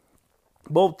midshipmen.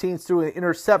 Both teams threw an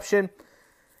interception,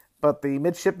 but the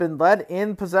midshipmen led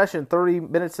in possession 30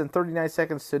 minutes and 39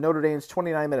 seconds to Notre Dame's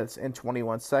 29 minutes and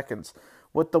 21 seconds.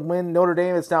 With the win, Notre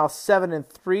Dame is now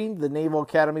 7-3. The Naval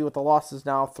Academy with the loss is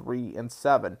now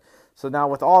 3-7. So now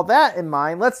with all that in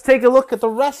mind, let's take a look at the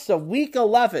rest of Week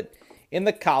 11 in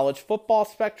the college football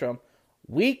spectrum.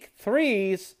 Week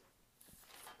 3's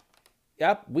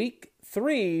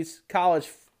college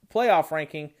playoff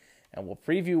ranking, and we'll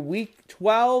preview Week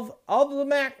 12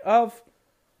 of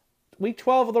Week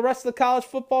 12 of the rest of the college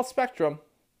football spectrum,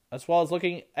 as well as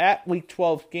looking at Week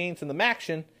 12 games in the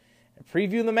MACtion and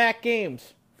previewing the MAC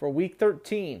games for Week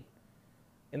 13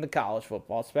 in the college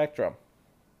football spectrum.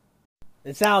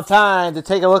 It's now time to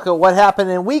take a look at what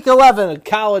happened in Week 11 of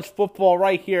college football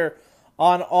right here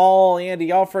on All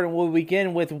Andy Alford, and we'll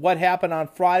begin with what happened on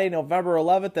Friday, November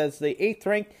 11th, as the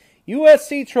 8th-ranked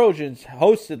USC Trojans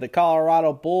hosted the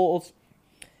Colorado Bulls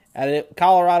at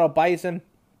Colorado Bison,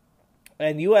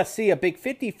 and USC a big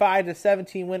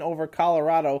 55-17 win over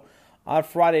Colorado on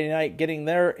Friday night, getting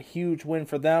their huge win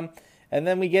for them. And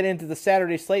then we get into the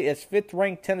Saturday slate as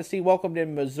 5th-ranked Tennessee welcomed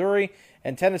in Missouri,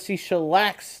 and Tennessee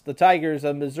shellacks the Tigers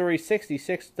of Missouri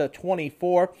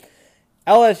 66-24.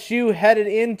 LSU headed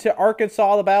into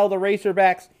Arkansas, the Battle of the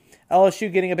Razorbacks.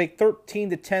 LSU getting a big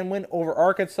 13-10 win over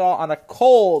Arkansas on a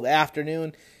cold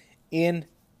afternoon in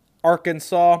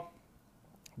Arkansas.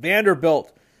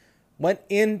 Vanderbilt went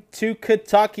into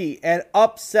Kentucky and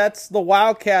upsets the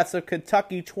Wildcats of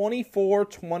Kentucky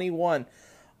 24-21.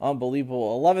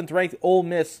 Unbelievable. 11th-ranked Ole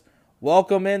Miss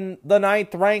welcome in the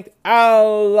 9th-ranked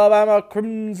Alabama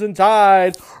Crimson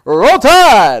Tide. Roll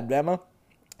Tide, Bama,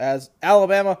 as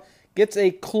Alabama gets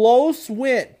a close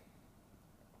win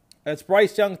as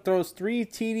Bryce Young throws 3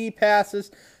 TD passes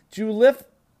to lift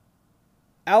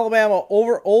Alabama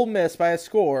over Ole Miss by a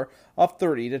score of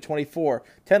 30-24.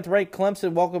 10th-ranked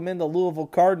Clemson welcome in the Louisville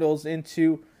Cardinals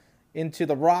into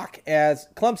the Rock, as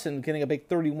Clemson getting a big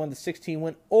 31-16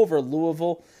 win over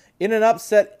Louisville. In an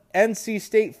upset, NC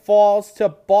State falls to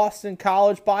Boston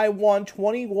College by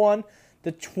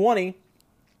 21-20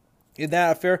 in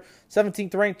that affair.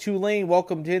 17th-ranked Tulane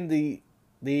welcomed in the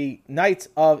Knights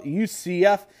of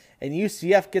UCF, and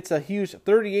UCF gets a huge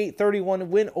 38-31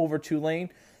 win over Tulane.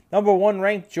 Number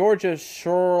 1-ranked Georgia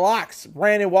shellacks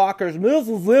Brandon Walker's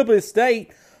Mississippi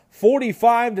State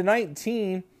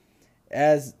 45-19,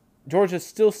 as Georgia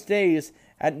still stays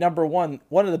at number 1.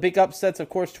 One of the big upsets, of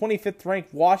course,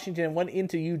 25th-ranked Washington went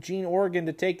into Eugene, Oregon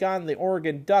to take on the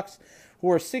Oregon Ducks, who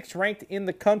are 6th-ranked in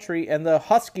the country, and the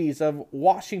Huskies of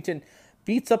Washington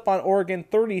beats up on Oregon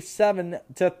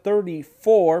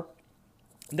 37-34.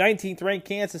 19th-ranked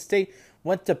Kansas State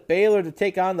went to Baylor to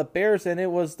take on the Bears, and it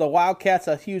was the Wildcats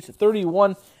a huge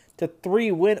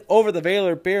 31-3 win over the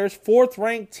Baylor Bears.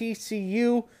 4th-ranked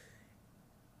TCU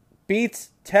beats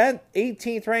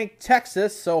 18th-ranked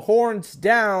Texas, so horns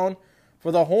down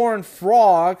for the Horned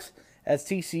Frogs as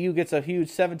TCU gets a huge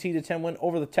 17-10 win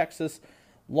over the Texas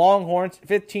Longhorns.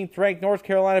 15th-ranked North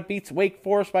Carolina beats Wake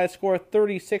Forest by a score of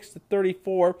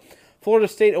 36-34. Florida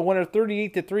State a winner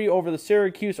 38-3 over the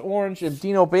Syracuse Orange. If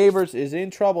Dino Babers is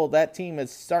in trouble, that team is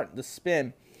starting to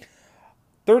spin.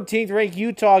 13th-ranked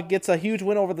Utah gets a huge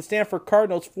win over the Stanford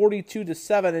Cardinals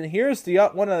 42-7. And here's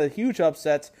one of the huge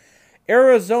upsets.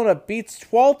 Arizona beats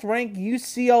 12th-ranked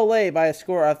UCLA by a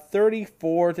score of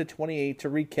 34-28 to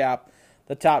recap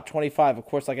the top 25. Of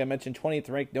course, like I mentioned,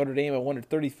 20th-ranked Notre Dame a winner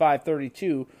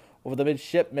 35-32 over the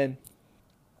midshipmen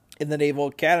in the Naval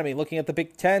Academy. Looking at the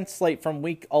Big Ten slate from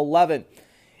Week 11,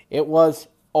 it was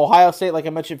Ohio State, like I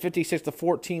mentioned,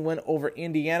 56-14 win over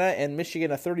Indiana, and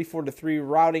Michigan a 34-3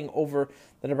 routing over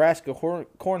the Nebraska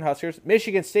Cornhuskers.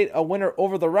 Michigan State a winner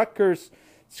over the Rutgers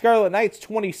Scarlet Knights,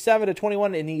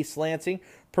 27-21 in East Lansing.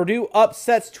 Purdue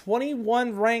upsets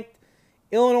 21-ranked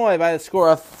Illinois by the score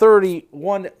of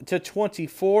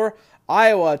 31-24.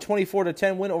 Iowa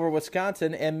 24-10 win over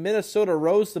Wisconsin, and Minnesota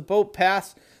rose the boat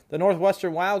past the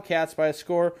Northwestern Wildcats by a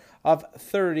score of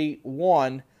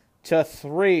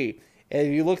 31-3. And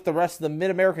if you look at the rest of the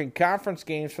Mid-American Conference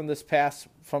games from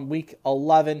Week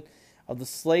 11 of the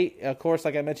slate, of course,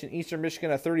 like I mentioned, Eastern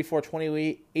Michigan a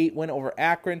 34-28 win over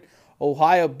Akron.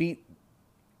 Ohio beat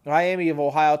Miami of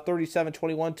Ohio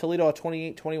 37-21. Toledo a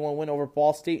 28-21 win over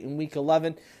Ball State in Week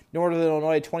 11. Northern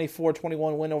Illinois a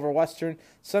 24-21 win over Western.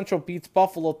 Central beats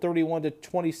Buffalo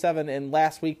 31-27. And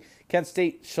last week, Kent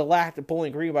State shellacked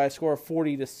Bowling Green by a score of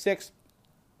 40-6.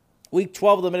 Week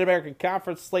 12 of the Mid-American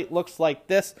Conference slate looks like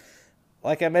this.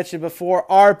 Like I mentioned before,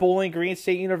 our Bowling Green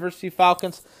State University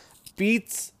Falcons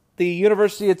beats the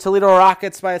University of Toledo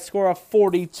Rockets by a score of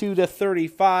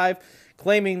 42-35,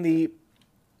 claiming the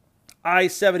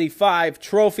I-75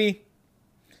 trophy.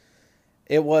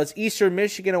 It was Eastern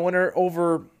Michigan a winner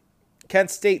over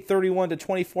Kent State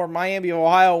 31-24. Miami of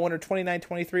Ohio a winner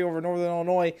 29-23 over Northern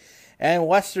Illinois. And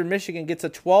Western Michigan gets a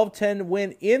 12-10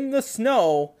 win in the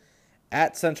snow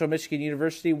at Central Michigan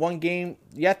University. One game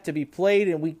yet to be played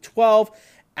in Week 12.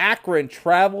 Akron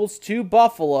travels to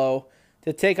Buffalo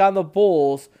to take on the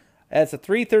Bulls. It's a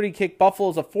 3:30 kick.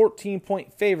 Buffalo's a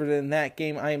 14-point favorite in that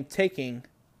game. I am taking,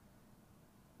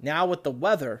 now with the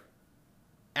weather,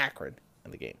 Akron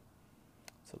in the game.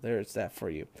 So there's that for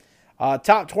you.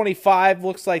 Top 25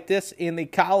 looks like this in the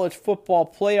college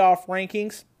football playoff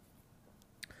rankings.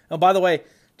 And by the way,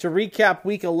 to recap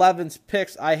Week 11's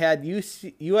picks, I had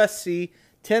USC,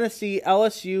 Tennessee,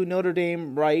 LSU, Notre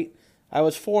Dame right. I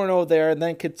was 4-0 there. And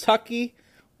then Kentucky,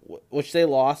 which they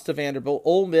lost to Vanderbilt.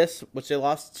 Ole Miss, which they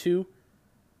lost to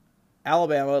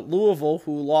Alabama. Louisville,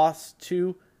 who lost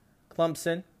to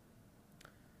Clemson.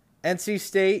 NC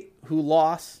State, who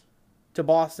lost to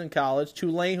Boston College.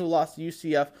 Tulane, who lost to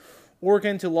UCF.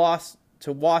 Oregon, who lost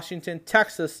to Washington.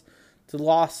 Texas, to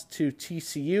loss to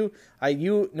TCU. I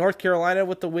had North Carolina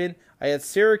with the win. I had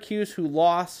Syracuse, who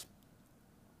lost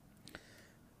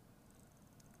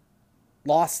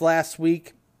last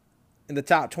week in the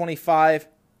top 25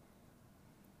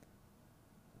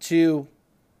 to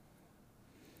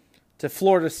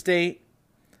Florida State.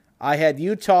 I had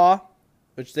Utah,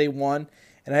 which they won.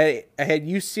 And I had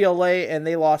UCLA, and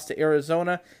they lost to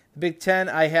Arizona. The Big Ten,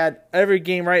 I had every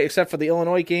game right except for the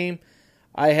Illinois game.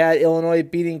 I had Illinois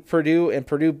beating Purdue, and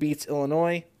Purdue beats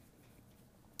Illinois.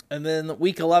 And then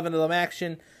Week 11 of the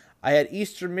action, I had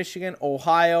Eastern Michigan,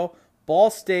 Ohio, Ball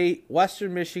State,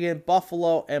 Western Michigan,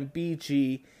 Buffalo, and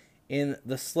BG in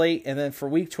the slate. And then for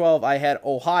Week 12, I had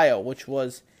Ohio, which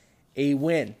was a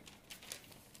win.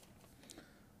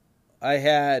 I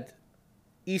had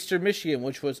Eastern Michigan,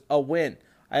 which was a win.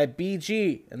 I had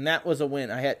BG, and that was a win.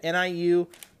 I had NIU,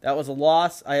 that was a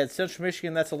loss. I had Central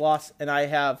Michigan, that's a loss. And I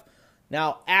have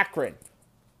now Akron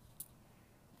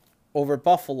over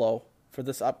Buffalo for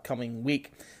this upcoming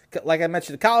week. Like I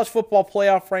mentioned, the college football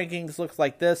playoff rankings looks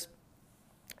like this.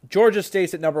 Georgia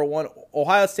stays at number 1.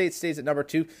 Ohio State stays at number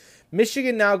 2.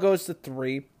 Michigan now goes to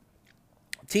 3.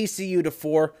 TCU to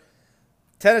 4.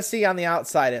 Tennessee on the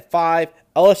outside at 5.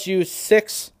 LSU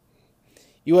 6.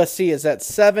 USC is at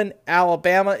 7.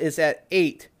 Alabama is at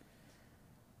 8.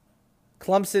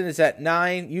 Clemson is at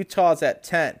 9. Utah is at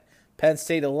 10. Penn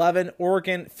State 11.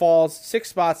 Oregon falls 6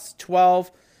 spots to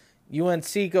 12.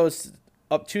 UNC goes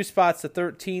up 2 spots to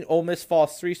 13. Ole Miss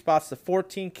falls 3 spots to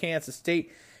 14. Kansas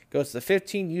State goes to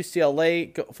 15.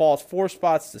 UCLA falls 4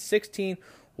 spots to 16.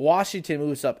 Washington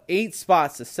moves up 8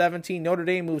 spots to 17. Notre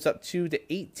Dame moves up 2 to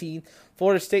 18.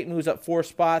 Florida State moves up 4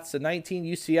 spots to 19.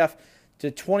 UCF to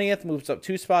 20th, moves up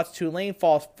 2 spots. Tulane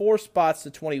falls 4 spots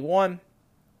to 21.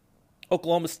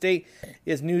 Oklahoma State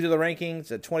is new to the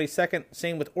rankings at 22nd.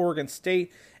 Same with Oregon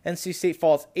State. NC State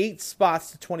falls 8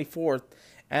 spots to 24th.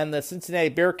 And the Cincinnati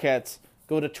Bearcats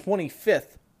go to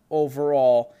 25th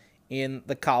overall in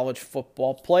the college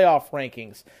football playoff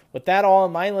rankings. With that all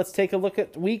in mind, let's take a look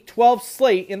at Week 12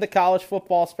 slate in the college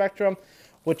football spectrum.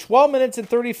 With 12 minutes and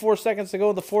 34 seconds to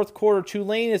go in the fourth quarter,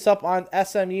 Tulane is up on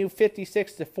SMU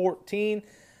 56-14.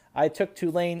 I took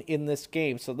Tulane in this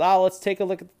game. So now let's take a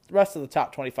look at the rest of the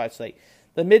top 25 slate.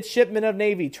 The Midshipmen of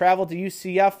Navy travel to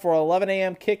UCF for an 11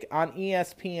 a.m. kick on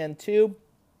ESPN2.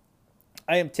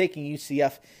 I am taking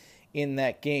UCF in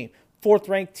that game.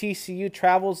 Fourth-ranked TCU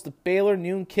travels to Baylor.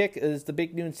 Noon kick is the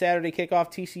big noon Saturday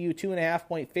kickoff. TCU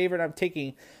 2.5-point favorite. I'm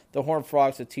taking the Horned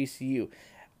Frogs of TCU.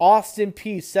 Austin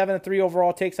Peay, 7-3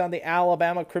 overall, takes on the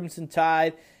Alabama Crimson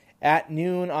Tide at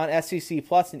noon on SEC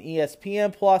Plus and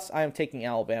ESPN Plus. I am taking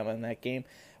Alabama in that game.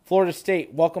 Florida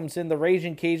State welcomes in the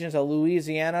Raging Cajuns of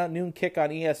Louisiana. Noon kick on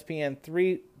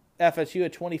ESPN3. FSU a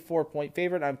 24-point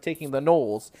favorite. I'm taking the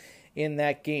Noles in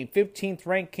that game. 15th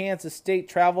ranked Kansas State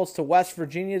travels to West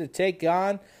Virginia to take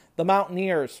on the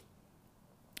Mountaineers.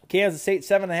 Kansas State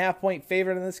 7.5-point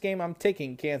favorite in this game. I'm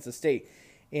taking Kansas State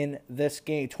in this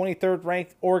game. 23rd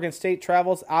ranked Oregon State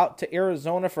travels out to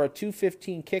Arizona for a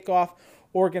 2:15 kickoff.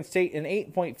 Oregon State an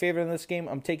 8-point favorite in this game.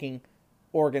 I'm taking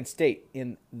Oregon State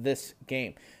in this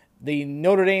game. The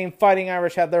Notre Dame Fighting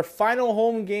Irish have their final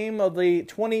home game of the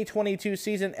 2022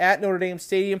 season at Notre Dame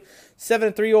Stadium.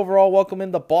 7-3 overall, welcome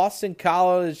in the Boston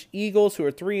College Eagles, who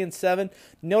are 3-7.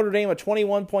 Notre Dame a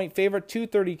 21-point favorite,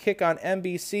 2:30 kick on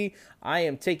NBC. I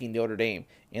am taking Notre Dame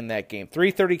in that game.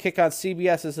 3:30 kick on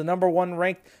CBS is the number 1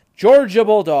 ranked Georgia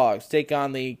Bulldogs take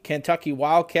on the Kentucky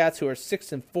Wildcats, who are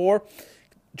 6-4.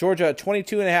 Georgia a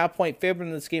 22.5-point favorite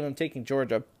in this game. I'm taking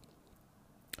Georgia.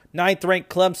 9th ranked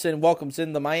Clemson welcomes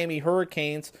in the Miami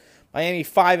Hurricanes. Miami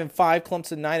 5-5,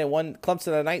 Clemson 9-1.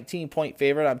 Clemson a 19-point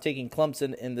favorite. I'm taking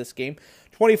Clemson in this game.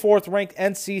 24th ranked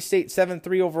NC State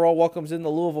 7-3 overall welcomes in the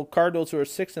Louisville Cardinals, who are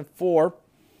 6-4.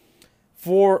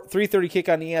 3:30 kick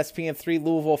on ESPN3.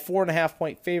 Louisville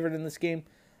 4.5-point favorite in this game.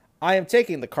 I am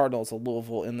taking the Cardinals of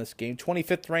Louisville in this game.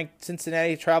 25th ranked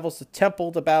Cincinnati travels to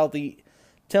Temple to battle the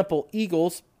Temple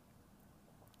Eagles.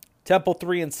 Temple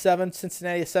 3-7,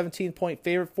 Cincinnati a 17-point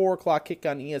favorite, 4 o'clock kick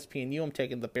on ESPNU. I'm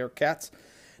taking the Bearcats.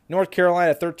 North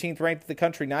Carolina 13th ranked in the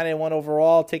country, 9-1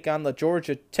 overall, take on the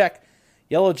Georgia Tech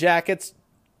Yellow Jackets.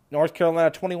 North Carolina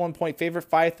 21-point favorite,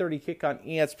 5:30 kick on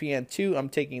ESPN2. I'm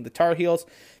taking the Tar Heels.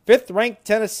 5th ranked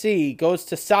Tennessee goes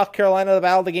to South Carolina to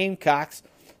battle the Gamecocks.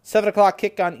 7 o'clock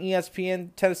kick on ESPN.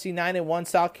 Tennessee 9-1,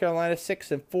 South Carolina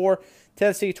 6-4.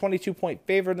 Tennessee 22-point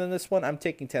favorite in this one. I'm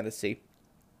taking Tennessee.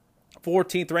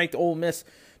 14th ranked Ole Miss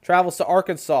travels to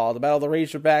Arkansas to battle the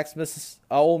Razorbacks.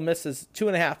 Ole Miss is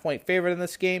 2.5-point favorite in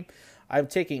this game. I'm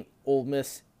taking Ole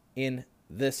Miss in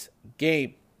this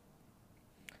game.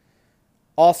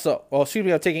 I'm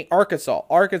taking Arkansas.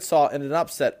 Arkansas in an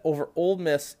upset over Ole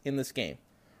Miss in this game.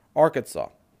 Arkansas.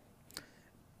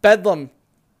 Bedlam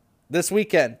this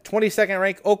weekend. 22nd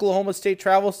ranked Oklahoma State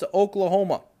travels to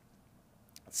Oklahoma.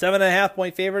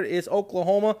 7.5-point favorite is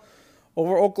Oklahoma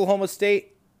over Oklahoma State.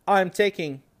 I'm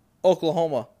taking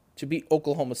Oklahoma to beat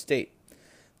Oklahoma State.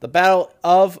 The Battle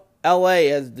of LA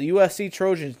as the USC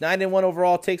Trojans, 9-1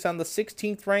 overall, takes on the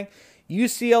 16th ranked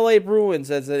UCLA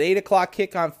Bruins as an 8 o'clock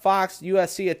kick on Fox.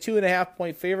 USC a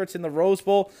 2.5-point favorites in the Rose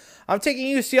Bowl. I'm taking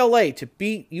UCLA to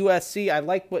beat USC. I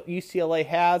like what UCLA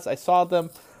has. I saw them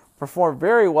perform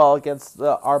very well against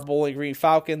our Bowling Green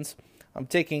Falcons. I'm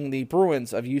taking the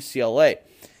Bruins of UCLA.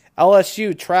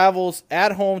 LSU travels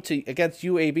at home against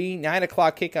UAB. 9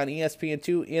 o'clock kick on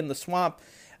ESPN2 in the Swamp.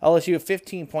 LSU a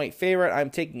 15-point favorite. I'm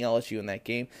taking LSU in that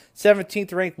game.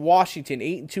 17th ranked Washington,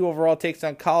 8-2 overall, takes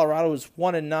on Colorado, who's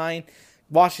 1-9.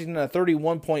 Washington a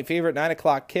 31-point favorite. 9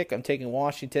 o'clock kick. I'm taking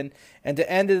Washington. And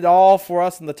to end it all for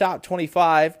us in the top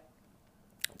 25,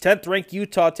 10th ranked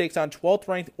Utah takes on 12th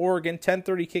ranked Oregon.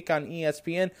 10:30 kick on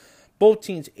ESPN. Both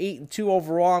teams 8-2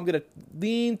 overall. I'm going to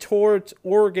lean towards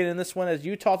Oregon in this one as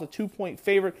Utah's a 2-point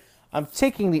favorite. I'm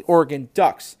taking the Oregon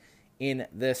Ducks in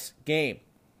this game.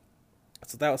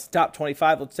 So that was the top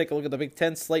 25. Let's take a look at the Big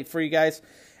Ten slate for you guys,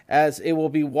 as it will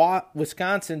be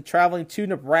Wisconsin traveling to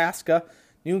Nebraska.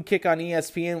 Noon kick on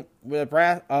ESPN.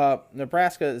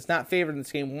 Nebraska is not favored in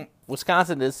this game.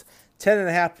 Wisconsin is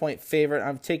 10.5-point favorite.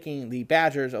 I'm taking the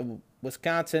Badgers of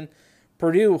Wisconsin.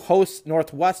 Purdue hosts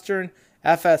Northwestern.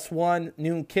 FS1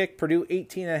 noon kick. Purdue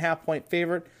 18.5-point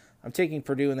favorite. I'm taking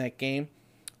Purdue in that game.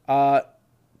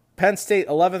 Penn State,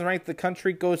 11th ranked in the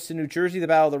country, goes to New Jersey to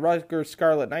battle the Rutgers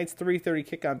Scarlet Knights. 3:30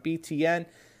 kick on BTN.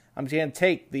 I'm going to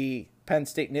take the Penn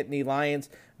State Nittany Lions.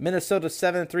 Minnesota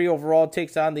 7-3 overall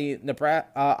takes on the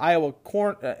Iowa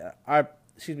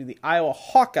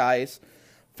Hawkeyes.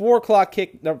 4 o'clock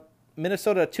kick.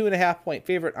 Minnesota 2.5-point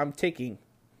favorite. I'm taking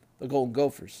the Golden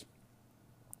Gophers.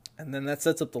 And then that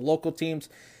sets up the local teams.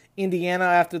 Indiana,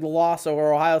 after the loss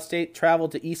over Ohio State,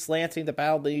 traveled to East Lansing to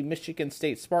battle the Michigan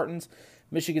State Spartans.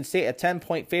 Michigan State a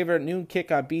 10-point favorite. Noon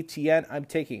kick on BTN. I'm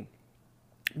taking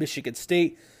Michigan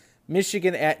State.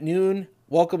 Michigan at noon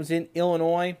welcomes in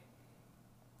Illinois.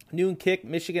 Noon kick.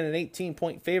 Michigan an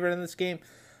 18-point favorite in this game.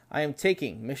 I am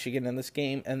taking Michigan in this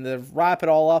game. And to wrap it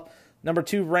all up, number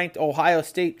 2 ranked Ohio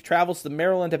State travels to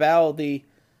Maryland to battle the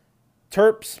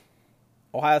Terps.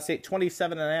 Ohio State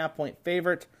 27.5-point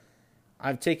favorite.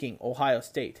 I'm taking Ohio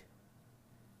State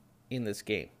in this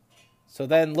game. So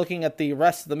then looking at the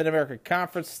rest of the Mid-American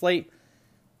Conference slate,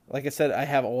 like I said, I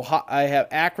have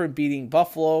Akron beating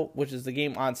Buffalo, which is the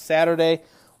game on Saturday,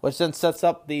 which then sets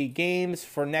up the games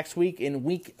for next week in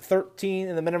Week 13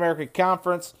 in the Mid-American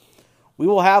Conference. We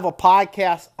will have a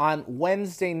podcast on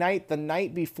Wednesday night, the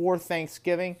night before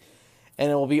Thanksgiving,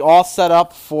 and it will be all set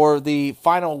up for the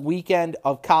final weekend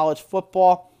of college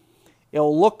football. It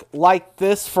will look like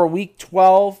this for Week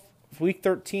 12, Week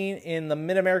 13 in the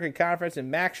Mid-American Conference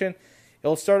in MACtion. It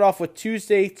will start off with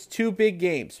Tuesday's two big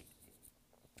games.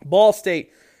 Ball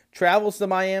State travels to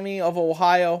Miami of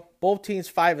Ohio. Both teams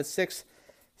 5-6.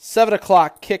 7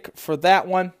 o'clock kick for that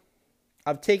one.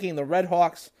 I'm taking the Red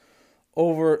Hawks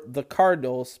over the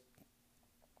Cardinals.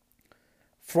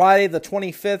 Friday the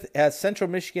 25th has Central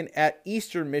Michigan at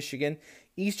Eastern Michigan.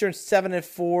 Eastern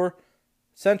 7-4.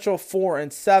 Central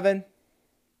 4-7.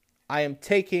 I am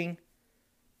taking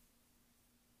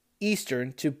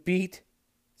Eastern to beat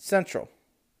Central.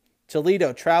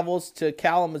 Toledo travels to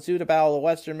Kalamazoo to battle the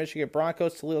Western Michigan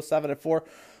Broncos. Toledo 7-4.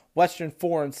 Western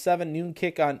 4-7. Noon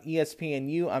kick on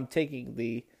ESPNU. I'm taking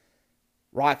the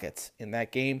Rockets in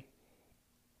that game.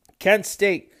 Kent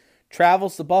State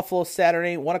travels to Buffalo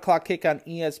Saturday. 1 o'clock kick on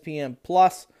ESPN+.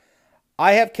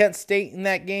 I have Kent State in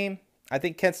that game. I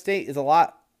think Kent State is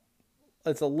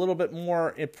it's a little bit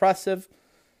more impressive.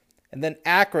 And then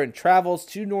Akron travels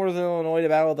to Northern Illinois to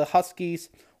battle the Huskies.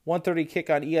 1:30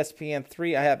 kick on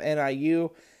ESPN3. I have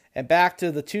NIU. And back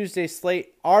to the Tuesday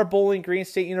slate, our Bowling Green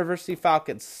State University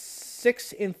Falcons.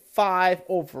 6-5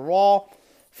 overall.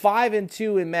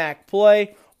 5-2 in MAC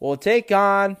play. Will take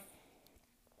on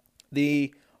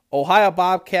the Ohio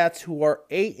Bobcats, who are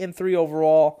 8-3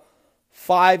 overall.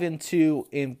 5-2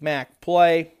 in MAC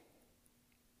play.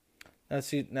 Ohio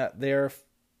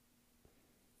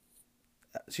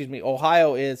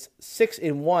is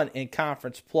 6-1 in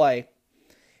conference play.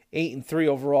 8-3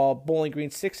 overall. Bowling Green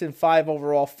 6-5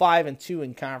 overall. 5-2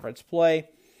 in conference play.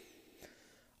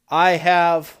 I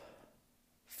have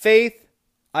faith.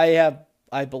 I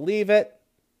believe it.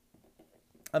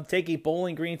 I'm taking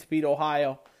Bowling Green to beat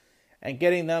Ohio and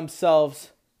getting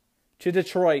themselves to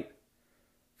Detroit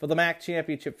for the MAC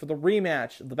championship, for the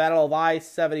rematch of the Battle of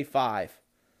I-75.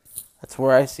 That's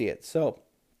where I see it. So,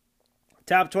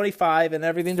 top 25 and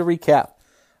everything to recap.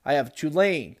 I have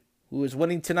Tulane, who is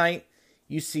winning tonight.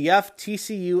 UCF,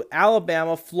 TCU,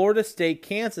 Alabama, Florida State,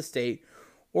 Kansas State,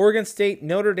 Oregon State,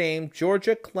 Notre Dame,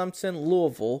 Georgia, Clemson,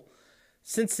 Louisville,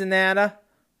 Cincinnati,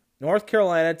 North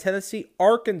Carolina, Tennessee,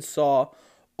 Arkansas,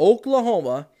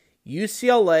 Oklahoma,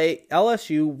 UCLA,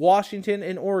 LSU, Washington,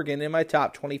 and Oregon in my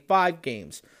top 25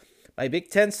 games. My Big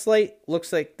Ten slate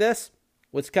looks like this.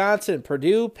 Wisconsin,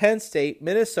 Purdue, Penn State,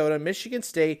 Minnesota, Michigan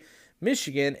State,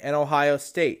 Michigan, and Ohio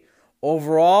State.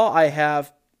 Overall, I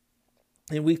have,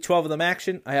 in Week 12 of the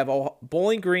MACtion, I have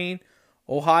Bowling Green,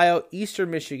 Ohio,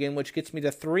 Eastern Michigan, which gets me to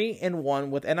 3-1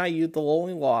 with NIU, the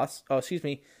only loss.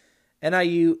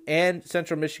 NIU and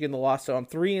Central Michigan, the loss. So I'm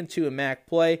 3-2 in MAC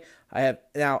play. I have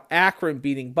now Akron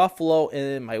beating Buffalo. And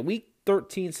in my Week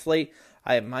 13 slate,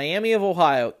 I have Miami of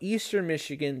Ohio, Eastern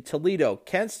Michigan, Toledo,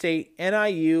 Kent State,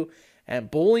 NIU, and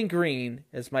Bowling Green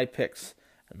as my picks.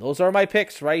 And those are my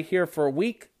picks right here for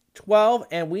Week 12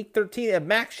 and Week 13 of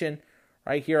MACtion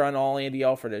right here on All Andy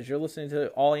Alford. As you're listening to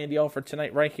All Andy Alford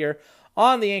tonight right here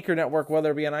on the Anchor Network, whether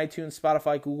it be on iTunes,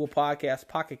 Spotify, Google Podcasts,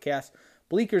 Pocket Casts,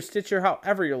 Bleaker, Stitcher,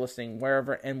 however you're listening,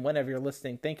 wherever and whenever you're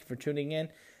listening. Thank you for tuning in.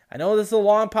 I know this is a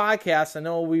long podcast. I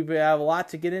know we have a lot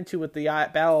to get into with the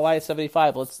Battle of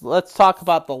I-75. Let's talk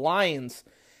about the Lions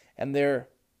and their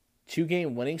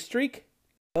 2-game winning streak.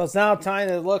 So it's now time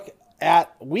to look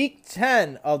at Week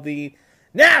 10 of the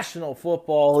National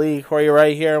Football League for you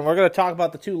right here. And we're going to talk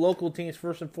about the two local teams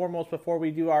first and foremost before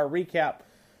we do our recap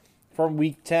from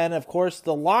Week 10. Of course,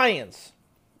 the Lions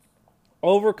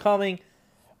overcoming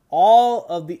all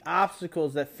of the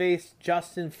obstacles that faced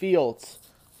Justin Fields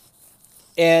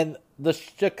and the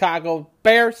Chicago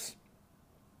Bears.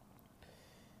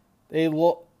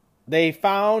 They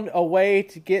found a way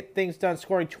to get things done,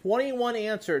 scoring 21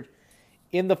 answered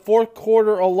in the fourth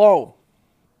quarter alone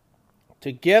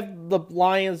to give the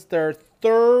Lions their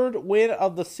third win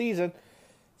of the season,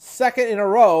 second in a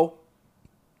row,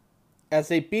 as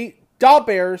they beat the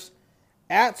Bears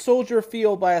at Soldier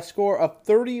Field by a score of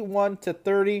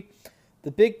 31-30.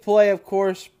 The big play, of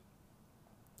course,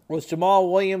 was Jamal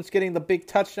Williams getting the big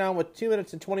touchdown with 2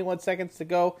 minutes and 21 seconds to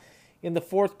go in the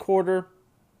fourth quarter.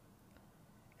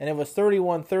 And it was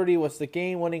 31-30 was the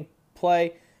game-winning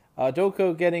play.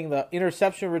 Doko getting the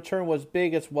interception return was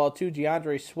big as well, too.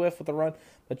 DeAndre Swift with the run.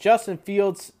 But Justin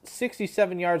Fields,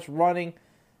 67 yards running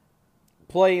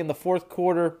play in the fourth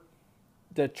quarter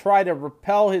to try to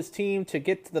repel his team to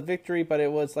get to the victory, but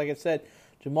it was, like I said,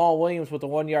 Jamal Williams with a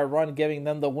 1-yard run giving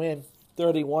them the win,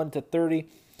 31-30.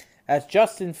 As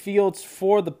Justin Fields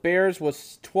for the Bears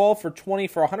was 12 for 20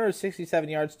 for 167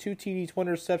 yards, 2 TDs, 1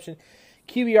 interception.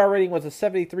 QBR rating was a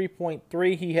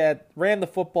 73.3. He had ran the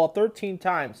football 13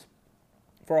 times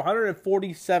for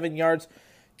 147 yards,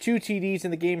 2 TDs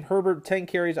in the game. Herbert, 10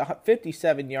 carries,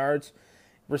 57 yards.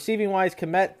 Receiving-wise,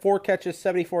 Kmet, 4 catches,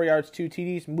 74 yards, 2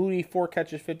 TDs. Moody, 4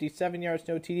 catches, 57 yards,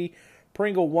 no TD.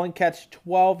 Pringle, 1 catch,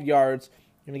 12 yards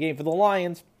in the game. For the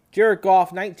Lions, Jared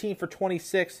Goff, 19 for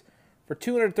 26 for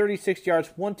 236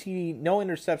 yards, 1 TD, no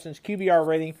interceptions. QBR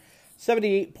rating,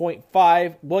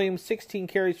 78.5. Williams, 16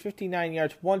 carries, 59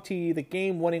 yards, 1 TD, the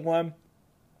game-winning one.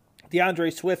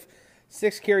 DeAndre Swift,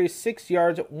 6 carries, 6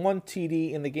 yards, 1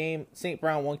 TD in the game. St.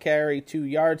 Brown, 1 carry, 2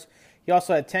 yards. He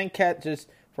also had 10 catches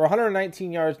for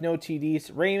 119 yards, no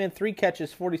TDs. Raymond, 3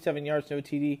 catches, 47 yards, no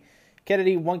TD.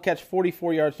 Kennedy, 1 catch,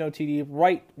 44 yards, no TD.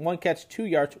 Wright, 1 catch, 2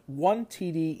 yards, 1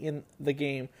 TD in the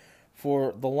game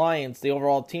for the Lions. The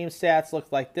overall team stats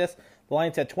looked like this. The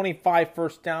Lions had 25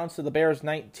 first downs to the Bears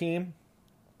 19.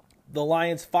 The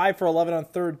Lions 5 for 11 on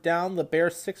third down. The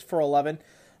Bears 6 for 11.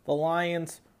 The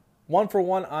Lions 1 for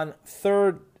 1 on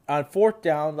fourth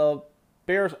down. The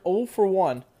Bears 0 for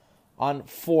 1 on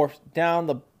fourth down.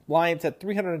 The Lions had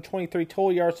 323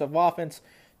 total yards of offense,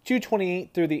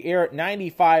 228 through the air,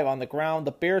 95 on the ground.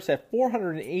 The Bears had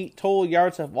 408 total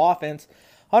yards of offense,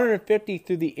 150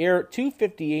 through the air,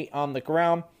 258 on the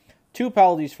ground. 2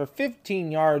 penalties for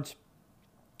 15 yards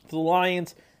for the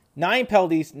Lions. 9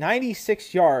 penalties,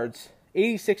 86 yards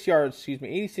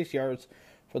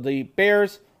for the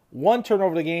Bears. 1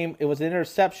 turnover of the game. It was an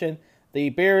interception. The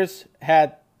Bears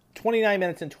had 29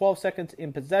 minutes and 12 seconds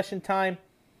in possession time.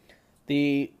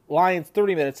 The Lions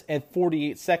 30 minutes and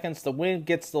 48 seconds. The win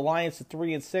gets the Lions to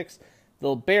 3-6.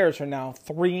 The Bears are now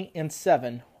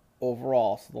 3-7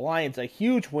 overall. So the Lions a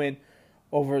huge win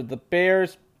over the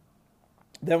Bears.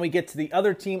 Then we get to the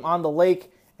other team on the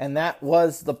lake, and that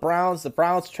was the Browns. The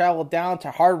Browns traveled down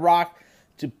to Hard Rock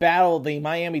to battle the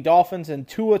Miami Dolphins, and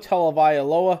Tua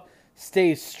Tagovailoa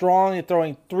stays strong in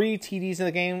throwing 3 TDs in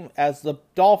the game as the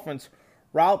Dolphins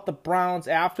rout the Browns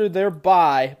after their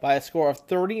bye by a score of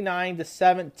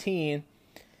 39-17.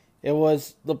 It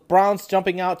was the Browns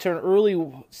jumping out to an early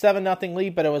 7-0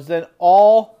 lead, but it was then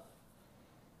all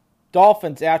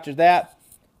Dolphins after that.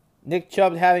 Nick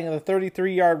Chubb having a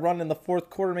 33-yard run in the fourth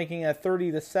quarter, making it a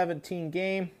 30-17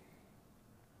 game.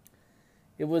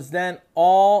 It was then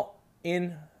all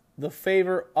in the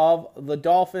favor of the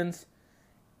Dolphins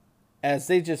as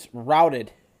they just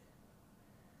routed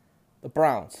the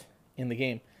Browns in the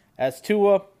game. As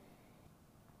Tua,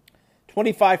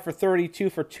 25 for 32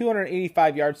 for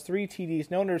 285 yards, 3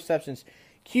 TDs, no interceptions.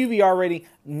 QBR rating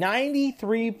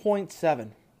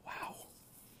 93.7. Wow.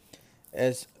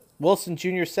 As Wilson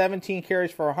Jr., 17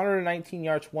 carries for 119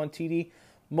 yards, 1 TD.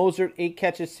 Mozart, 8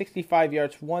 catches, 65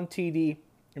 yards, 1 TD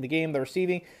in the game. The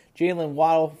receiving, Jalen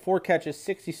Waddle, 4 catches,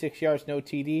 66 yards, no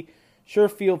TD.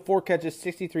 Sherfield, 4 catches,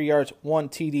 63 yards, 1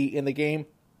 TD in the game.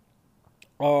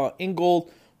 Ingold,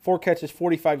 4 catches,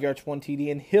 45 yards, 1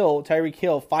 TD. And Hill, Tyreek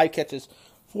Hill, 5 catches,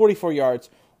 44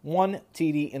 yards, 1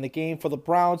 TD in the game. For the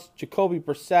Browns, Jacoby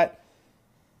Brissett,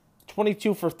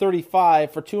 22 for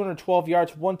 35 for 212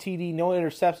 yards, 1 TD, no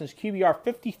interceptions. QBR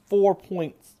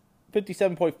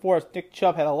 57.4 as Nick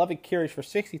Chubb had 11 carries for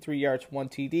 63 yards, 1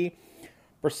 TD.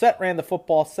 Brissett ran the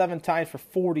football 7 times for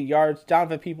 40 yards.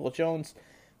 Donovan Peoples-Jones,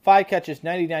 5 catches,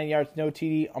 99 yards, no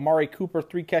TD. Amari Cooper,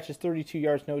 3 catches, 32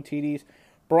 yards, no TDs.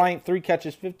 Bryant, 3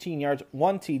 catches, 15 yards,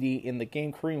 1 TD in the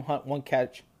game. Kareem Hunt, 1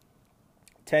 catch,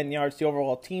 10 yards. The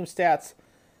overall team stats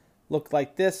looked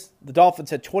like this. The Dolphins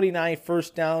had 29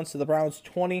 first downs to the Browns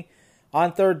 20.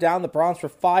 On third down, the Browns were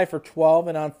 5 for 12,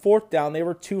 and on fourth down, they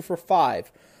were 2 for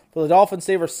 5. For the Dolphins,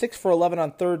 they were 6 for 11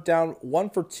 on third down, 1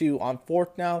 for 2 on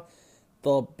fourth down.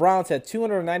 The Browns had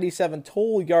 297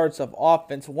 total yards of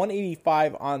offense,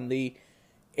 185 on the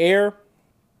air,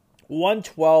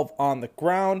 112 on the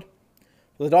ground.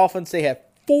 For the Dolphins, they had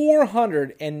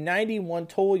 491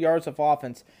 total yards of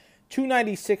offense,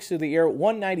 296 through the air,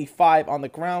 195 on the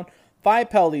ground. 5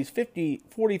 penalties,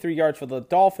 43 yards for the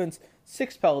Dolphins.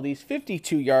 6 penalties,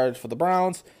 52 yards for the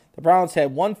Browns. The Browns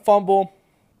had 1 fumble,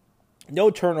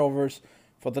 no turnovers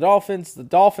for the Dolphins. The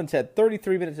Dolphins had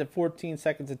 33 minutes and 14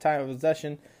 seconds of time of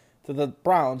possession to the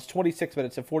Browns, 26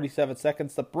 minutes and 47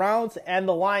 seconds. The Browns and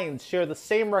the Lions share the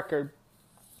same record,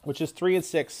 which is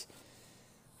 3-6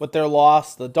 with their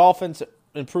loss. The Dolphins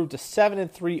improved to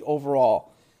 7-3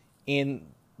 overall in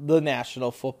the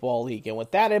National Football League. And with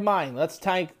that in mind, let's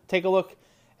take a look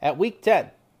at Week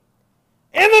 10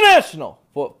 in the National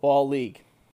Football League.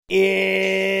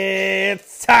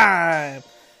 It's time.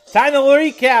 Time to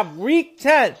recap Week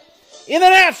 10 in the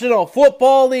National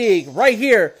Football League right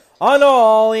here on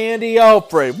All Andy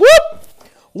Alfred. Whoop!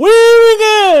 We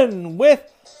begin with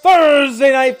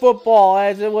Thursday Night Football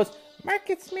as it was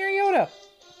Marcus Mariota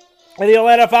and the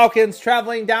Atlanta Falcons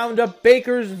traveling down to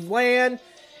Baker's Land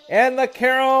and the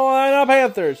Carolina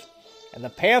Panthers. And the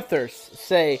Panthers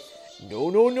say,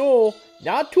 no,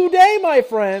 not today, my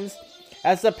friends,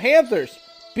 as the Panthers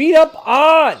beat up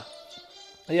on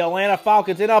the Atlanta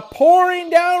Falcons in a pouring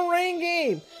down rain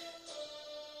game.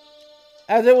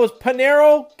 As it was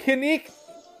Panero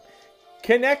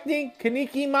connecting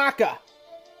Kaniki Maka.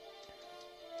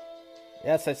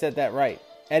 Yes, I said that right.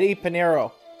 Eddie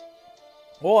Panero.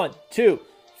 1, 2,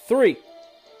 3,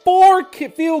 4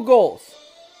 field goals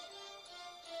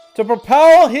to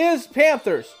propel his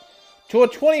Panthers to a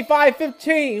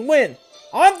 25-15 win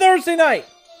on Thursday night,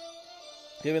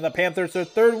 giving the Panthers their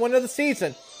third win of the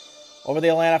season over the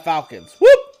Atlanta Falcons.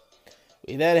 Whoop!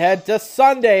 We then head to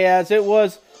Sunday as it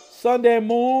was Sunday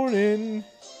morning.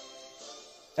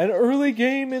 An early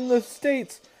game in the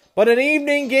States, but an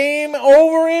evening game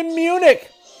over in Munich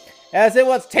as it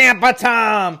was Tampa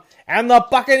Tom and the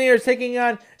Buccaneers taking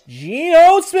on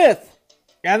Geno Smith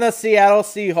and the Seattle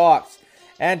Seahawks.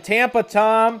 And Tampa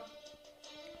Tom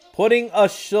putting a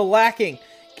shellacking,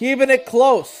 keeping it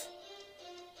close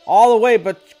all the way.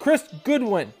 But Chris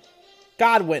Godwin,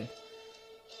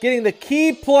 getting the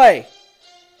key play.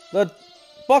 The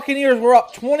Buccaneers were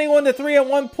up 21-3 at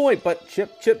one point, but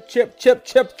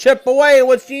chip away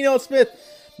with Geno Smith.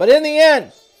 But in the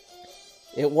end,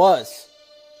 it was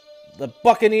the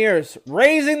Buccaneers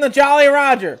raising the Jolly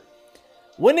Roger,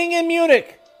 winning in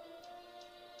Munich,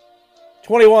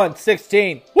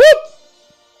 21-16. Whoop!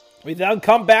 We then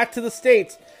come back to the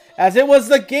States as it was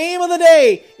the game of the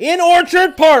day in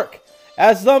Orchard Park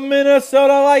as the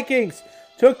Minnesota Vikings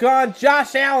took on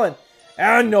Josh Allen.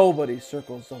 And nobody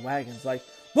circles the wagons like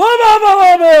the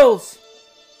Buffalo Bills.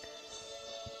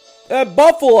 At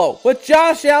Buffalo, with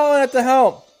Josh Allen at the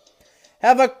helm,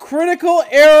 have a critical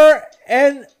error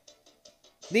and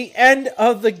the end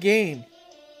of the game.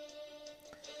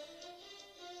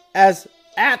 As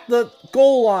at the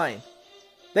goal line,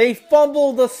 they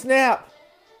fumble the snap,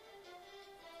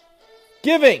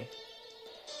 giving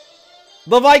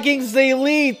the Vikings the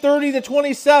lead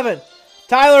 30-27.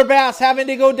 Tyler Bass having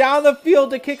to go down the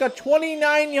field to kick a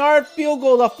 29-yard field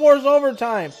goal to force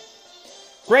overtime.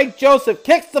 Greg Joseph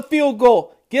kicks the field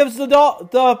goal, gives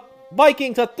the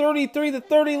Vikings a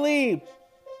 33-30 lead.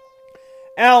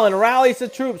 Allen rallies the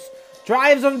troops,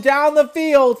 drives them down the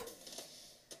field,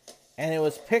 and it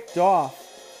was picked off.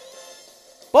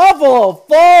 Buffalo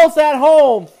falls at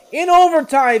home in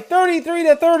overtime,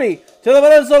 33-30 to the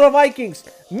Minnesota Vikings.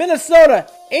 Minnesota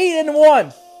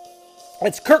 8-1.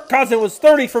 It's Kirk Cousins was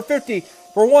 30 for 50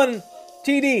 for 1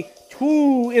 TD,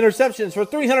 2 interceptions for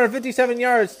 357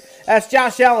 yards. As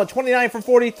Josh Allen 29 for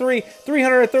 43,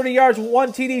 330 yards,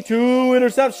 1 TD, 2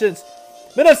 interceptions.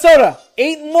 Minnesota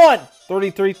 8-1,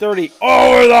 33-30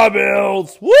 over the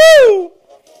Bills. Woo!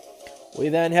 We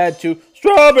then head to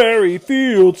Strawberry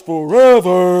Fields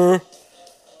forever.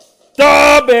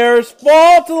 The Bears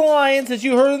fall to the Lions, as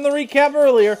you heard in the recap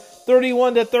earlier,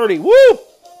 31-30. Woo!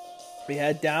 We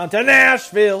head down to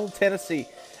Nashville, Tennessee,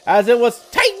 as it was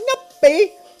Tighten Up,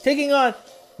 baby, taking on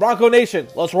Bronco Nation.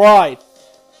 Let's ride.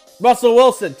 Russell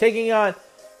Wilson taking on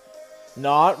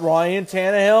not Ryan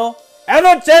Tannehill and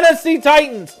the Tennessee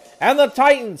Titans. And the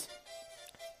Titans,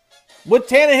 with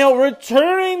Tannehill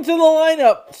returning to the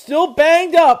lineup, still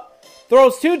banged up,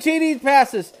 throws 2 TD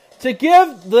passes to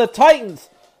give the Titans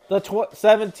the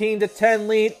 17-10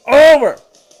 lead over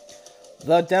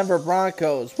the Denver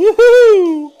Broncos.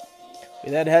 Woohoo! We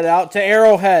then head out to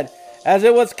Arrowhead as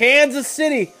it was Kansas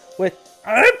City with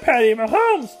I'm Patty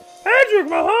Mahomes, Patrick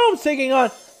Mahomes taking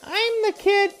on I'm the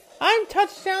kid, I'm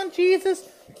Touchdown Jesus,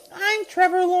 I'm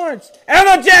Trevor Lawrence, and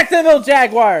the Jacksonville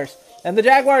Jaguars. And the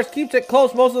Jaguars keeps it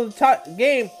close most of the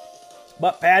game,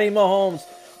 but Patty Mahomes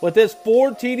with his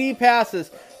 4 TD passes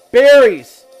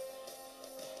buries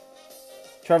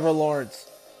Trevor Lawrence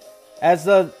as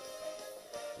the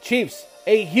Chiefs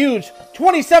a huge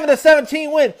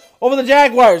 27-17 win over the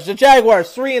Jaguars. The Jaguars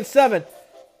 3-7.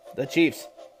 The Chiefs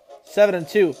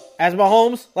 7-2. As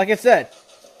Mahomes, like I said,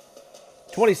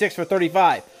 26 for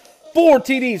 35. 4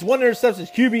 TDs, 1 interception.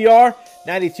 QBR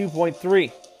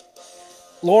 92.3.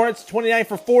 Lawrence 29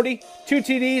 for 40. 2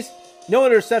 TDs, no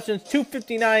interceptions.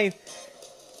 259.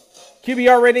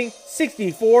 QBR rating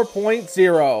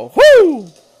 64.0. Woo!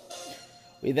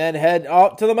 We then head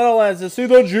out to the Meadowlands to see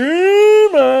the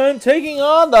G-Men taking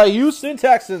on the Houston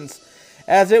Texans.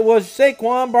 as it was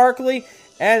Saquon Barkley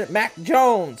and Mac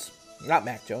Jones. Not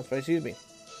Mac Jones, but excuse me.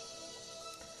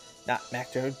 Not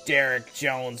Mac Jones. Derek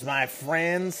Jones, my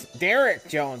friends. Derek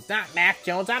Jones, not Mac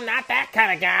Jones. I'm not that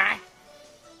kind of guy.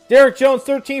 Derek Jones,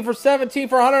 13 for 17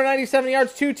 for 197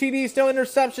 yards, 2 TDs, no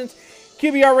interceptions.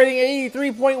 QBR rating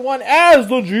 83.1 as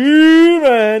the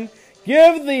G-Men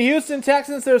give the Houston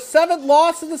Texans their 7th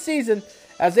loss of the season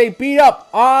as they beat up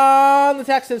on the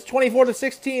Texans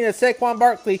 24-16 as Saquon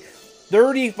Barkley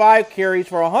 35 carries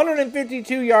for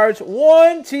 152 yards,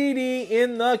 1 TD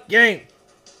in the game.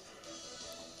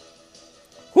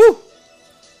 Whew!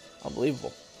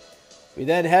 Unbelievable. We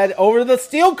then head over to the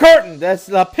Steel Curtain. That's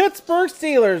the Pittsburgh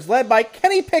Steelers, led by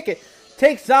Kenny Pickett,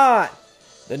 takes on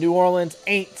the New Orleans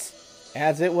Saints.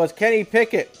 As it was Kenny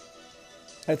Pickett,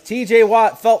 as TJ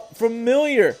Watt felt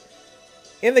familiar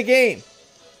in the game.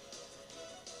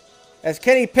 As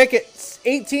Kenny Pickett,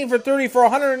 18 for 30 for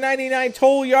 199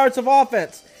 total yards of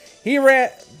offense. He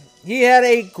had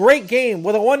a great game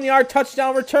with a 1-yard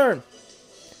touchdown return.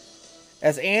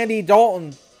 As Andy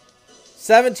Dalton,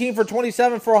 17 for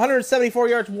 27 for 174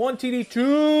 yards, 1 TD, 2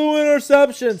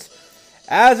 interceptions.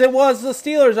 As it was the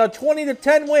Steelers, a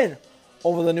 20-10 win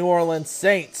over the New Orleans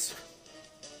Saints.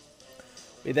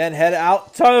 We then head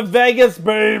out to Vegas,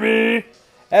 baby,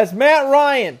 as Matt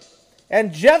Ryan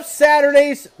and Jeff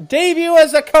Saturday's debut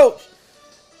as a coach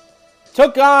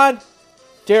took on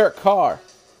Derek Carr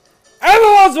and the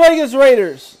Las Vegas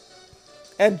Raiders.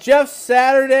 And Jeff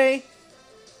Saturday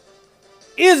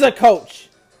is a coach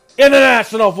in the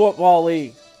National Football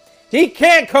League. He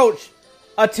can coach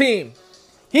a team.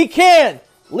 He can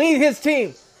lead his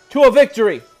team to a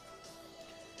victory.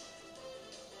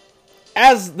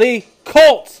 As the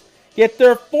Colts get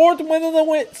their 4th win of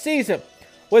the season,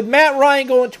 with Matt Ryan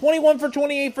going 21 for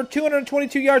 28 for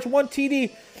 222 yards, 1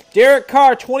 TD. Derek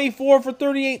Carr, 24 for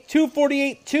 38,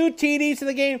 248, 2 TDs in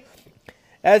the game.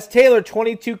 As Taylor,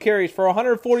 22 carries for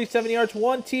 147 yards,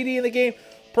 1 TD in the game,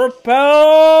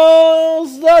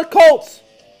 propels the Colts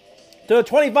to a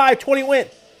 25-20 win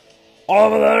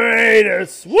over the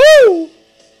Raiders. Woo!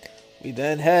 We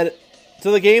then head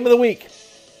to the game of the week.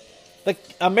 The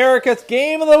America's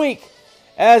game of the week,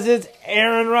 as it's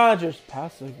Aaron Rodgers,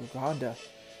 Pastor Uganda,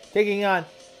 taking on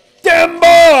them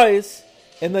boys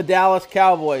in the Dallas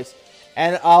Cowboys.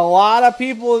 And a lot of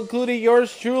people, including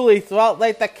yours truly, felt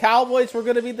like the Cowboys were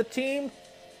going to be the team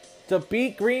to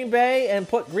beat Green Bay and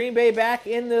put Green Bay back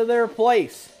into their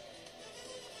place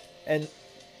and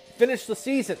finish the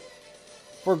season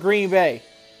for Green Bay.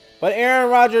 But Aaron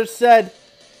Rodgers said,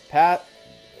 Pat,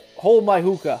 hold my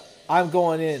hookah. I'm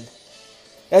going in.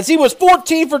 As he was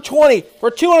 14 for 20 for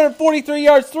 243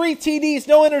 yards, 3 TDs,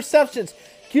 no interceptions.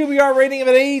 QBR rating of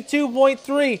an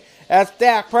 82.3. As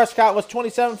Dak Prescott was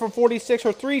 27 for 46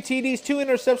 for 3 TDs, 2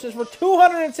 interceptions for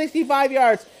 265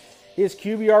 yards. His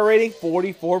QBR rating,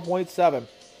 44.7.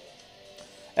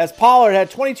 As Pollard had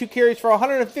 22 carries for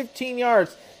 115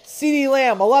 yards. CeeDee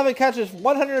Lamb, 11 catches,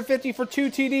 150 for 2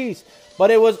 TDs.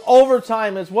 But it was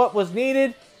overtime is what was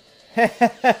needed.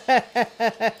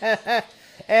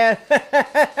 And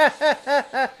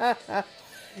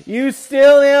you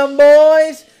still in,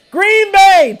 boys? Green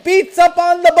Bay beats up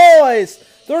on the boys.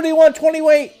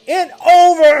 31-28 in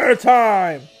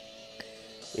overtime.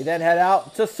 We then head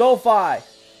out to SoFi.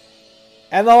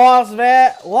 And the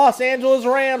Los Angeles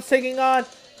Rams taking on,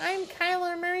 I'm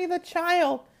Kyler Murray the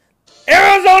child,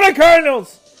 Arizona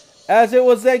Cardinals. As it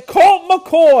was a Colt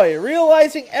McCoy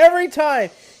realizing every time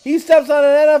he steps on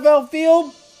an NFL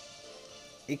field,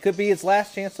 it could be his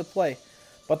last chance to play.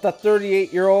 But the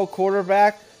 38-year-old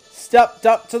quarterback stepped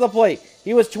up to the plate.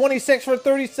 He was 26 for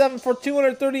 37 for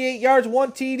 238 yards,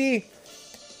 1 TD.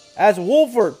 As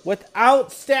Wolford,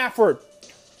 without Stafford,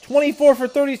 24 for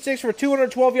 36 for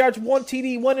 212 yards, 1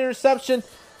 TD, 1 interception.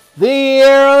 The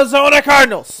Arizona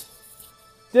Cardinals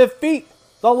defeat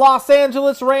the Los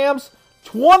Angeles Rams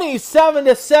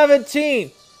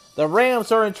 27-17. The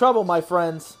Rams are in trouble, my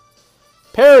friends.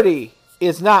 Parody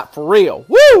is not for real.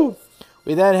 Woo!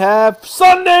 We then have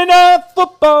Sunday Night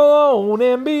Football on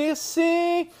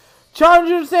NBC.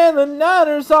 Chargers and the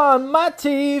Niners on my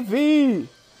TV.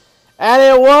 And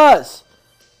it was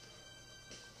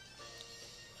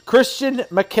Christian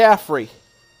McCaffrey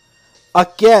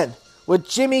again with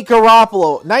Jimmy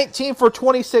Garoppolo. 19 for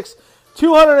 26,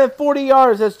 240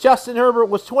 yards as Justin Herbert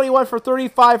was 21 for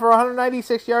 35 for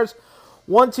 196 yards,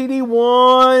 1 TD,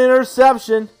 1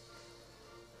 interception.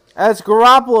 As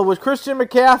Garoppolo with Christian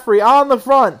McCaffrey on the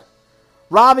front.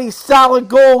 Robbie Solid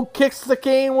Gold kicks the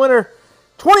game winner.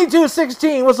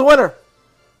 22-16 was the winner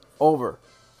over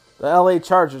the LA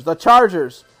Chargers. The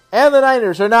Chargers and the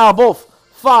Niners are now both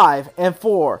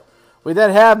 5-4. We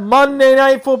then have Monday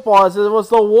Night Football, as it was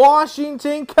the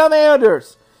Washington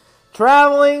Commanders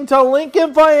traveling to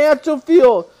Lincoln Financial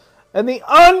Field and the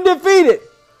undefeated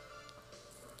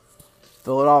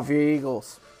Philadelphia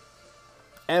Eagles.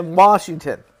 And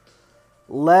Washington,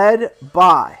 led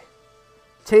by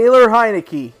Taylor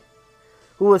Heineke,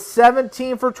 who was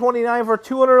 17 for 29 for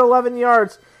 211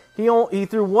 yards. He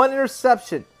threw one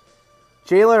interception.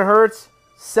 Jalen Hurts,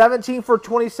 17 for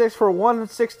 26 for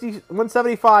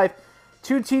 175.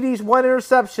 2 TDs, 1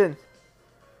 interception.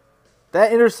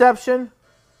 That interception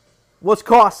was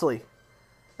costly,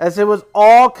 as it was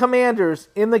all Commanders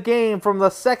in the game from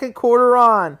the second quarter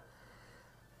on.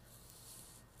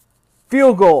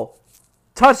 Field goal,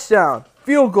 touchdown,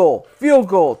 field goal,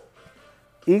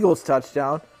 Eagles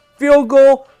touchdown, field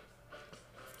goal,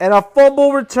 and a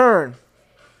fumble return.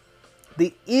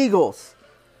 The Eagles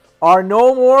are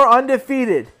no more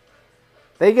undefeated.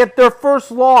 They get their first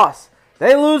loss.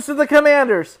 They lose to the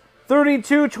Commanders,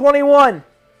 32-21.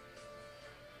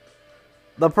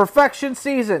 The perfection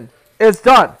season is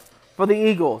done for the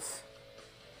Eagles.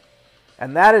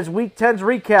 And that is Week 10's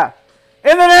recap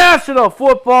in the National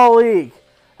Football League,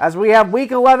 as we have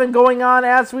Week 11 going on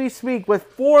as we speak with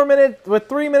 3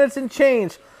 minutes and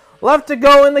change left to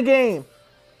go in the game.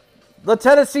 The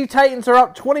Tennessee Titans are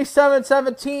up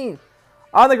 27-17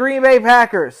 on the Green Bay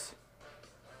Packers.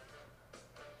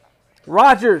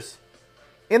 Rodgers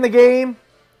in the game.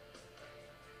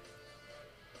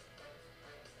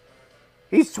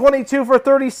 He's 22 for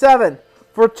 37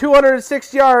 for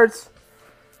 206 yards,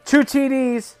 2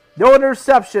 TDs, no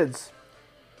interceptions.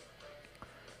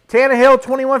 Tannehill,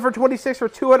 21 for 26 for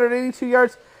 282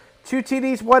 yards, 2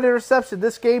 TDs, 1 interception.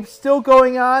 This game's still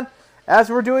going on as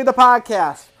we're doing the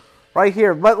podcast right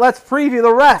here. But let's preview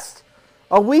the rest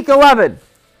of Week 11 in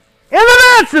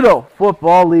the National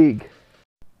Football League.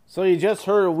 So you just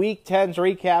heard Week 10's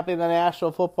recap in the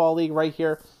National Football League right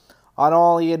here on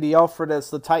All Andy Alfred, as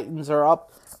the Titans are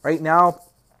up right now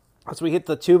as we hit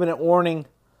the 2-minute warning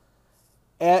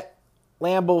at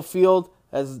Lambeau Field,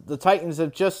 as the Titans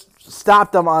have just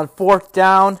stopped them on 4th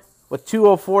down with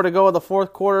 2:04 to go in the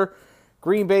 4th quarter.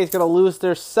 Green Bay is going to lose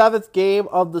their 7th game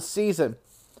of the season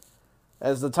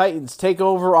as the Titans take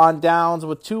over on downs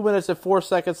with 2 minutes and 4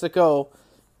 seconds to go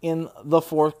in the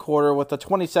 4th quarter with a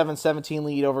 27-17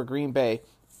 lead over Green Bay.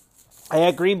 I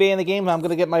had Green Bay in the game, and I'm going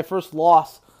to get my first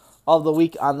loss of the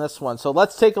week on this one. So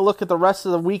let's take a look at the rest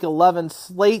of the Week 11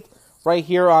 slate right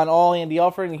here on All Andy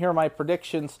Alfred, and here are my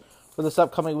predictions for this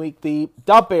upcoming week. The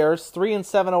Bears,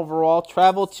 3-7 overall,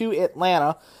 travel to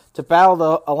Atlanta to battle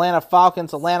the Atlanta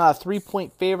Falcons. Atlanta, a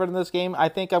 3-point favorite in this game. I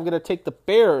think I'm going to take the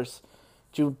Bears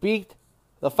to beat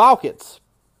the Falcons.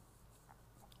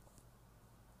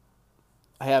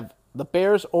 I have the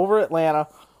Bears over Atlanta,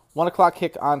 1 o'clock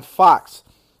kick on Fox.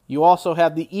 You also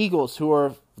have the Eagles, who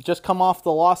are just come off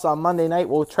the loss on Monday night,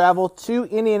 will travel to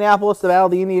Indianapolis to battle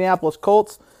the Indianapolis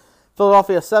Colts.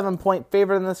 Philadelphia, a 7-point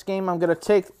favorite in this game. I'm going to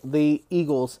take the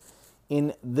Eagles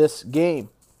in this game.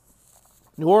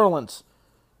 New Orleans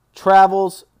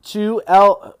travels to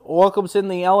welcomes in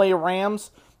the LA Rams.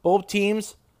 Both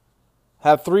teams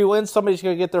have 3 wins. Somebody's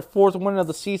going to get their 4th win of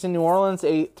the season. New Orleans,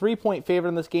 a 3-point favorite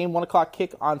in this game. 1 o'clock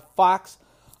kick on Fox.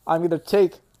 I'm going to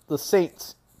take the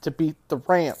Saints to beat the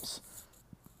Rams.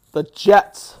 The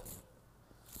Jets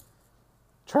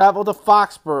travel to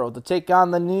Foxborough to take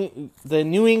on the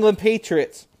New England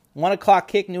Patriots. 1 o'clock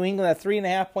kick. New England, a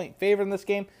 3.5-point favorite in this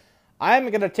game. I'm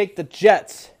going to take the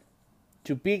Jets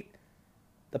to beat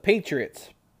the Patriots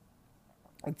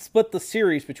and split the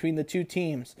series between the two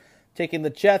teams. Taking the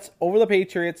Jets over the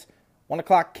Patriots. 1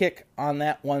 o'clock kick on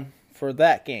that one for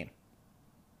that game.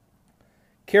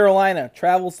 Carolina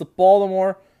travels to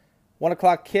Baltimore. 1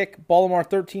 o'clock kick. Baltimore,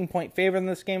 13-point favorite in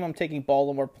this game. I'm taking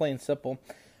Baltimore, plain simple.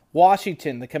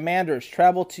 Washington, the Commanders,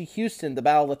 travel to Houston to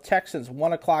battle the Texans.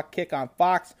 1 o'clock kick on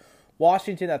Fox.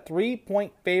 Washington, a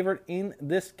 3-point favorite in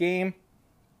this game.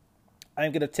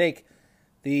 I'm going to take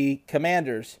the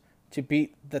Commanders to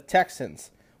beat the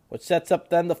Texans, which sets up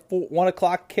then the 1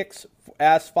 o'clock kicks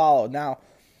as follows. Now,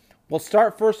 we'll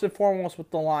start first and foremost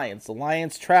with the Lions. The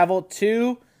Lions travel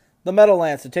to the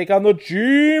Meadowlands to take on the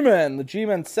G-Men. The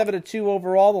G-Men 7-2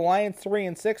 overall. The Lions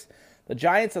 3-6. The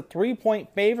Giants a 3-point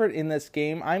favorite in this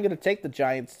game. I'm going to take the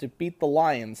Giants to beat the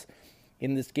Lions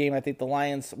in this game. I think the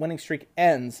Lions' winning streak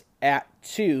ends at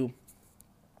 2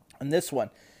 in this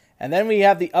one. And then we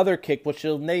have the other kick, which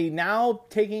is now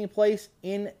taking place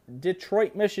in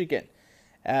Detroit, Michigan,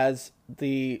 as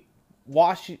the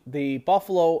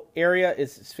Buffalo area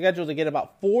is scheduled to get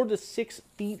about 4 to 6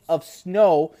 feet of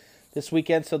snow this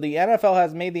weekend. So the NFL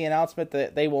has made the announcement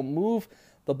that they will move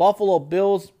the Buffalo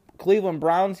Bills Cleveland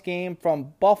Browns game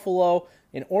from Buffalo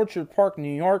in Orchard Park,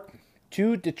 New York,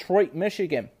 to Detroit,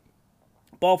 Michigan.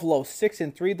 Buffalo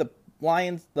 6-3.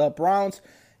 The Browns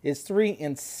is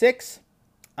 3-6.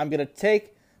 I'm going to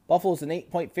take Buffalo's an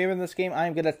 8-point favorite in this game.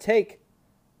 I'm going to take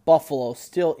Buffalo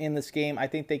still in this game. I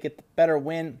think they get the better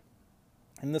win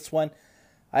in this one.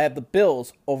 I have the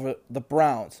Bills over the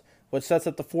Browns, which sets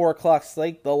up the 4 o'clock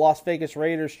slate. The Las Vegas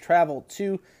Raiders travel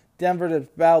to Denver to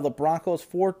battle the Broncos.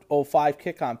 4:05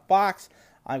 kick on Fox.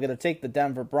 I'm going to take the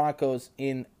Denver Broncos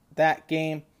in that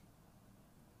game.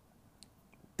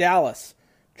 Dallas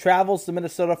travels to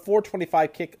Minnesota.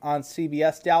 4:25 kick on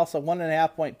CBS. Dallas a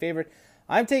 1.5-point favorite.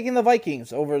 I'm taking the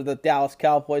Vikings over the Dallas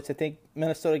Cowboys. I think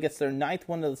Minnesota gets their 9th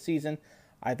win of the season.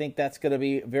 I think that's going to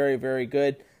be very, very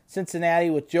good. Cincinnati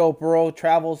with Joe Burrow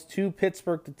travels to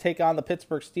Pittsburgh to take on the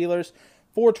Pittsburgh Steelers.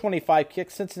 4:25 kick.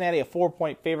 Cincinnati a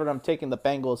 4-point favorite. I'm taking the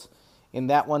Bengals in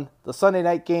that one. The Sunday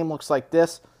night game looks like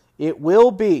this. It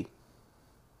will be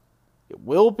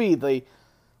the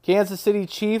Kansas City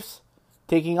Chiefs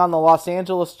taking on the Los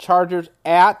Angeles Chargers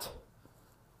at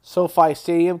SoFi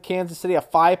Stadium. Kansas City a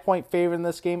 5-point favorite in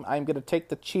this game. I'm going to take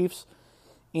the Chiefs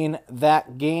in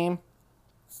that game.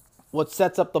 What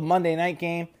sets up the Monday night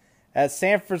game as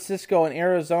San Francisco and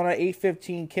Arizona,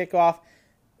 8:15 kickoff,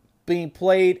 being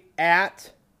played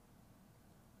at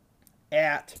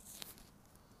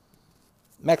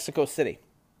Mexico City.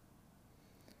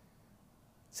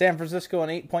 San Francisco an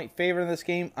 8-point favorite in this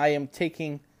game. I am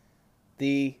taking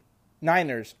the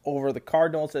Niners over the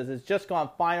Cardinals as it's just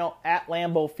gone final at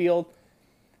Lambeau Field.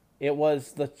 It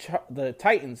was the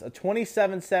Titans, a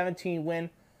 27-17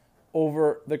 win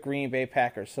over the Green Bay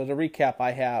Packers. So to recap,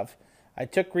 I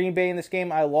took Green Bay in this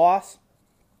game. I lost.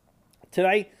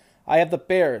 Tonight, I have the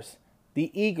Bears,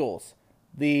 the Eagles,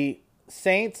 the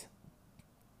Saints,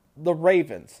 the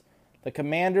Ravens, the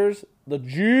Commanders, the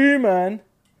G-Men,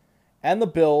 and the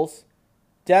Bills,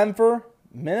 Denver,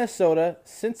 Minnesota,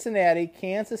 Cincinnati,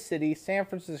 Kansas City, San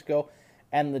Francisco,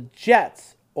 and the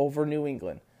Jets over New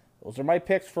England. Those are my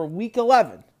picks for Week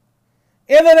 11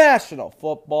 in the National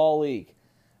Football League.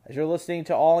 As you're listening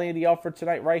to All Andy Alford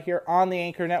tonight right here on the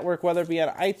Anchor Network, whether it be on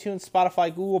iTunes,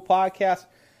 Spotify, Google Podcasts,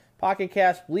 Pocket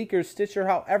Cast, Bleaker, Stitcher,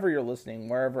 however you're listening,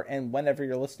 wherever and whenever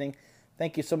you're listening.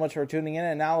 Thank you so much for tuning in.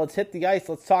 And now let's hit the ice.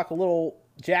 Let's talk a little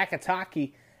Jackets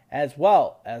hockey as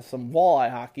well as some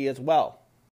walleye hockey as well.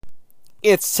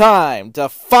 It's time to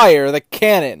fire the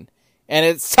cannon, and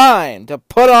it's time to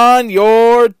put on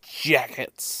your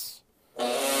jackets.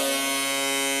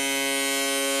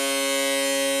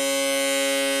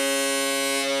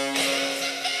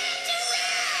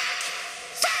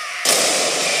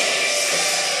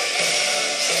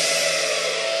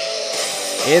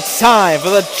 It's time for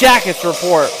the Jackets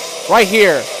Report, right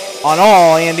here on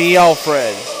All Andy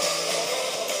Alfred.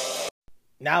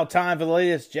 Now time for the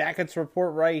latest Jackets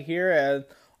Report right here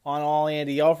on All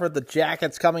Andy Alfred. The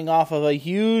Jackets coming off of a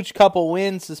huge couple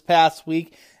wins this past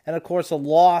week, and of course a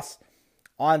loss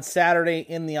on Saturday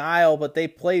in the Isle, but they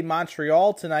played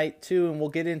Montreal tonight too, and we'll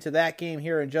get into that game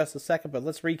here in just a second, but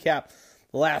let's recap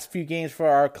the last few games for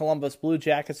our Columbus Blue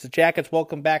Jackets. The Jackets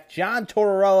welcome back John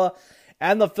Tortorella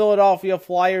and the Philadelphia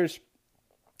Flyers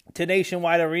to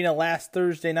Nationwide Arena last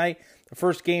Thursday night. The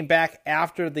first game back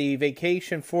after the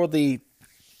vacation for the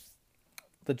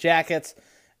Jackets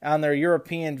on their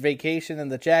European vacation,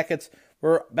 and the Jackets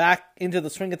were back into the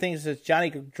swing of things as Johnny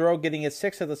Gaudreau getting his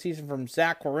 6th of the season from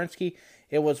Zach Werenski.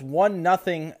 It was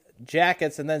 1-0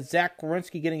 Jackets, and then Zach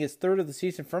Werenski getting his 3rd of the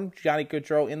season from Johnny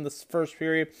Gaudreau in the first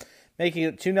period, making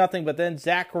it 2-0, but then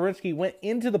Zach Werenski went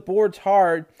into the boards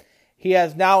hard. He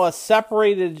has now a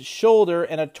separated shoulder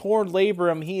and a torn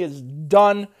labrum. He is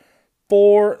done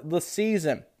for the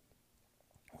season.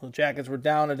 The Jackets were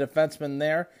down a defenseman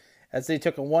there as they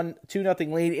took a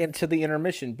 2-0 lead into the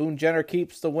intermission. Boone Jenner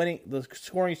keeps the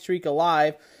scoring streak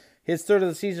alive. His 3rd of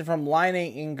the season from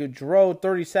Laine and Gaudreau,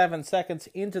 37 seconds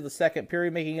into the second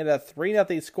period, making it a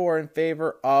 3-0 score in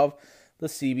favor of the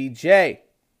CBJ.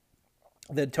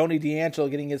 Then Tony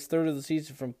DeAngelo getting his 3rd of the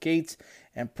season from Gates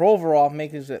and Provorov,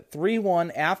 making it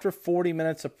 3-1 after 40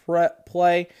 minutes of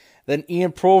play. Then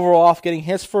Ian Provorov getting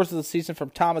his 1st of the season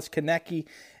from Thomas Konecny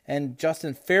and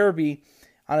Justin Farabee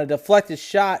on a deflected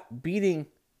shot, beating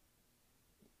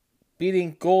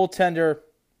goaltender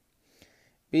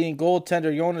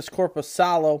Jonas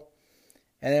Korpisalo,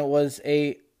 and it was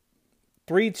a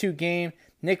 3-2 game.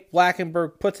 Nick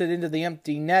Blackenberg puts it into the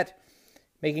empty net,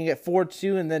 making it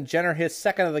 4-2, and then Jenner his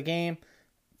 2nd of the game,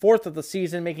 4th of the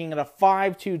season, making it a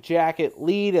 5-2 Jacket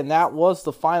lead, and that was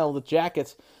the final. The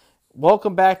Jackets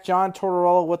welcome back John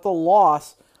Tortorella with a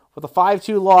loss with a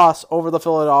 5-2 loss over the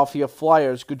Philadelphia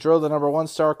Flyers. Gaudreau, the number 1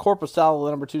 star. Korpisalo,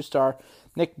 the number 2 star.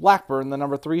 Nick Blackburn, the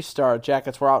number 3 star.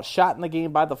 Jackets were outshot in the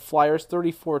game by the Flyers,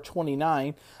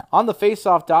 34-29. On the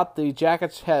faceoff dot, the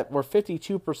Jackets were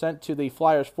 52% to the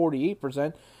Flyers'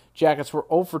 48%. Jackets were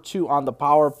 0 for 2 on the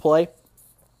power play.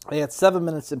 They had 7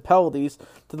 minutes in penalties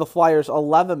to the Flyers'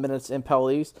 11 minutes in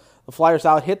penalties. The Flyers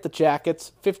out-hit the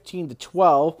Jackets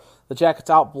 15-12. The Jackets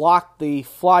out-blocked the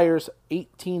Flyers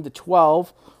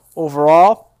 18-12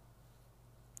 overall.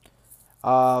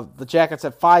 The Jackets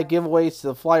had 5 giveaways to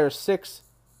the Flyers' 6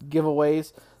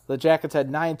 giveaways. The Jackets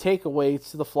had 9 takeaways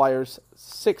to the Flyers'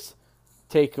 6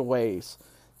 takeaways.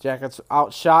 Jackets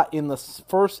outshot in the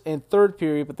first and third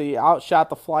period, but they outshot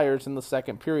the Flyers in the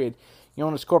second period.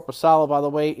 Jonas Korpisalo, by the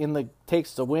way,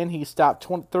 takes the win. He stopped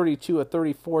 32 of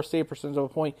 34, save percentage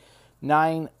of a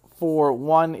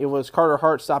 .941. It was Carter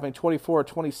Hart stopping 24 of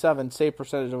 27, save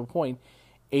percentage of a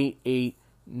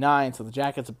 .889. So the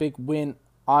Jackets a big win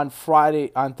on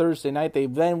Thursday night. They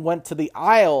then went to the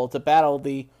Isle to battle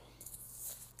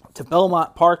to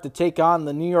Belmont Park to take on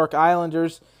the New York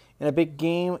Islanders in a big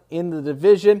game in the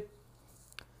division.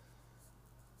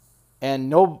 And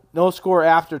no score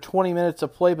after 20 minutes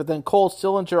of play, but then Cole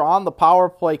Sillinger on the power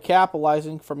play,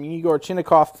 capitalizing from Igor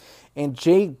Chinnikov and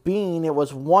Jake Bean. It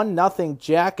was 1-0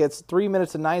 Jackets, 3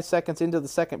 minutes and 9 seconds into the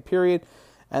second period.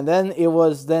 And then it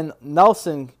was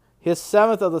Nelson, his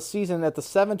 7th of the season, at the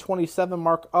 7:27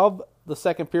 mark of the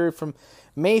second period from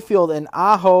Mayfield and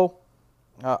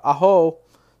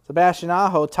Sebastian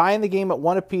Aho, tying the game at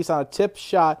 1 apiece on a tip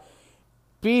shot,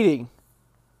 beating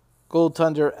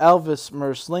goaltender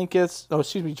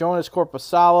Jonas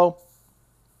Korpisalo,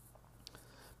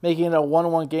 making it a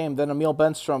 1-1 game. Then Emil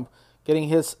Benstrom getting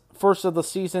his first of the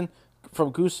season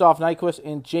from Gustav Nyquist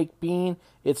and Jake Bean.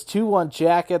 It's 2-1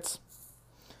 Jackets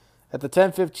at the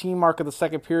 10:15 mark of the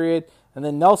second period. And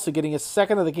then Nelson getting his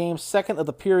second of the game, second of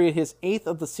the period, his 8th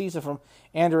of the season from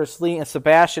Andrus Lee and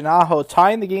Sebastian Aho,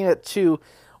 tying the game at 2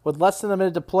 with less than a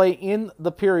minute to play in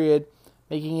the period,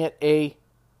 making it a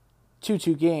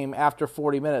 2-2 game after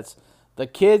 40 minutes. The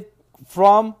kid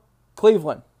from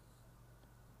Cleveland,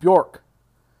 Bjork,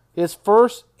 his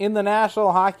first in the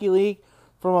National Hockey League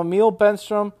from Emil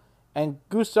Benstrom and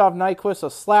Gustav Nyquist,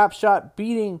 a slap shot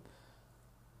beating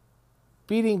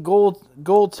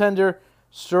goaltender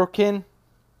Shorkin,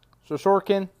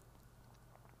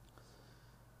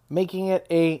 making it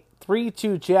a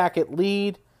 3-2 Jacket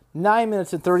lead. 9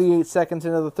 minutes and 38 seconds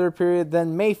into the third period.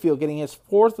 Then Mayfield getting his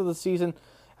 4th of the season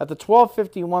at the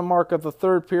 12:51 mark of the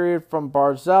third period from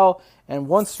Barzell and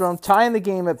Lundstrom, tying the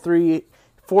game at 3,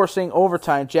 forcing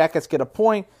overtime. Jackets get a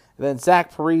point. And then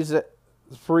Zach Parise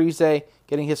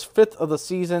getting his 5th of the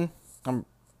season, from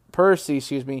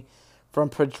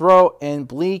Pedro and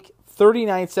Bleak,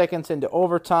 39 seconds into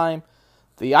overtime.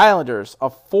 The Islanders, a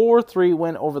 4-3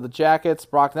 win over the Jackets.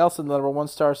 Brock Nelson, the number 1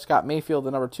 star. Scott Mayfield,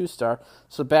 the number 2 star.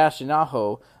 Sebastian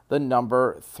Aho, the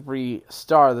number 3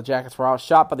 star. The Jackets were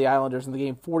outshot by the Islanders in the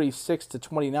game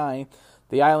 46-29.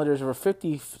 The Islanders were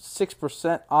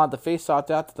 56% on the faceoff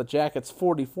dot, the Jackets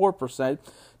 44%.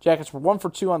 Jackets were 1 for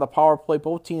 2 on the power play.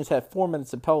 Both teams had 4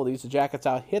 minutes of penalties. The Jackets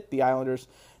out-hit the Islanders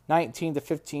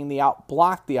 19-15. They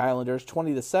out-blocked the Islanders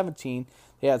 20-17.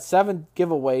 They had 7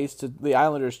 giveaways to the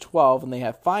Islanders 12, and they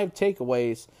had 5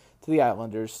 takeaways to the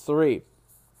Islanders 3.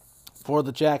 For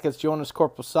the Jackets, Jonas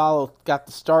Korpisalo got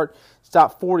the start,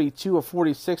 stopped 42 of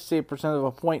 46, save percentage of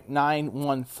a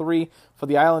 .913. For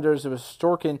the Islanders, it was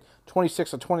Storkin,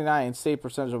 26 of 29, save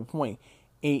percentage of a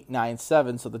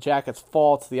 .897. So the Jackets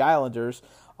fall to the Islanders.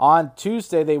 On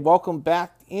Tuesday, they welcomed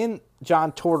back in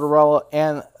John Tortorella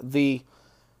and the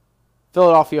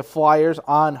Philadelphia Flyers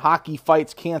on Hockey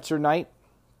Fights Cancer Night.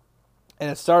 And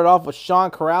it started off with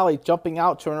Sean Corrali jumping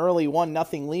out to an early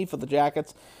 1-0 lead for the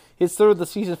Jackets. His 3rd of the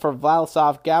season for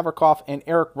Vladislav Gavrikov and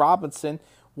Eric Robinson.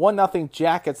 1-0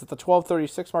 Jackets at the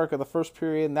 12:36 mark of the first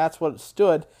period, and that's what it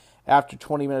stood after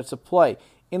 20 minutes of play.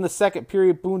 In the second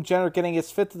period, Boone Jenner getting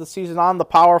his 5th of the season on the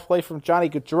power play from Johnny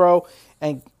Gaudreau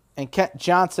and Kent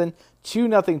Johnson.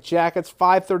 2-0 Jackets,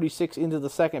 5:36 into the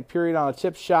second period on a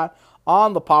tip shot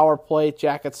on the power play.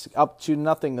 Jackets up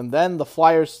 2-0, and then the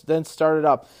Flyers then started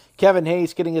up. Kevin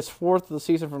Hayes getting his 4th of the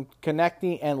season from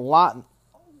Konechny and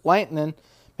Lantanen,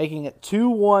 making it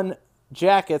 2-1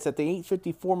 Jackets at the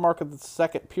 8:54 mark of the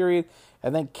second period.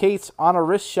 And then Cates on a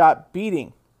wrist shot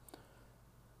beating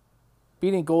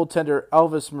goaltender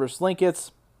Elvis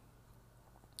Merzlikins,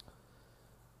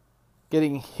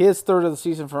 getting his 3rd of the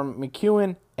season from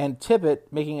McEwen and Tippett,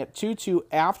 making it 2-2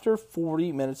 after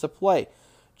 40 minutes of play.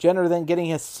 Jenner then getting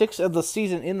his 6th of the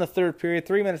season in the third period,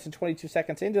 3 minutes and 22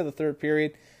 seconds into the third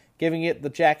period, giving it the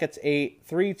Jackets a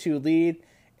 3-2 lead.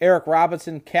 Eric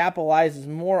Robinson capitalizes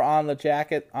more on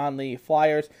the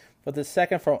Flyers with the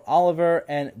second from Oliver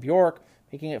and Bjork,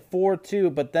 making it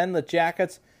 4-2. But then the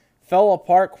Jackets fell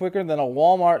apart quicker than a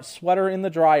Walmart sweater in the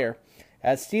dryer,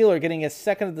 as Steeler getting his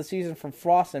second of the season from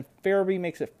Frost and Farabee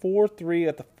makes it 4-3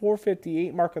 at the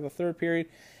 4:58 mark of the third period.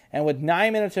 And with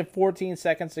 9 minutes and 14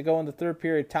 seconds to go in the third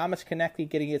period, Thomas Konecny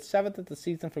getting his seventh of the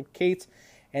season from Cates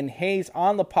and Hayes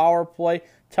on the power play,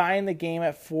 tying the game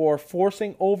at 4,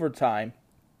 forcing overtime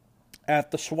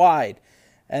at the Schweid.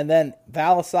 And then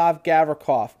Vlasov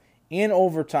Gavrikov in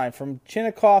overtime from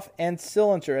Chinnikov and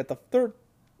Sillinger at the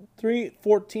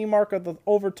 3:14 mark of the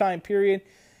overtime period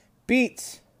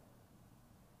beats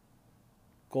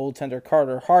goaltender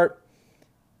Carter Hart.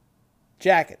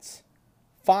 Jackets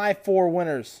 5-4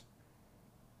 winners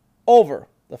over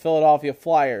the Philadelphia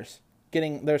Flyers,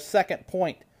 getting their second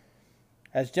point.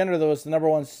 As Jenner was the number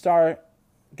 1 star,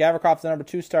 Gavrikov the number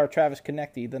 2 star, Travis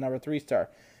Konecny the number 3 star.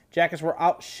 Jackets were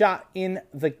outshot in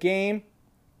the game,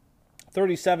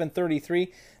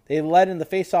 37-33. They led in the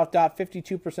faceoff dot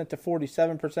 52% to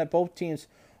 47%. Both teams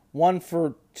 1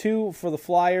 for 2 for the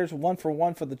Flyers, 1 for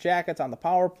 1 for the Jackets on the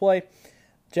power play.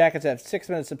 Jackets have 6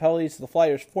 minutes of penalties. The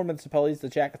Flyers 4 minutes of penalties. The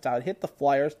Jackets out-hit the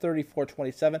Flyers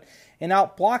 34-27 and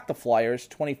out-blocked the Flyers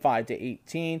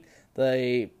 25-18.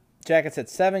 The Jackets had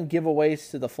 7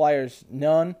 giveaways to the Flyers,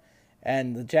 none.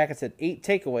 And the Jackets had 8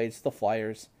 takeaways, the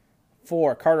Flyers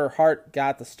 4. Carter Hart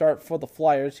got the start for the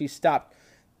Flyers. He stopped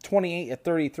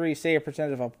 28-33, save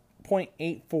percentage of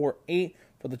 .848.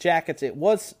 For the Jackets, it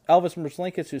was Elvis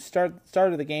Merzlikins who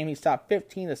started the game. He stopped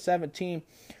 15-17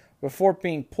 before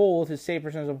being pulled. His save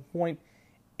percentage of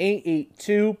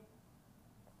 .882.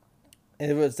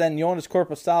 It was then Jonas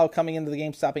Korpisalo coming into the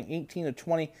game, stopping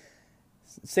 18-20,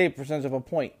 save percentage of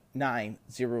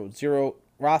 .900.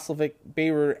 Roslovic,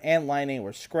 Bayard, and Laine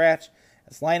were scratched,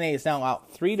 as Laine is now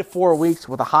out 3 to 4 weeks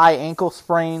with a high ankle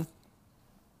sprain.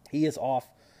 He is off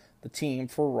the team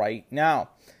for right now.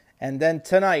 And then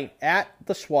tonight at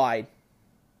the Schweid,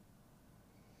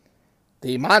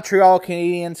 the Montreal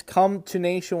Canadiens come to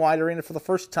Nationwide Arena for the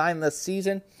first time this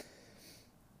season.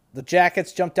 The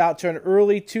Jackets jumped out to an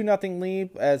early 2-0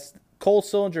 lead as Cole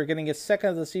Sillinger getting his second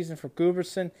of the season for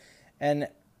Guberson and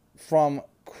from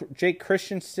Jake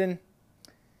Christensen.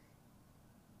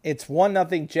 It's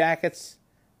 1-0 Jackets.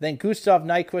 Then Gustav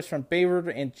Nyquist from Bayard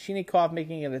and Chinnikov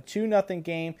making it a 2-0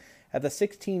 game at the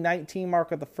 16-19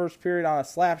 mark of the first period on a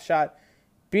slap shot,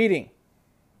 beating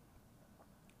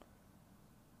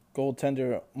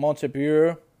goaltender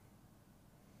Montebureau,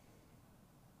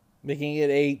 making it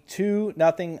a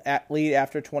 2-0 lead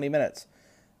after 20 minutes.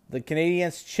 The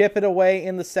Canadiens chip it away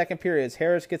in the second period as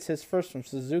Harris gets his first from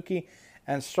Suzuki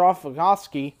and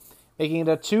Strafogowski, making it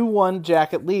a 2-1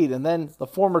 Jacket lead. And then the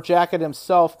former Jacket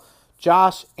himself,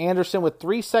 Josh Anderson, with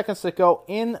 3 seconds to go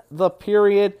in the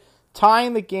period,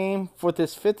 tying the game with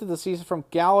his 5th of the season from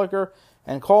Gallagher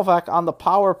and Kovac on the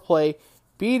power play,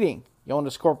 beating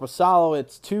Jonas Korpisalo.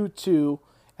 It's 2-2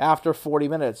 after 40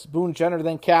 minutes. Boone Jenner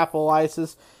then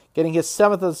capitalizes, getting his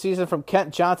 7th of the season from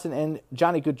Kent Johnson and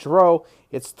Johnny Gaudreau.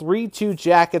 It's 3-2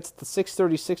 Jackets at the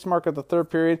 6:36 mark of the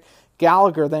third period.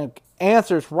 Gallagher then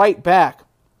answers right back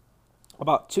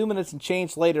about 2 minutes and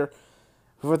change later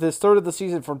with his 3rd of the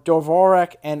season from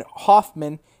Dvorak and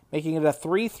Hoffman, making it a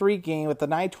 3-3 game at the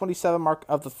 9:27 mark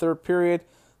of the third period.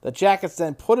 The Jackets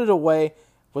then put it away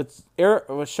with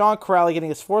Sean Corrali getting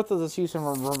his 4th of the season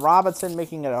from Robinson,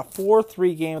 making it a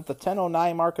 4-3 game at the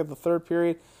 10:09 mark of the third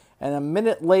period. And a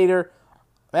minute later,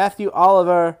 Matthew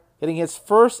Oliver getting his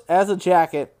first as a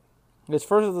Jacket, his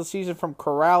 1st of the season from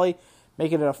Corrali,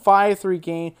 making it a 5-3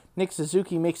 game. Nick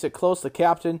Suzuki makes it close, the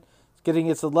captain, getting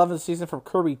his 11th season from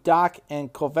Kirby Dach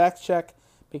and Kovacic,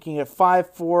 making it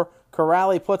 5-4.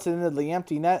 Corrali puts it into the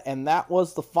empty net, and that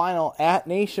was the final at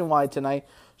Nationwide tonight.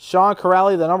 Sean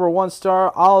Corrali, the number 1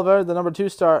 star, Oliver, the number 2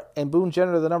 star, and Boone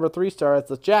Jenner, the number 3 star, as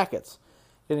the Jackets,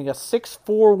 getting a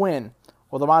 6-4 win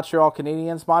with the Montreal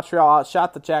Canadiens. Montreal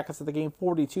outshot the Jackets at the game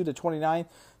 42-29.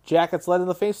 Jackets led in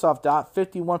the faceoff dot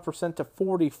 51% to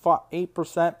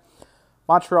 48%.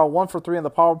 Montreal 1 for 3 on the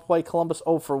power play. Columbus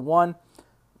 0 for 1.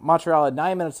 Montreal had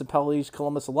 9 minutes in penalties.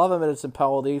 Columbus 11 minutes in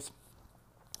penalties.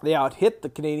 They out-hit the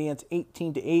Canadiens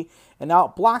 18-8 and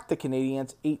outblocked the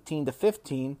Canadiens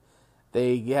 18-15.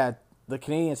 The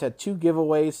Canadiens had 2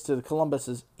 giveaways to the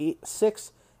Columbus's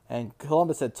 6, and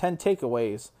Columbus had 10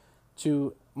 takeaways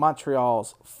to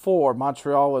Montreal's 4.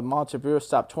 Montreal with Montebureau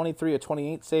stopped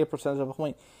 23-28, save percentage of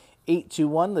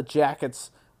 .821. The Jackets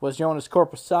was Jonas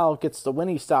Korpisalo gets the win.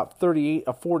 He stopped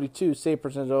 38-42, save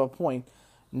percentage of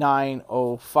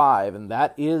 .905. And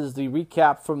that is the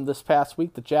recap from this past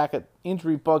week. The Jacket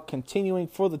injury bug continuing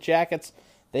for the Jackets.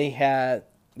 They had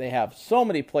They have so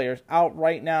many players out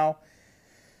right now.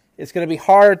 It's going to be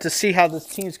hard to see how this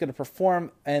team is going to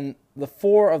perform. And the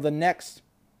 4 of the next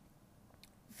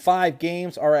 5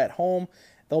 games are at home.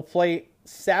 They'll play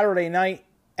Saturday night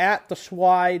at the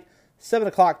Schwide, 7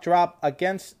 o'clock drop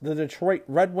against the Detroit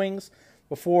Red Wings.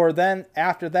 After then,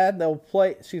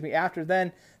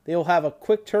 they'll have a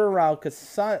quick turnaround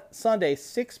because Sunday,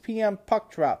 6 p.m.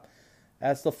 puck drop.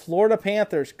 As the Florida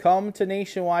Panthers come to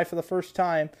Nationwide for the first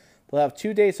time, they'll have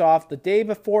 2 days off. The day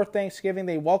before Thanksgiving,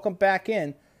 they welcome back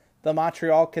in the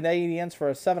Montreal Canadiens for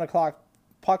a 7 o'clock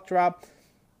puck drop.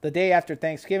 The day after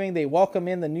Thanksgiving, they welcome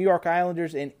in the New York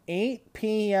Islanders, an 8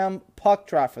 p.m. puck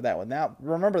drop for that one. Now,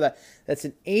 remember that's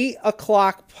an 8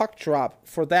 o'clock puck drop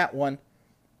for that one.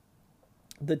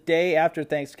 The day after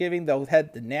Thanksgiving, they'll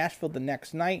head to Nashville the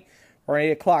next night, or an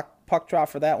 8 o'clock puck drop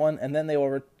for that one, and then they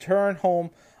will return home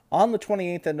on the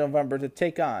 28th of November to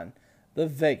take on the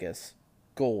Vegas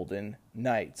Golden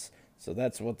Knights. So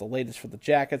that's what the latest for the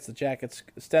Jackets. The Jackets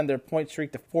extend their point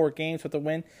streak to 4 games with a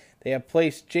win. They have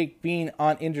placed Jake Bean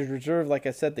on injured reserve. Like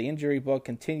I said, the injury bug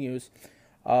continues.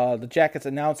 The Jackets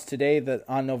announced today that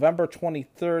on November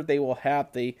 23rd, they will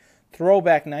have the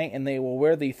throwback night, and they will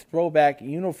wear the throwback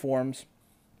uniforms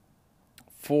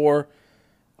for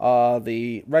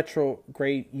the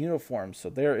retrograde uniforms.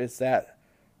 So there is that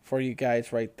for you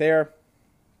guys right there.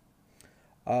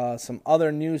 Some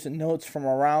other news and notes from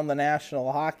around the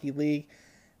National Hockey League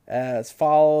as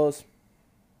follows.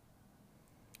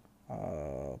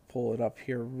 Pull it up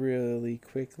here really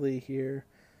quickly here.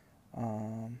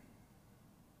 Let's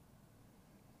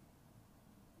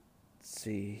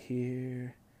see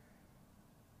here.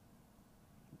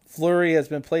 Fleury has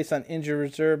been placed on injured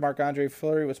reserve. Marc-Andre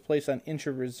Fleury was placed on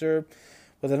injured reserve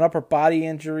with an upper body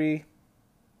injury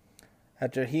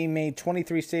after he made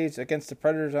 23 saves against the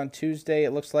Predators on Tuesday.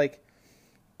 It looks like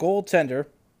goaltender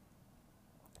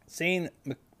Zane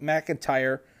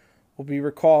McIntyre will be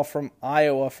recalled from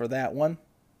Iowa for that one.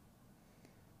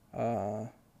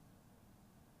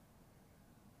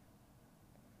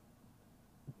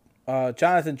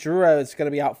 Jonathan Drouin is going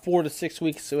to be out 4 to 6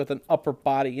 weeks with an upper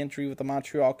body injury with the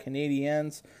Montreal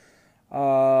Canadiens.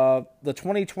 The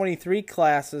 2023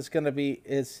 class is coming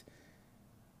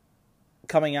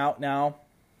out now.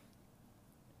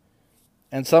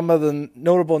 And some of the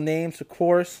notable names, of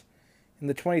course, in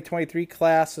the 2023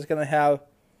 class is going to have,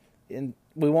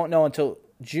 we won't know until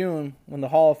June when the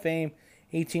Hall of Fame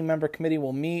 18-member committee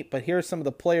will meet. But here are some of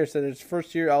the players that is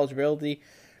first-year eligibility.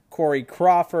 Corey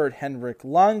Crawford, Henrik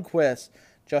Lundqvist,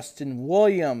 Justin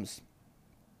Williams.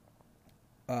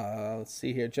 Let's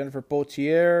see here. Jennifer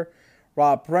Bautier,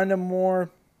 Rob Brendamore,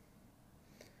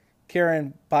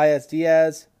 Karen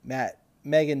Baez-Diaz,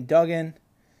 Megan Duggan,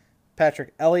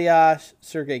 Patrick Elias,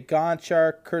 Sergei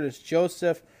Gonchar, Curtis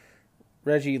Joseph,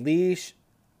 Reggie Leash,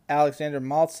 Alexander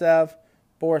Maltsev,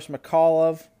 Boris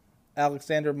Mikhailov,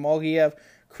 Alexander Mogiev,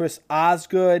 Chris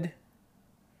Osgood,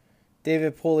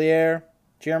 David Polier,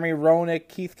 Jeremy Roenick,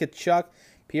 Keith Tkachuk,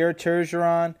 Pierre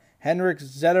Turgeon, Henrik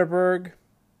Zetterberg,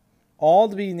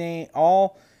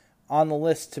 all on the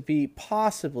list to be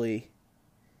possibly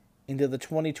into the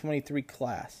 2023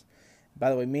 class. By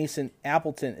the way, Mason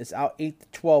Appleton is out 8 to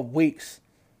 12 weeks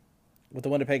with the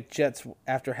Winnipeg Jets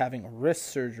after having wrist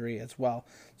surgery as well.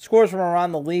 Scores from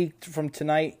around the league from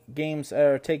tonight. Games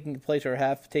are taking place or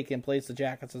have taken place. The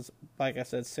Jackets, like I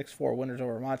said, 6-4 winners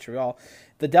over Montreal.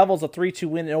 The Devils, a 3-2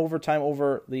 win in overtime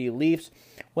over the Leafs.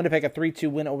 Winnipeg, a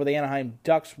 3-2 win over the Anaheim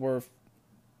Ducks. We're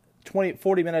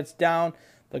 40 minutes down.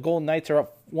 The Golden Knights are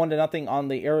up 1-0 on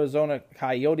the Arizona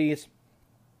Coyotes.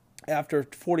 After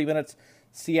 40 minutes,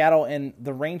 Seattle and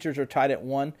the Rangers are tied at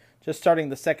 1. Just starting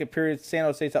the second period, San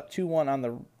Jose's up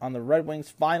 2-1 on the Red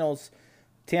Wings. Finals,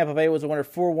 Tampa Bay was a winner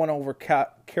 4-1 over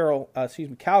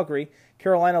Calgary.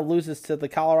 Carolina loses to the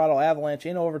Colorado Avalanche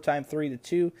in overtime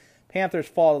 3-2. Panthers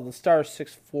fall to the Stars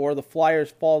 6-4. The Flyers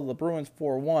fall to the Bruins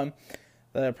 4-1.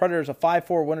 The Predators are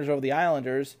 5-4 winners over the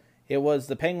Islanders. It was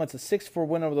the Penguins a 6-4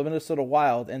 win over the Minnesota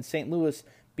Wild, and St. Louis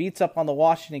beats up on the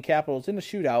Washington Capitals in a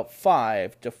shootout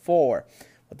 5-4.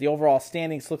 But the overall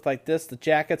standings look like this. The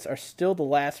Jackets are still the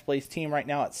last place team right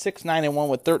now at 6-9-1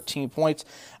 with 13 points.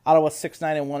 Ottawa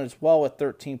 6-9-1 as well with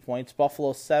 13 points.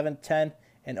 Buffalo 7-10-0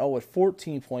 with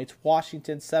 14 points.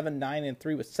 Washington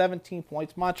 7-9-3 with 17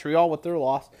 points. Montreal, with their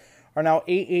loss, are now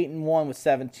 8-8-1 with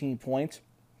 17 points.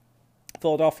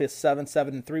 Philadelphia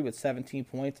 7-7-3 with 17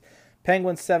 points.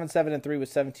 Penguins 7-7-3 with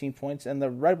 17 points. And the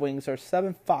Red Wings are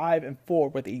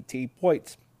 7-5-4 with 18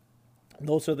 points. And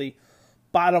those are the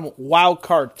bottom wild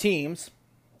card teams.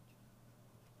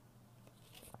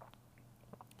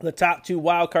 The top 2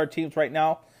 wild card teams right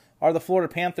now are the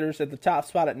Florida Panthers at the top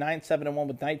spot at 9-7-1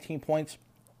 with 19 points.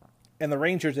 And the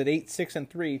Rangers at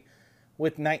 8-6-3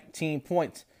 with 19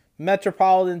 points.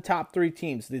 Metropolitan top 3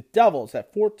 teams. The Devils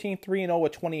at 14-3-0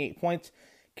 with 28 points.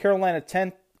 Carolina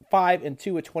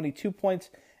 10-5-2 with 22 points.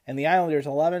 And the Islanders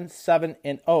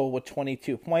 11-7-0 with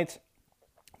 22 points.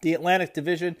 The Atlantic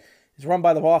Division is run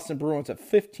by the Boston Bruins at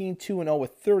 15-2-0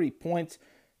 with 30 points.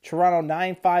 Toronto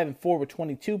 9-5-4 with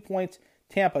 22 points.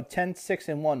 Tampa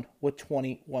 10-6-1 with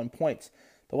 21 points.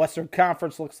 The Western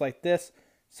Conference looks like this.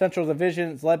 Central Division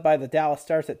is led by the Dallas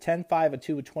Stars at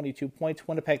 10-5-2 with 22 points.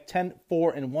 Winnipeg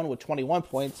 10-4-1 with 21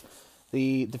 points.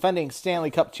 The defending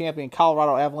Stanley Cup champion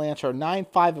Colorado Avalanche are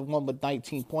 9-5-1 with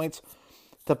 19 points.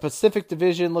 The Pacific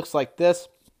Division looks like this.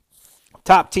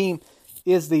 Top team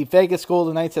is the Vegas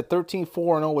Golden Knights at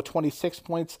 13-4-0 with 26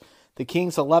 points. The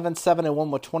Kings 11-7-1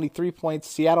 with 23 points.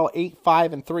 Seattle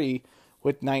 8-5-3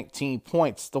 with 19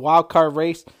 points. The wild card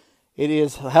race, it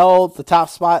is held the top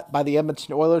spot by the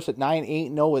Edmonton Oilers at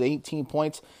 9-8-0 with 18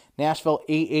 points. Nashville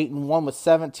 8-8-1 with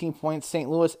 17 points. St.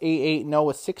 Louis 8-8-0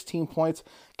 with 16 points.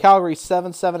 Calgary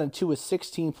 7-7-2 with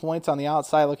 16 points. On the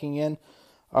outside looking in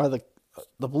are the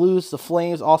Blues, the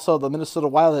Flames, also the Minnesota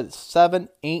Wild at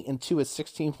 7-8-2 with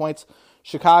 16 points.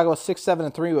 Chicago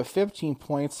 6-7-3 with 15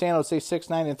 points. San Jose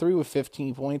 6-9-3 with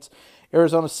 15 points.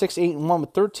 Arizona 6-8-1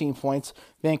 with 13 points.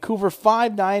 Vancouver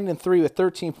 5-9-3 with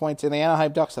 13 points. And the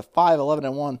Anaheim Ducks at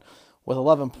 5-11-1 with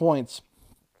 11 points.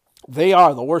 They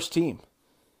are the worst team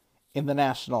in the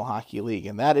National Hockey League.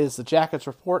 And that is the Jackets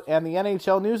Report and the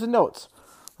NHL News and Notes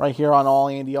right here on All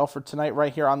Andy Alford tonight,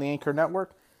 right here on the Anchor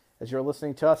Network. As you're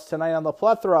listening to us tonight on the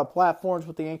plethora of platforms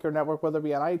with the Anchor Network, whether it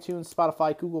be on iTunes,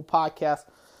 Spotify, Google Podcasts,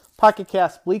 Pocket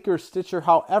Cast, Bleaker, Stitcher,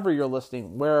 however you're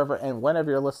listening, wherever and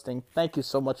whenever you're listening. Thank you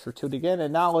so much for tuning in.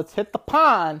 And now let's hit the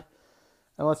pond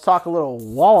and let's talk a little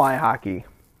walleye hockey.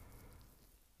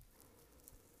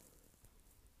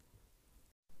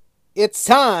 It's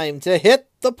time to hit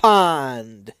the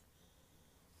pond.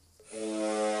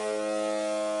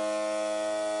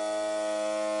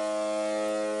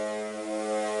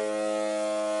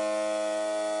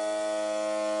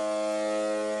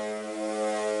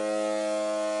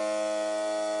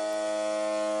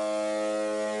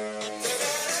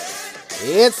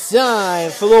 It's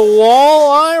time for the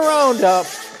Walleye Roundup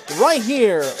right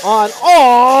here on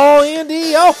All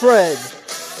Andy Alfred.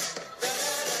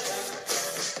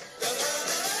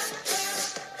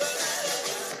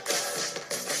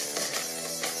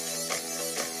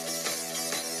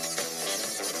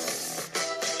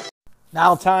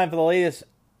 Now time for the latest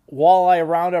Walleye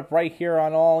Roundup right here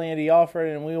on All Andy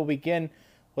Alfred, and we will begin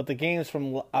with the games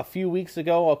from a few weeks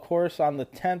ago, of course, on the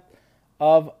 10th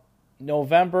of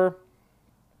November.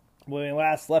 When we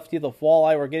last left you, the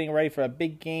Walleye were getting ready for a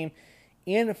big game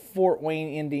in Fort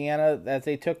Wayne, Indiana, as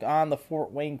they took on the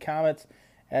Fort Wayne Comets,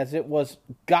 as it was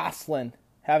Gosselin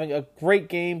having a great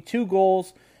game, 2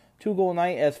 goals, 2-goal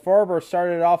night, as Farber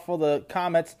started off for the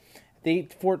Comets at the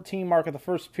 8:14 mark of the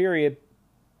first period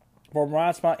for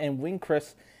Rossmont and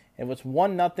Winkrist. It was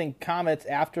 1-0 Comets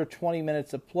after 20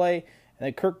 minutes of play, and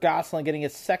then Kirk Gosselin getting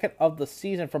his second of the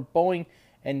season from Boeing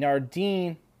and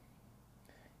Nardine.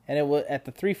 And it was at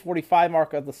the 3:45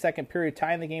 mark of the second period,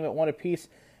 tying the game at 1 apiece.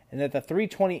 And at the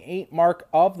 3:28 mark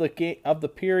of the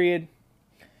period,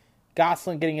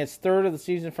 Gosselin getting his third of the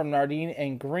season from Nardine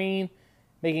and Green,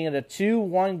 making it a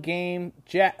 2-1 game.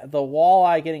 The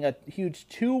Walleye getting a huge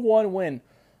 2-1 win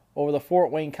over the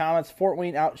Fort Wayne Comets. Fort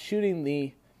Wayne out shooting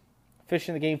the fish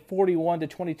in the game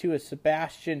 41-22 as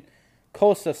Sebastian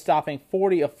Costa stopping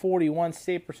 40 of 41,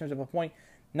 save percentage of a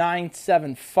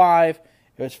 .975.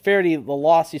 It was Faraday, the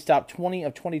loss. He stopped 20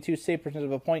 of 22, save percentage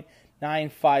of a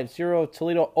 .950.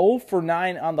 Toledo 0 for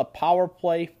 9 on the power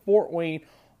play. Fort Wayne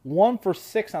 1 for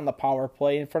 6 on the power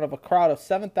play in front of a crowd of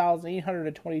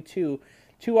 7,822.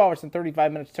 2 hours and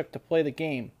 35 minutes took to play the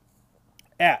game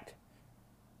at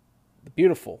the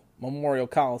beautiful Memorial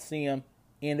Coliseum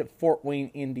in Fort Wayne,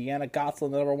 Indiana.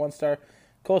 Gosselin, the number 1 star.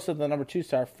 Costa, the number 2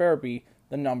 star. Farabee,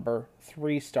 the number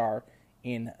 3 star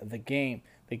in the game.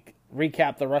 They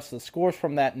recap the rest of the scores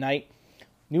from that night.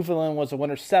 Newfoundland was a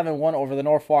winner 7-1 over the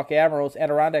Norfolk Admirals.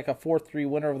 Adirondack a 4-3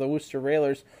 winner over the Worcester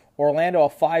Railers. Orlando a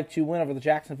 5-2 win over the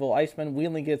Jacksonville Icemen.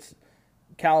 Wheeling gets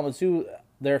Kalamazoo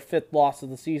their 5th loss of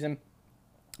the season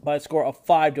by a score of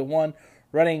 5-1.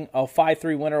 Reading a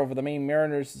 5-3 winner over the Maine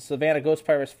Mariners. The Savannah Ghost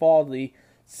Pirates fall to the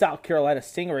South Carolina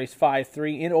Stingrays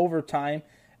 5-3 in overtime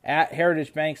at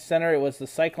Heritage Bank Center. It was the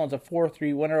Cyclones a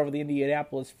 4-3 winner over the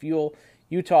Indianapolis Fuel.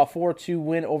 Utah 4-2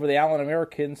 win over the Allen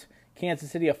Americans.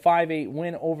 Kansas City a 5-8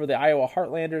 win over the Iowa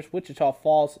Heartlanders. Wichita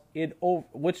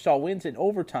wins in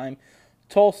overtime.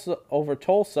 Tulsa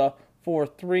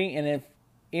 4-3, and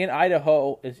in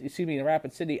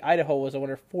Rapid City, Idaho was a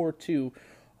winner 4-2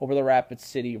 over the Rapid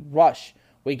City Rush.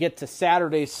 We get to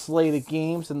Saturday's slate of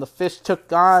games, and the Fish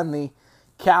took on the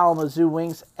Kalamazoo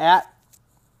Wings at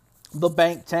the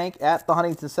Bank Tank at the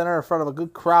Huntington Center in front of a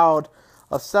good crowd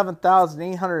of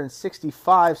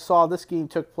 7,865 saw this game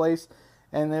took place,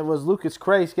 and it was Lucas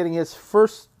Craigs getting his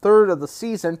first third of the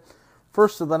season,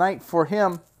 first of the night for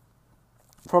him,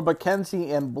 from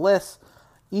McKenzie and Bliss.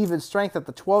 Even strength at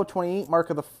the 12:28 mark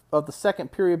of the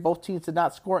second period. Both teams did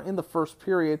not score in the first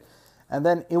period. And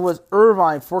then it was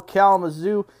Irvine for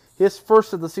Kalamazoo, his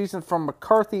first of the season from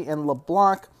McCarthy and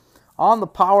LeBlanc on the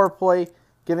power play,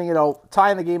 giving it a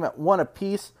tie in the game at 1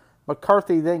 apiece.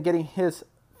 McCarthy then getting his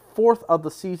fourth of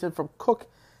the season from Cook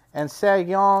and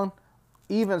Sagyong.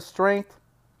 Even strength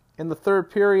in the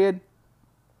third period,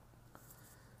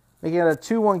 making it a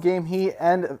 2-1 game. He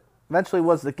eventually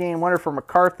was the game winner for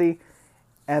McCarthy.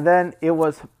 And then it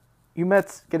was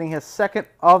Umetz getting his second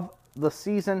of the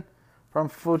season from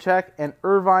Fuchek, and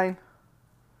Irvine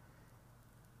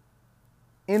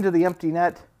into the empty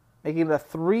net, making it a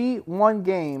 3-1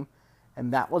 game.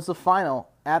 And that was the final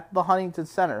at the Huntington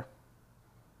Center.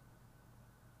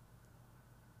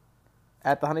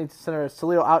 At the Huntington Center,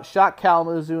 Toledo outshot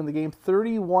Kalamazoo in the game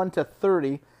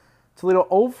 31-30. Toledo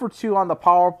 0 for 2 on the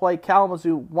power play.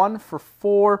 Kalamazoo 1 for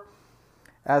 4,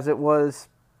 as it was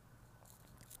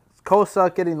Kosa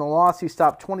getting the loss. He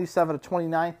stopped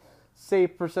 27-29,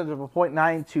 save percentage of a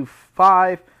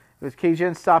 .925. It was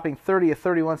Cajun stopping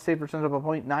 30-31, save percentage of a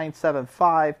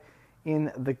 .975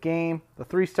 in the game. The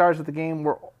 3 stars of the game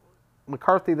were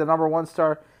McCarthy, the number 1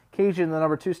 star, Cajun, the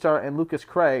number 2 star, and Lucas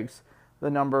Craigs,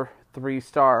 the number 3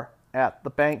 star at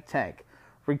the Bank Tank.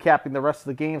 Recapping the rest of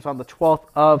the games on the 12th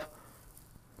of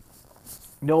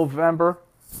November,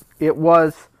 it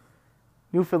was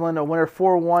Newfoundland a winner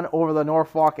 4-1 over the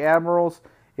Norfolk Admirals.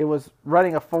 It was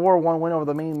Reading a 4-1 win over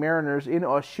the Maine Mariners. In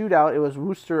a shootout, it was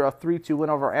Worcester a 3-2 win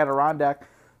over Adirondack.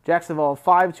 Jacksonville a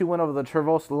 5-2 win over the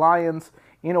Traverse Lions.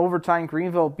 In overtime,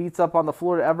 Greenville beats up on the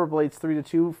Florida Everblades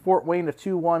 3-2. Fort Wayne a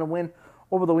 2-1 win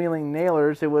over the Wheeling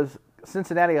Nailers. It was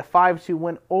Cincinnati a 5-2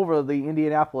 win over the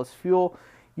Indianapolis Fuel.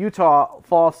 Utah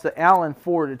falls to Allen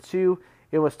 4-2.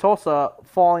 It was Tulsa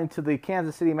falling to the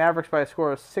Kansas City Mavericks by a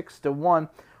score of 6-1.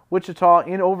 Wichita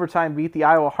in overtime beat the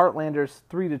Iowa Heartlanders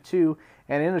 3-2,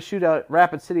 and in a shootout,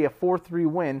 Rapid City a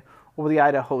 4-3 win over the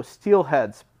Idaho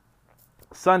Steelheads.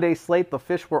 Sunday slate, the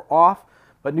Fish were off,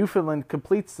 but Newfoundland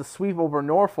completes the sweep over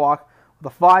Norfolk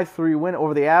with a 5-3 win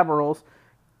over the Admirals.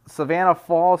 Savannah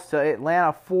falls to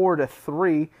Atlanta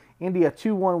 4-3. Indy a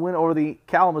 2-1 win over the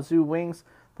Kalamazoo Wings.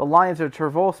 The Lions of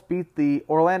Traverse beat the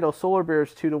Orlando Solar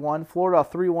Bears 2-1. Florida a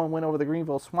 3-1 win over the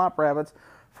Greenville Swamp Rabbits.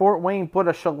 Fort Wayne put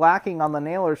a shellacking on the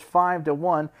Nailers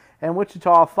 5-1, and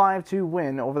Wichita a 5-2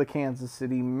 win over the Kansas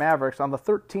City Mavericks on the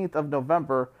 13th of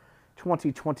November,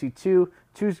 2022.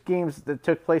 2 games that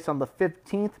took place on the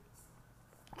 15th.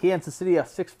 Kansas City a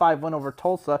 6-5 win over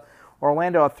Tulsa.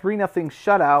 Orlando a 3-0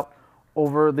 shutout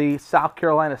over the South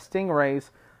Carolina Stingrays.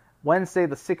 Wednesday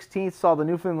the 16th saw the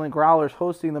Newfoundland Growlers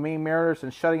hosting the Maine Mariners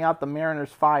and shutting out the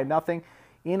Mariners 5-0.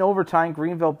 In overtime,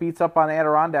 Greenville beats up on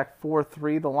Adirondack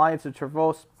 4-3. The Lions of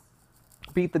Traverse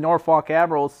beat the Norfolk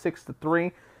Admirals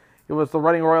 6-3. It was the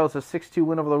Reading Royals a 6-2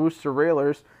 win over the Worcester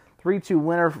Railers. 3-2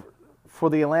 winner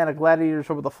for the Atlanta Gladiators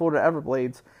over the Florida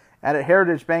Everblades. At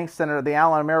Heritage Bank Center, the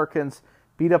Allen Americans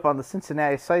beat up on the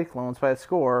Cincinnati Cyclones by a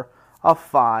score of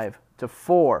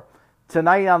 5-4.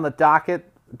 Tonight on the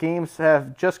docket, games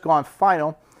have just gone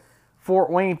final.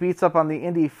 Fort Wayne beats up on the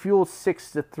Indy Fuel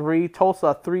 6-3. Tulsa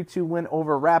a 3-2 win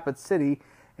over Rapid City.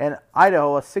 And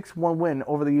Idaho a 6-1 win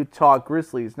over the Utah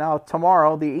Grizzlies. Now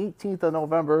tomorrow, the 18th of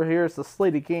November, here's the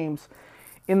slate of games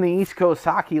in the East Coast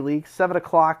Hockey League. 7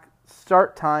 o'clock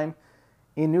start time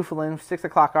in Newfoundland, 6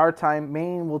 o'clock our time.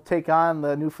 Maine will take on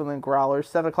the Newfoundland Growlers.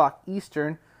 7 o'clock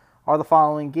Eastern are the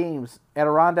following games.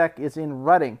 Adirondack is in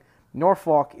Reading.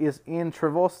 Norfolk is in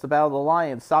Traverse to battle the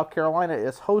Lions. South Carolina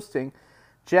is hosting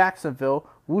Jacksonville.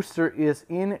 Worcester is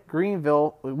in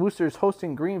Greenville. Worcester is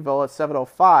hosting Greenville at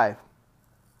 7:05.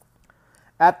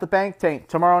 At the Bank Tank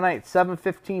tomorrow night,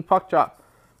 7:15 puck drop.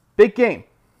 Big game.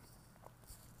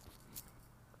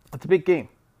 It's a big game.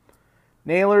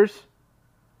 Nailers,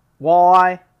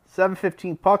 Walleye,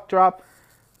 7:15 puck drop.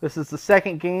 This is the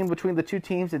second game between the two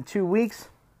teams in 2 weeks.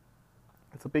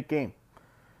 It's a big game.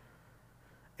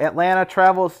 Atlanta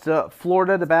travels to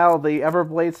Florida to battle the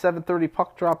Everblades, 7:30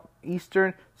 puck drop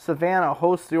Eastern. Savannah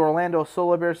hosts the Orlando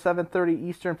Solar Bears, 7:30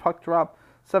 Eastern puck drop.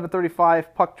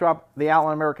 7:35 puck drop. The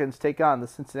Allen Americans take on the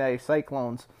Cincinnati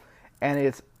Cyclones. And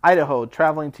it's Idaho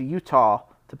traveling to Utah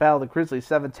to battle the Grizzlies,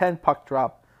 7:10 puck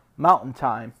drop Mountain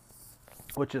Time,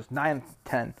 which is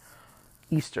 9:10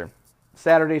 Eastern.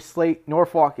 Saturday slate,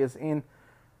 Norfolk is in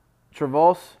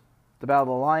Trevose, the Battle of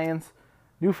the Lions.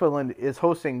 Newfoundland is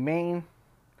hosting Maine.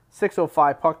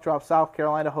 6:05 puck drop. South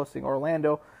Carolina hosting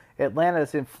Orlando. Atlanta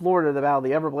is in Florida, the Battle of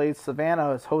the Everblades.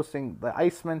 Savannah is hosting the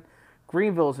Icemen.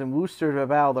 Greenville is in Worcester, the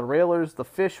Battle of the Railers. The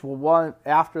Fish will won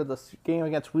after the game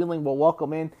against Wheeling will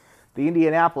welcome in the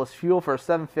Indianapolis Fuel for a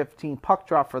 7:15 puck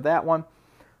drop for that one.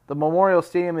 The Memorial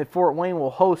Stadium in Fort Wayne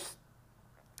will host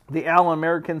the Allen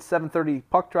Americans, 7:30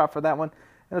 puck drop for that one.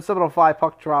 And a 7:05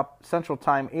 puck drop Central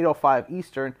Time, 8:05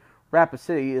 Eastern. Rapid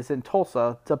City is in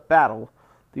Tulsa to battle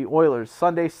the Oilers.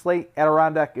 Sunday slate,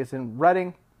 Adirondack is in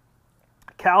Reading.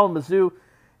 Kalamazoo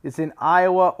is in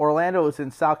Iowa. Orlando is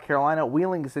in South Carolina.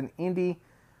 Wheeling is in Indy.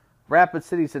 Rapid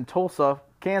City is in Tulsa.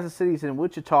 Kansas City is in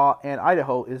Wichita. And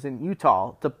Idaho is in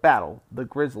Utah to battle the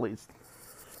Grizzlies.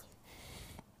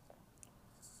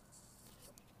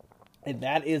 And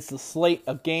that is the slate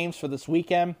of games for this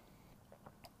weekend.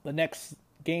 The next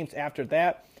games after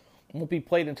that won't be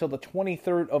played until the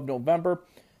 23rd of November,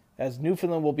 as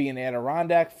Newfoundland will be in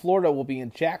Adirondack, Florida will be in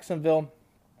Jacksonville,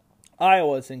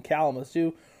 Iowa is in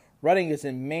Kalamazoo, Reading is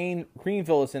in Maine,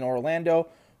 Greenville is in Orlando,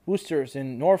 Worcester is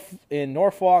in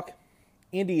Norfolk,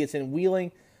 Indy is in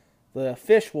Wheeling. The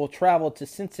Fish will travel to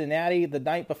Cincinnati the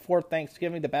night before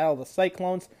Thanksgiving to battle the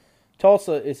Cyclones.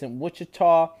 Tulsa is in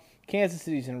Wichita, Kansas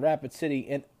City is in Rapid City,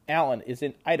 and Allen is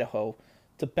in Idaho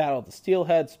to battle the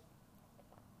Steelheads.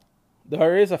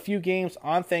 There is a few games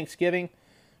on Thanksgiving.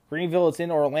 Greenville is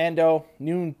in Orlando.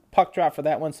 Noon puck drop for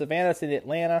that one. Savannah is in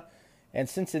Atlanta. And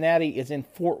Cincinnati is in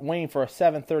Fort Wayne for a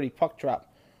 7:30 puck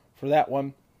drop for that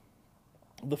one.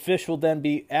 The Fish will then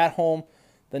be at home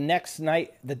the next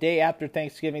night, the day after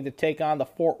Thanksgiving, to take on the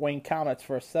Fort Wayne Comets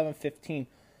for a 7:15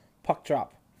 puck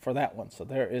drop for that one. So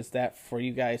there is that for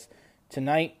you guys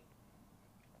tonight.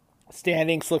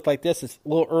 Standings look like this. It's a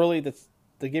little early to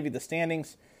give you the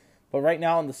standings. But right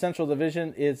now in the Central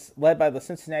Division is led by the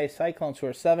Cincinnati Cyclones, who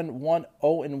are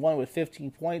 7-1-0-1 with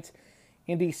 15 points.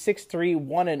 Indy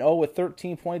 6-3-1-0 with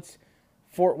 13 points.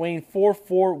 Fort Wayne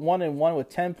 4-4-1-1 with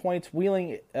 10 points.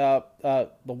 Wheeling, the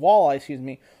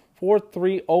Walleye,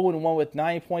 4-3-0-1 with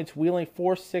 9 points. Wheeling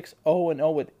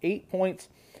 4-6-0-0 with 8 points.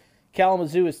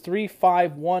 Kalamazoo is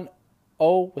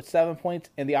 3-5-1-0 with 7 points.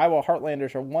 And the Iowa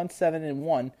Heartlanders are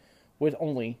 1-7-1 with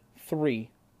only 3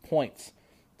 points.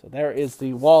 So there is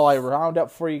the Walleye roundup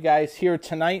for you guys here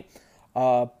tonight.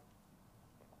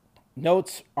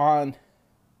 Notes on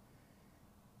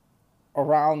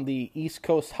around the East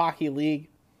Coast Hockey League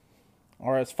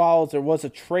are as follows. There was a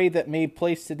trade that made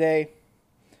place today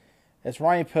as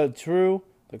Ryan Pedrew,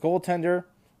 the goaltender,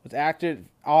 was acted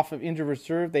off of injured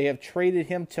reserve. They have traded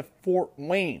him to Fort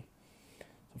Wayne.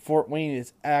 So Fort Wayne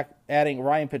is adding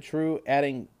Ryan Pedrew,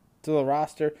 adding to the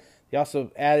roster. They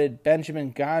also added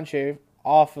Benjamin Ganche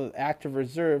off of active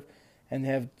reserve and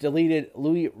have deleted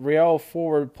Louis Riel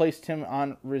forward, placed him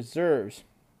on reserves.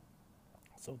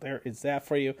 So there is that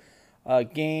for you.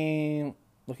 Game,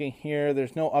 looking here,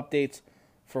 there's no updates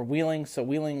for Wheeling, so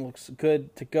Wheeling looks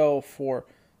good to go for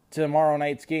tomorrow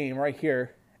night's game right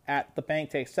here at the Bank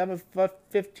Take.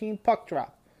 7:15 puck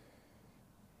drop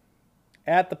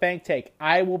at the Bank Take.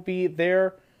 I will be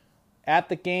there at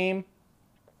the game.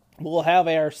 We'll have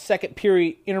our second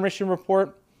period intermission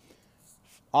report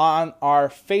on our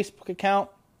Facebook account.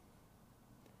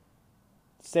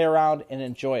 Stay around and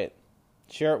enjoy it.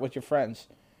 Share it with your friends.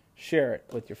 Share it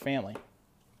with your family.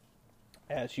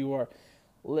 As you are,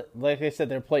 like I said,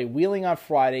 they'll play Wheeling on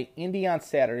Friday, Indy on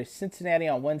Saturday, Cincinnati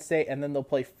on Wednesday, and then they'll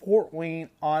play Fort Wayne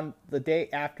on the day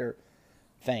after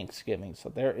Thanksgiving. So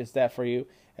there is that for you.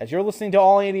 As you're listening to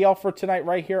All ADL for tonight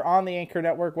right here on the Anchor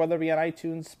Network, whether it be on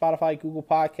iTunes, Spotify, Google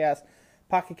Podcasts,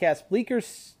 Pocket Cast, Bleaker,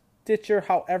 Stitcher,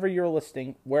 however you're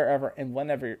listening, wherever and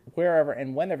whenever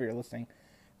you're listening.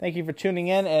 Thank you for tuning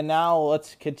in, and now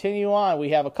let's continue on. We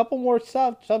have a couple more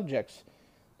subjects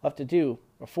left to do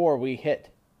before we hit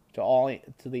to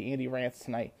the Andy Rants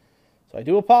tonight. So I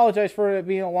do apologize for it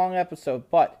being a long episode,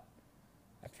 but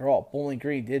after all, Bowling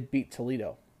Green did beat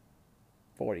Toledo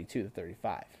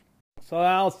 42-35. So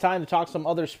now it's time to talk some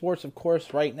other sports, of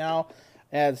course, right now,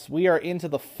 as we are into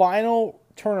the final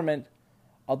tournament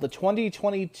of the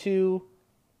 2021-2022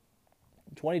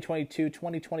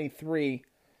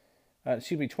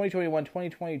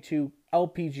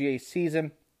 LPGA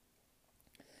season,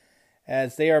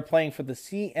 as they are playing for the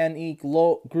CNE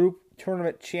Group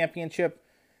Tournament Championship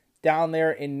down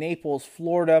there in Naples,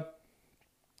 Florida.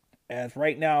 As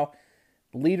right now,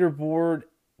 the leaderboard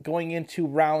going into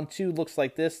round 2 looks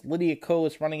like this. Lydia Ko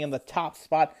is running in the top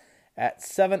spot at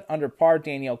 7 under par.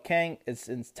 Danielle Kang is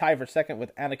in tie for second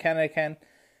with Anna Kanakan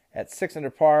at 6 under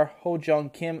par. Ho Jung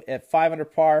Kim at 5 under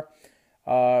par.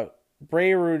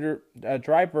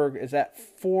 Dryberg is at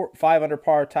 5 under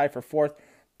par, tied for 4th.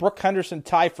 Brooke Henderson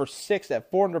tied for 6th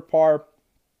at 4 under par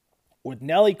with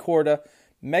Nelly Korda,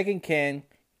 Megan Kang,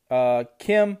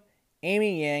 Kim,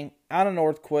 Amy Yang, Anna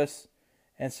Nordquist,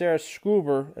 and Sarah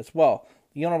Schruber as well.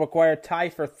 Leona McGuire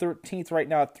tied for 13th right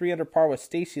now at 3 under par with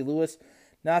Stacey Lewis,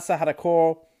 Nasa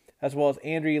Hadakoro, as well as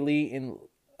Andrea Lee and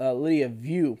Lydia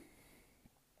View,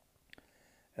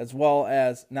 as well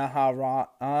as Naha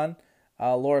Ra'an,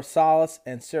 Laura Salas,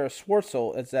 and Sarah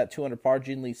Schwartzel is at 2 under par.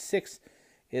 Jean Lee 6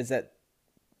 is at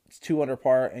 2 under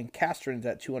par, and Castron's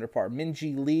at 2 under par.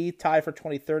 Minji Lee tied for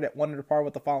 23rd at 1 under par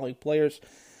with the following players: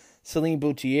 Celine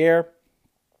Boutier,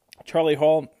 Charlie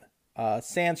Hall,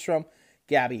 Sandstrom,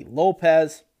 Gabby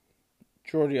Lopez,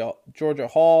 Georgia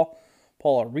Hall,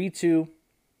 Paula Ritu,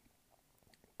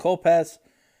 Kopes,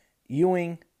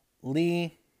 Ewing,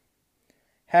 Lee,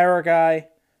 Haragai,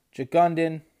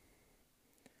 Jagundan,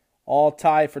 all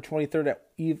tied for 23rd at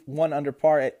 1 under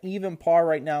par. At even par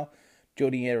right now,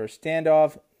 Jodi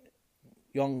Standoff,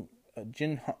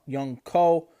 Jin Young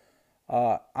Ko,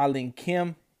 Eileen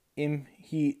Kim, Im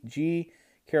Hee Ji,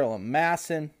 Carolyn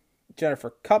Masson,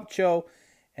 Jennifer Kupcho,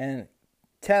 and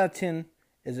Tanatin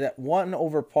is at 1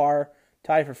 over par,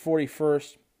 tied for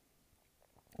 41st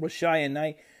with Cheyenne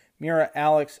Knight, Mira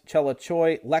Alex, Chella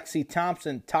Choi, Lexi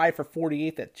Thompson tied for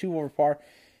 48th at 2 over par,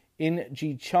 In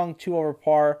Ji Chung 2 over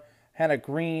par, Hannah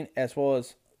Green as well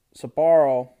as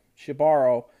Shibaro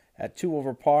at 2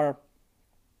 over par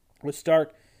with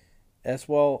Stark, as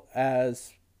well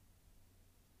as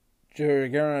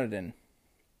Jurgen.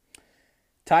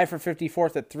 Tied for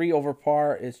 54th at 3 over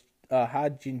par is Ha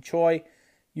Jin Choi,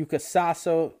 Yuka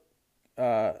Sasso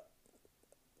as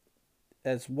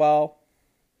well.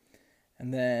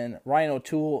 And then Ryan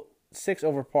O'Toole, 6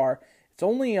 over par. It's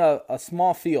only a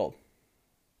small field.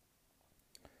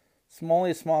 It's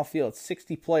only a small field.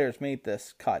 60 players made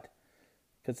this cut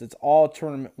because it's all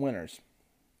tournament winners.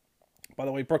 By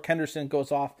the way, Brooke Henderson goes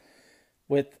off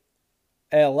with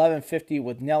at 1150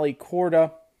 with Nelly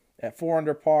Korda at 4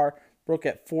 under par. Brooke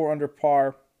at 4 under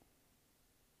par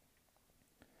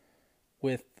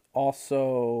with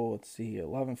also,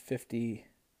 1150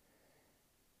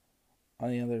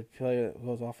 on the other player that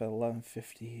goes off at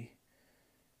 1150.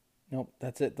 Nope,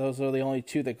 that's it. Those are the only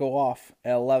two that go off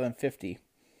at 1150.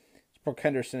 It's Brooke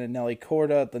Henderson and Nelly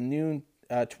Korda. At the noon,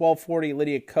 1240,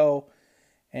 Lydia Ko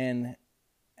and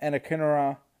Anna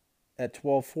Kinera at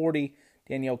 1240.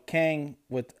 Danielle Kang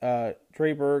with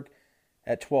Dryberg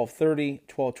at 1230.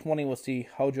 1220, we'll see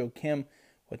Hojo Kim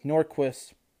with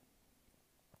Nordquist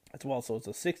as well. So it's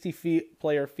a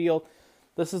 60-player field.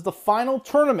 This is the final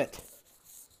tournament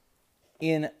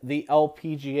in the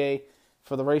LPGA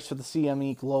for the race for the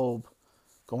CME Globe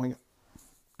going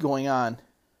on.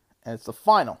 And it's the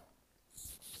final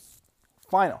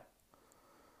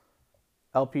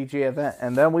LPGA event.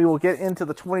 And then we will get into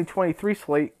the 2023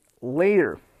 slate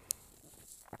later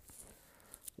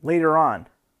on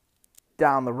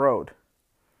down the road.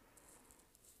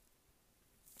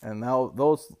 And now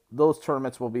those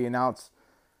tournaments will be announced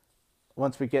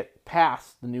once we get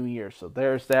past the new year. So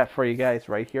there's that for you guys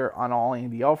right here on All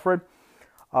Andy Alfred.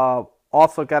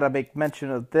 Also got to make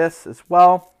mention of this as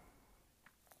well.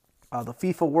 The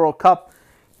FIFA World Cup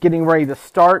getting ready to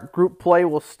start. Group play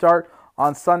will start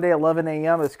on Sunday, 11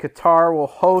 a.m. as Qatar will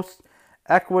host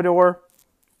Ecuador.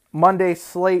 Monday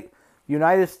slate,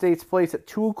 United States plays at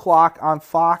 2 o'clock on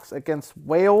Fox against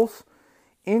Wales.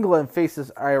 England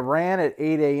faces Iran at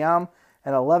 8 a.m.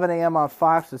 and 11 a.m. on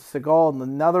Fox is Senegal in the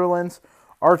Netherlands.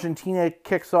 Argentina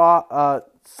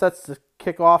sets to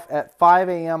kick off at 5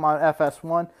 a.m. on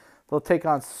FS1. They'll take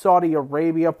on Saudi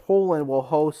Arabia. Poland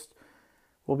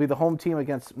will be the home team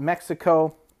against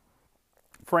Mexico.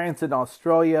 France and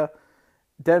Australia.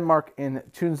 Denmark and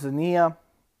Tunisia.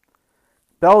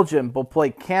 Belgium will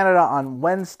play Canada on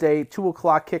Wednesday. 2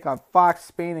 o'clock kick on Fox.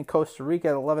 Spain and Costa Rica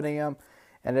at 11 a.m.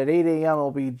 And at 8 a.m.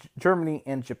 will be Germany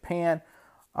and Japan.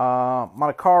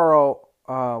 Monacaro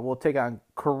will take on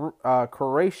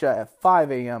Croatia at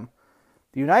 5 a.m.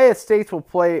 The United States will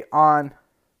play on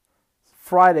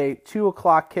Friday, 2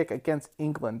 o'clock kick against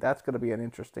England. That's going to be an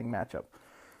interesting matchup.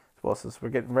 As well, since we're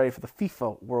getting ready for the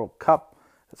FIFA World Cup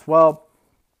as well.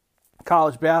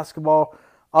 College basketball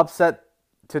upset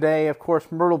today. Of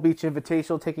course, Myrtle Beach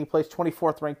Invitational taking place.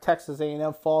 24th ranked Texas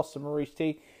A&M falls to Murray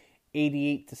State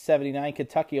 88-79.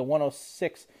 Kentucky a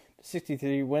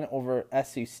 106-63 win over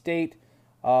SC State.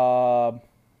 20th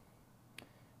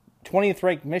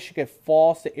ranked Michigan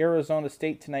falls to Arizona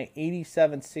State tonight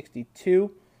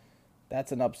 87-62.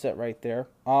 That's an upset right there.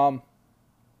 I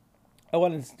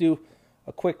wanted to do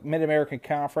a quick Mid-American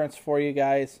Conference for you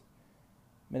guys.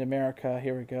 Mid-America,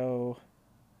 here we go.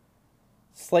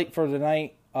 Slate for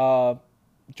tonight.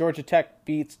 Georgia Tech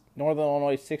beats Northern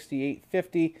Illinois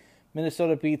 68-50.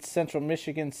 Minnesota beats Central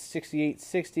Michigan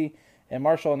 68-60. And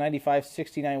Marshall a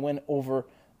 95-69 win over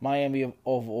Miami of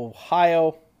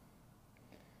Ohio.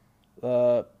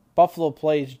 Buffalo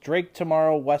plays Drake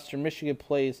tomorrow. Western Michigan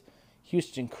plays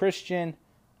Houston Christian.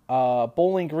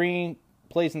 Bowling Green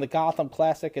plays in the Gotham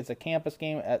Classic. It's a campus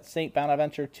game at St.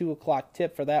 Bonaventure. 2 o'clock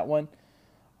tip for that one.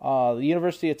 The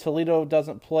University of Toledo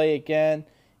doesn't play again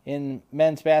in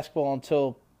men's basketball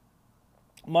until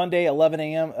Monday, 11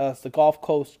 a.m. It's the Gulf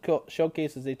Coast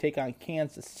Showcase as they take on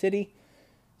Kansas City.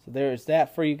 So there's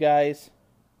that for you guys.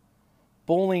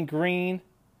 Bowling Green,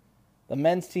 the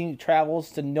men's team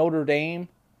travels to Notre Dame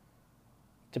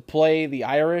to play the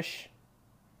Irish.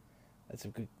 That's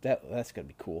gonna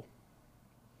be cool.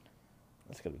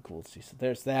 That's gonna be cool to see. So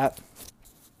there's that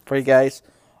for you guys.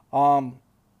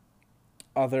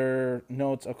 Other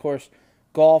notes, of course,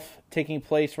 golf taking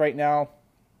place right now.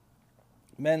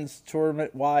 Men's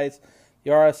tournament wise,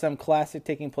 the RSM Classic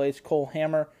taking place. Cole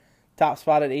Hammer, top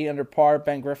spot at 8 under par.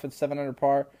 Ben Griffin, 7 under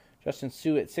par. Justin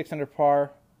Sue at 6 under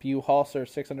par. Bu Halser,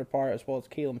 6 under par, as well as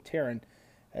Caleb Taryn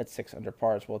at 6 under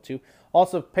par as well, too.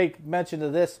 Also, pay mention to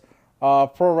this.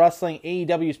 Pro Wrestling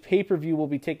AEW's pay-per-view will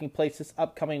be taking place this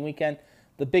upcoming weekend.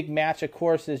 The big match, of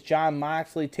course, is Jon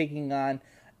Moxley taking on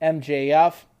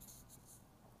MJF.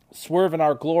 Swerve in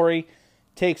Our Glory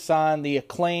takes on the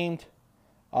Acclaimed.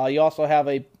 You also have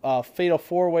a Fatal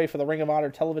 4-Way for the Ring of Honor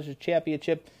Television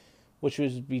Championship, which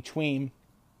was between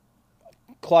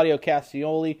Claudio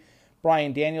Castagnoli,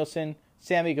 Bryan Danielson,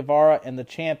 Sammy Guevara, and the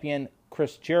champion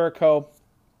Chris Jericho.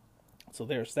 So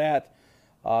there's that.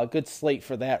 Good slate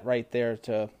for that right there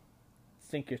to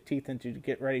sink your teeth into to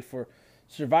get ready for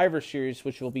Survivor Series,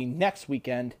 which will be next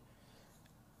weekend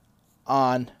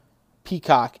on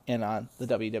Peacock and on the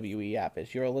WWE app.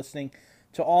 As you're listening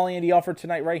to All Andy Alford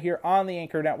tonight right here on the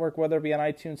Anchor Network, whether it be on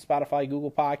iTunes, Spotify, Google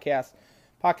Podcasts,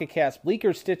 Pocket Cast,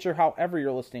 Bleaker, Stitcher, however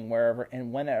you're listening, wherever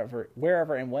and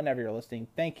whenever you're listening.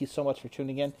 Thank you so much for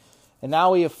tuning in. And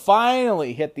now we have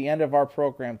finally hit the end of our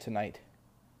program tonight.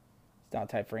 It's now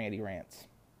time for Andy Rants.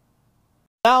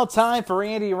 Now time for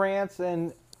Andy Rants,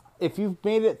 and if you've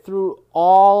made it through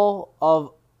all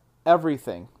of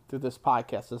everything through this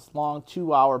podcast, this long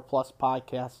 2-hour plus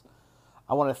podcast,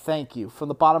 I want to thank you from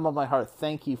the bottom of my heart.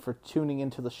 Thank you for tuning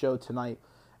into the show tonight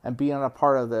and being a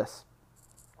part of this.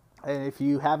 And if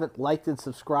you haven't liked and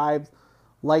subscribed,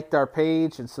 liked our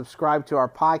page and subscribed to our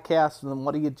podcast, then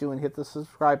what do you do and hit the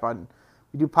subscribe button?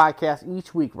 We do podcasts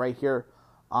each week right here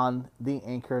on the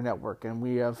Anchor Network. And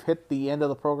we have hit the end of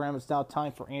the program. It's now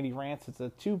time for Andy Rants. It's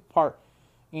a 2-part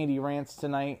Andy Rants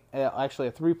tonight. Actually,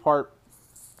 a 3-part,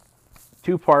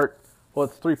 well,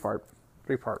 it's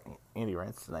 3-part Andy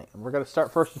Rants tonight. And we're going to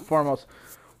start first and foremost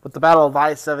with the Battle of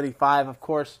I-75. Of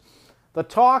course, the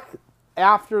talk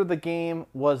after the game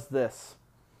was this.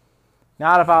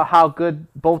 Not about how good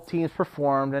both teams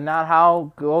performed and not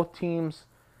how both teams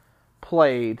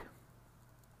played.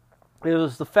 It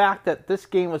was the fact that this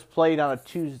game was played on a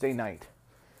Tuesday night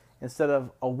instead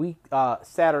of a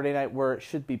Saturday night where it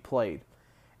should be played.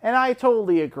 And I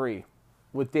totally agree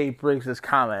with Dave Briggs'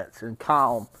 comments and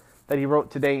column that he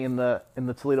wrote today in the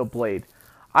Toledo Blade.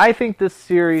 I think this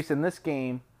series and this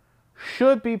game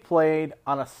should be played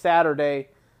on a Saturday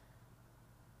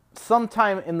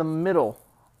sometime in the middle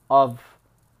of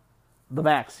the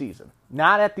MAC season,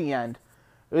 not at the end.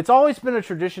 It's always been a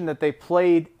tradition that they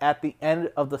played at the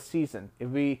end of the season.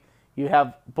 You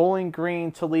have Bowling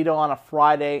Green, Toledo on a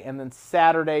Friday, and then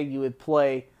Saturday you would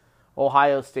play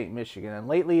Ohio State, Michigan. And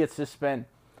lately it's just been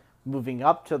moving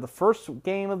up to the first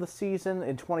game of the season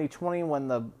in 2020 when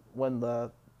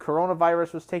the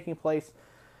coronavirus was taking place,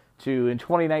 to in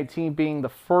 2019 being the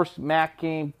first MAC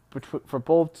game for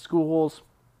both schools,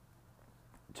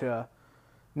 to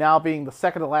now being the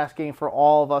second to last game for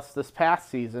all of us this past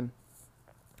season.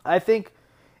 I think,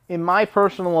 in my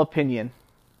personal opinion,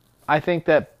 I think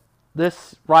that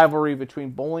this rivalry between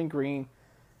Bowling Green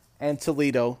and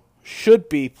Toledo should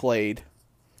be played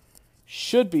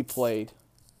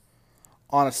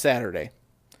on a Saturday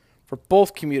for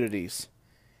both communities.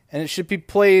 And it should be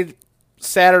played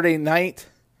Saturday night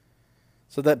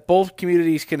so that both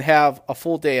communities can have a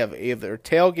full day of either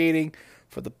tailgating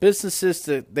for the businesses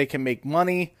that they can make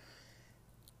money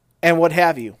and what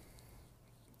have you.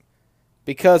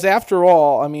 Because after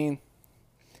all, I mean,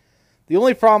 the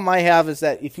only problem I have is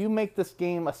that if you make this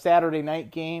game a Saturday night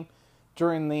game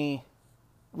during the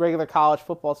regular college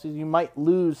football season, you might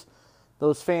lose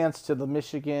those fans to a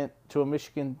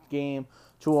Michigan game,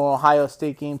 to an Ohio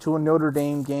State game, to a Notre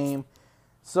Dame game.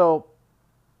 So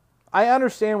I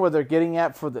understand where they're getting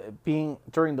at for the being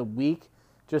during the week,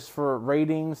 just for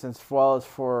ratings as well as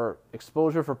for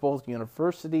exposure for both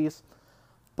universities.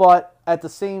 But at the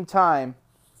same time,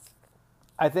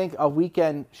 I think a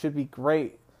weekend should be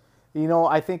great.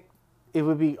 I think it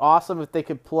would be awesome if they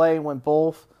could play when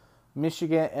both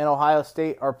Michigan and Ohio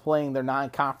State are playing their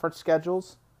non-conference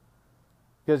schedules.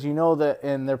 Because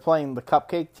and they're playing the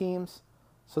cupcake teams.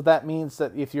 So that means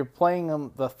that if you're playing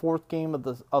them the fourth game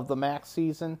of the MAC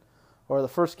season, or the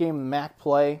first game of the MAC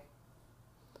play,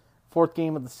 fourth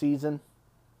game of the season,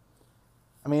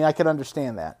 I mean, I can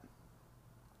understand that.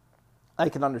 I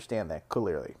can understand that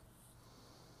clearly.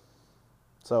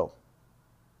 So,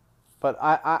 but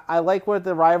I like where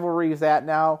the rivalry is at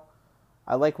now.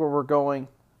 I like where we're going.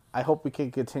 I hope we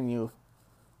can continue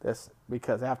this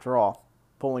because, after all,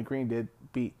 Bowling Green did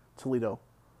beat Toledo.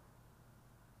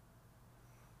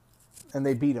 And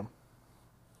they beat them.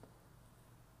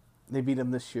 They beat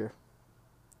them this year.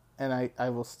 And I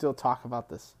will still talk about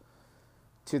this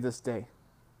to this day.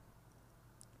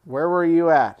 Where were you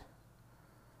at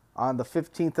on the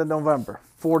 15th of November?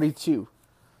 42-35.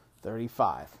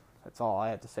 That's all I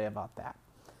have to say about that.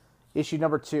 Issue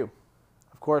number 2.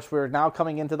 Of course, we're now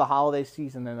coming into the holiday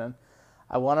season, and then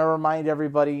I want to remind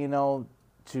everybody,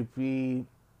 to be,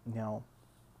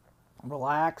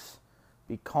 relax,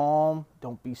 be calm,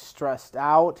 don't be stressed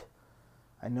out.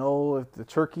 I know if the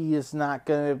turkey is not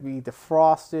going to be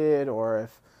defrosted, or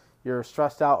if you're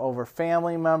stressed out over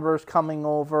family members coming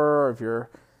over, or if you're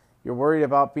worried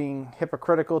about being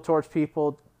hypocritical towards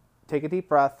people, take a deep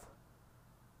breath,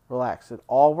 relax. It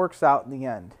all works out in the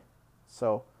end.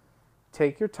 So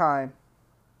take your time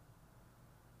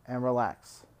and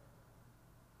relax.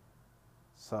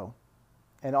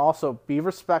 And also be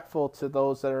respectful to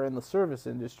those that are in the service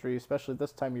industry, especially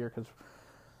this time of year, because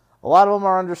a lot of them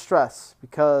are under stress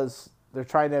because they're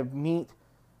trying to meet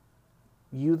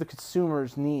you, the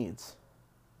consumer's needs.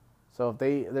 So if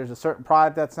there's a certain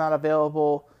product that's not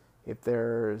available, if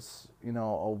there's a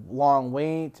long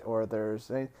wait, or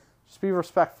just be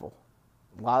respectful.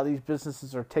 A lot of these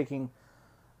businesses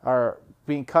are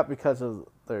being cut because of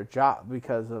their job,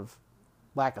 because of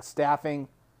lack of staffing,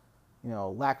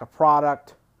 lack of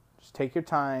product. Just take your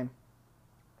time,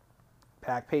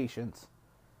 pack patience,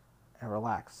 and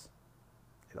relax.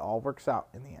 It all works out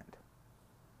in the end.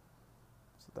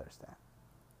 So there's that.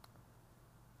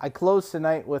 I close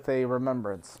tonight with a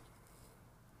remembrance.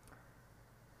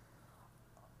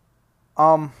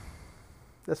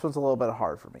 This one's a little bit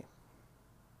hard for me.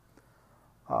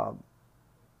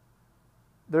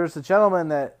 There's a gentleman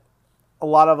that a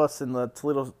lot of us in the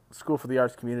Toledo School for the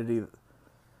Arts community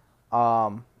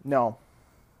know,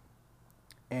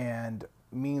 and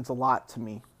means a lot to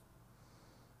me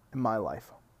in my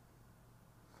life.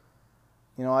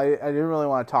 I didn't really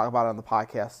want to talk about it on the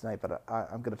podcast tonight, but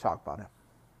I'm going to talk about it.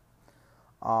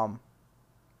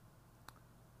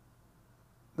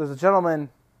 There's a gentleman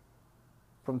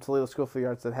from Toledo School for the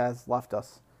Arts that has left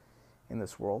us in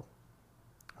this world,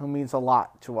 who means a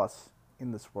lot to us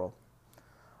in this world.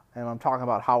 And I'm talking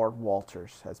about Howard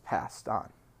Walters has passed on.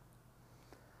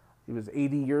 He was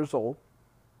 80 years old.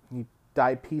 He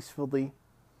died peacefully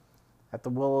at the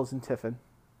Willows in Tiffin.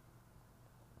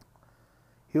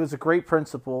 He was a great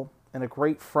principal and a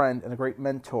great friend and a great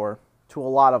mentor to a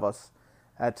lot of us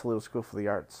at Toledo School for the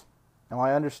Arts. Now,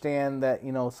 I understand that,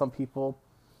 some people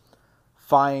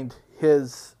find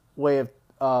his way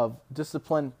of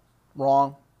discipline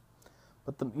wrong.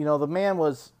 But, the man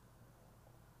was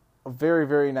a very,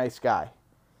 very nice guy.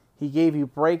 He gave you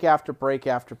break after break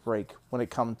after break when it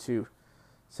come to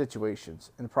situations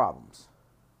and problems.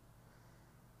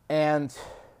 And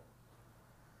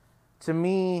to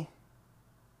me,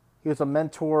 he was a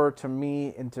mentor to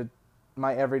me into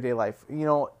my everyday life.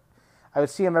 I would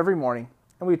see him every morning,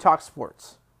 and we would talk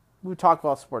sports. We would talk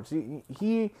about sports.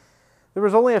 There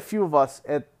was only a few of us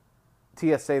at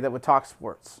TSA that would talk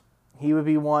sports. He would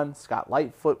be one. Scott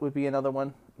Lightfoot would be another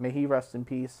one. May he rest in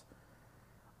peace.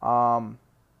 Tom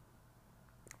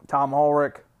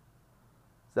Ulrich,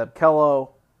 Zeb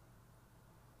Kello.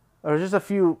 There were just a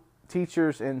few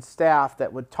teachers and staff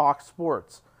that would talk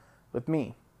sports with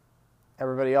me.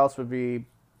 Everybody else would be,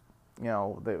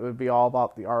 they would be all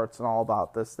about the arts and all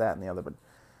about this, that, and the other. But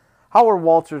Howard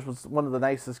Walters was one of the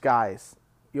nicest guys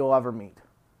you'll ever meet.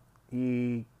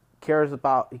 He cared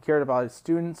about his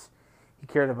students. He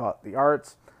cared about the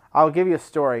arts. I'll give you a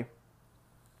story.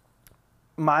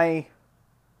 My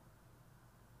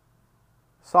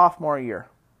sophomore year,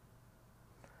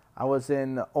 I was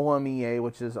in OMEA,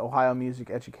 which is Ohio Music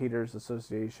Educators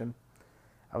Association.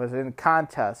 I was in a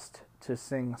contest to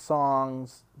sing a song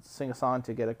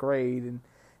to get a grade and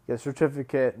get a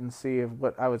certificate and see if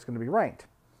what I was going to be ranked.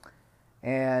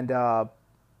 And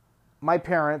my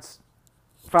parents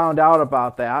found out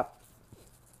about that.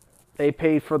 They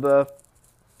paid for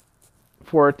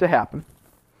it to happen.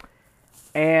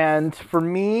 And for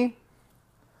me,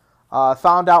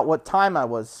 found out what time I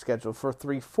was scheduled for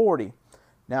 3:40.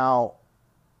 Now,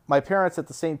 my parents at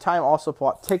the same time also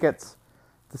bought tickets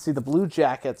to see the Blue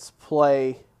Jackets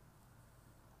play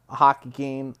a hockey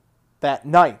game that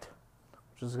night,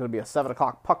 which is going to be a 7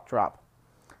 o'clock puck drop.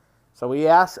 So we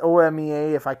asked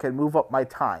OMEA if I could move up my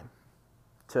time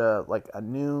to like a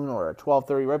noon or a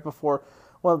 12:30 right before.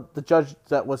 Well, the judge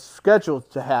that was scheduled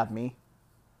to have me,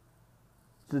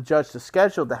 was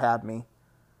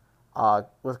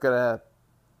going to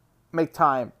make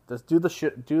time, just do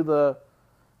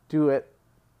it,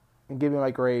 and give me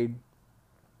my grade,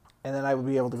 and then I would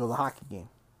be able to go to the hockey game.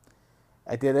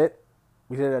 I did it.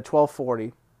 We did it at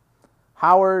 12:40.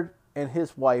 Howard and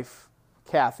his wife,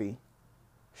 Kathy,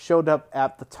 showed up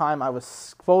at the time I was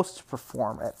supposed to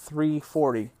perform at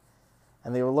 3:40,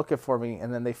 and they were looking for me,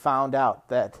 and then they found out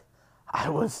that I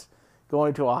was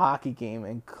going to a hockey game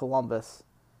in Columbus.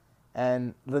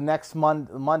 And the next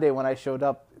Monday when I showed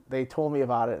up, they told me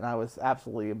about it, and I was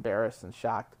absolutely embarrassed and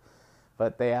shocked.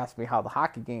 But they asked me how the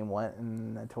hockey game went,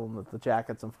 and I told them that the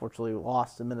Jackets unfortunately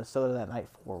lost to Minnesota that night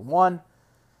 4-1.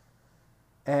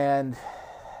 And,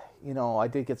 you know, I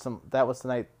did get some. That was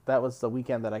the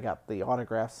weekend that I got the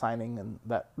autograph signing, and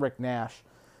that Rick Nash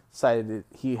decided that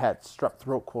he had strep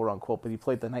throat, quote unquote, but he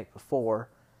played the night before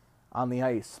on the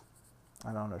ice.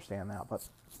 I don't understand that, but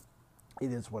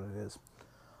it is what it is.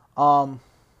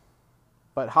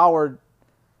 But Howard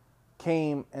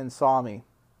came and saw me.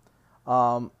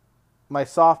 My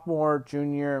sophomore,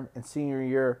 junior, and senior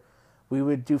year, we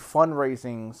would do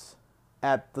fundraisings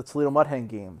at the Toledo Mud Hen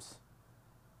games.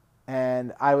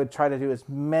 And I would try to do as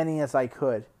many as I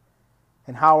could.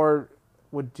 And Howard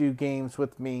would do games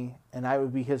with me, and I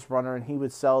would be his runner, and he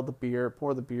would sell the beer,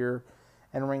 pour the beer,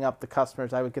 and ring up the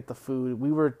customers. I would get the food.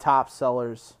 We were top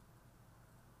sellers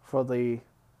for the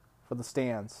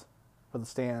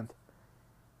stand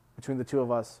between the two of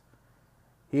us.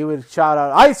 He would shout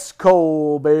out, "Ice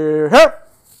cold beer!"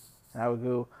 And I would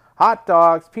go, "Hot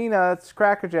dogs, peanuts,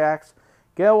 Cracker Jacks.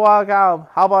 Get a walk out.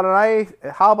 How about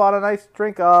a nice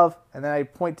drink of?" And then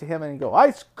I'd point to him and he'd go,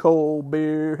 "Ice cold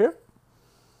beer!"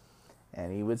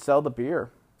 And he would sell the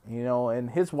beer, you know.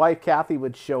 And his wife Kathy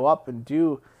would show up and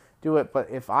do it. But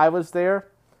if I was there,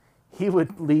 he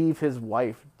would leave his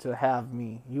wife to have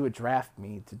me. He would draft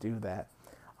me to do that.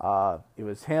 It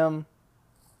was him.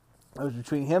 It was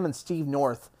between him and Steve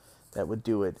North that would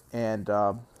do it. And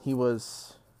he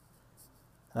was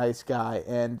a nice guy.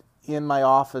 And in my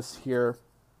office here,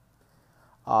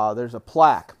 there's a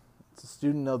plaque. It's a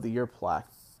Student of the Year plaque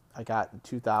I got in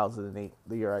 2008,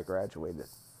 the year I graduated.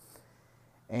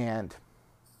 And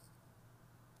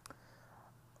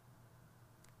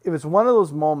it was one of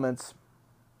those moments.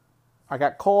 I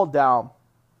got called down.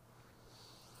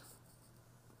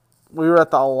 We were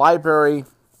at the library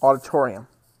auditorium,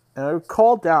 and I was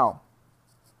called down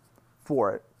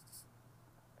for it.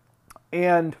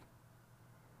 And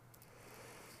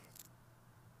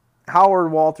Howard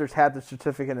Walters had the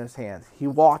certificate in his hands. He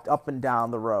walked up and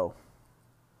down the row.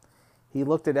 He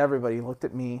looked at everybody. He looked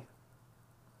at me.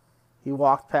 He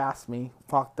walked past me,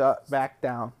 walked up, back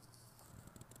down,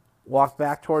 walked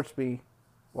back towards me,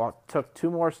 took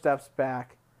 2 more steps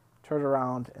back, turned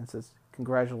around, and says,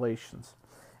 "Congratulations."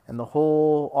 And the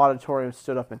whole auditorium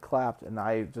stood up and clapped, and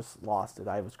I just lost it.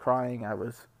 I was crying. I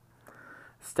was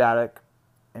ecstatic.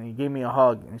 And he gave me a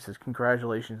hug, and he says,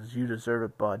 "Congratulations. You deserve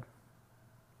it, bud."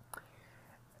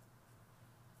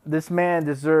 This man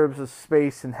deserves a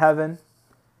space in heaven.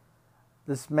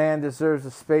 This man deserves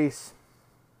a space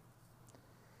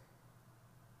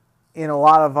in a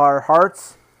lot of our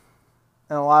hearts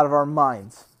and a lot of our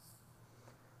minds.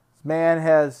 This man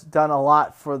has done a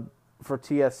lot for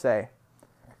TSA.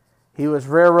 He was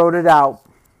railroaded out,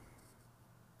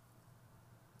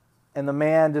 and the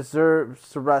man deserves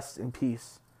to rest in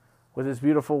peace with his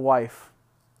beautiful wife.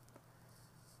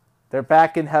 They're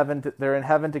back in heaven. They're in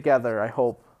heaven together, I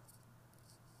hope.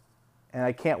 And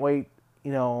I can't wait,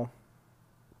 you know,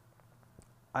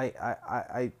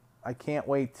 I can't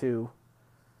wait to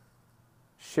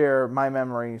share my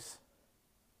memories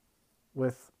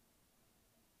with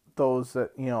those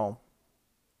that, you know,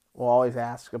 will always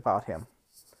ask about him.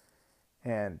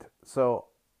 And so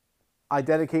I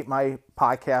dedicate my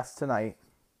podcast tonight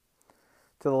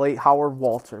to the late Howard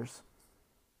Walters.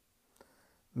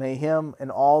 May him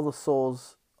and all the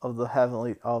souls of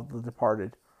the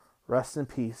departed rest in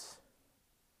peace.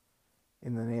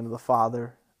 In the name of the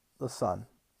Father, the Son,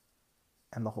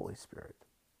 and the Holy Spirit.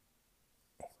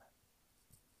 Amen.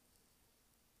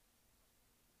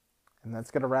 And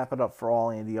that's going to wrap it up for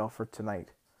all Andy Alford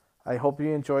tonight. I hope you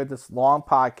enjoyed this long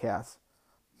podcast.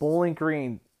 Bowling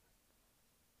Green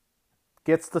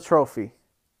gets the trophy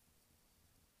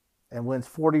and wins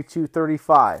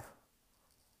 42-35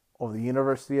 over the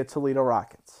University of Toledo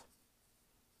Rockets.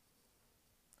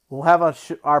 We'll have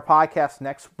our podcast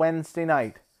next Wednesday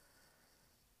night.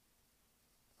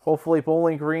 Hopefully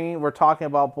Bowling Green, we're talking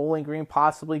about Bowling Green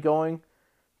possibly going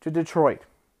to Detroit.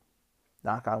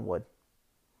 Knock on wood.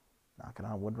 Knocking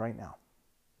on wood right now.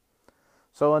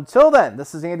 So until then,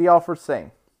 this is Andy Alford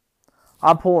saying,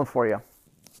 I'm pulling for you.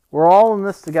 We're all in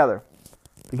this together.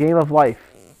 The game of life.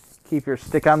 Keep your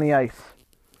stick on the ice.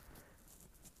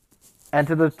 And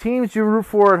to the teams you root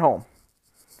for at home.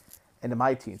 And to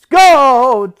my teams,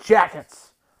 go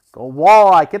Jackets! Go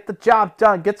Walleye, get the job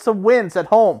done, get some wins at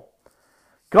home.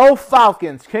 Go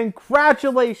Falcons,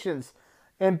 congratulations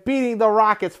in beating the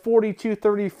Rockets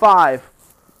 42-35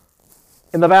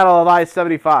 in the Battle of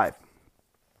I-75.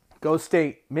 Go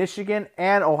State, Michigan,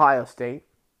 and Ohio State.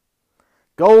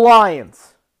 Go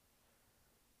Lions.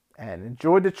 And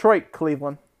enjoy Detroit,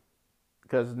 Cleveland,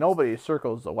 because nobody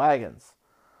circles the wagons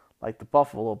like the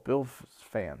Buffalo Bills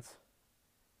fans.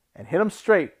 And hit them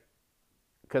straight,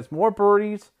 because more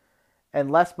birdies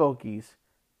and less bogeys,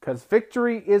 because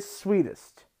victory is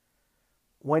sweetest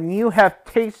when you have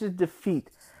tasted defeat.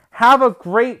 Have a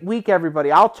great week,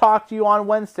 everybody. I'll talk to you on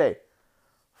Wednesday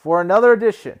for another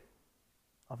edition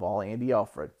of All Andy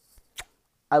Alford.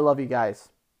 I love you guys.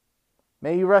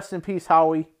 May you rest in peace,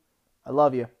 Howie. I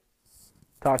love you.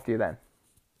 Talk to you then.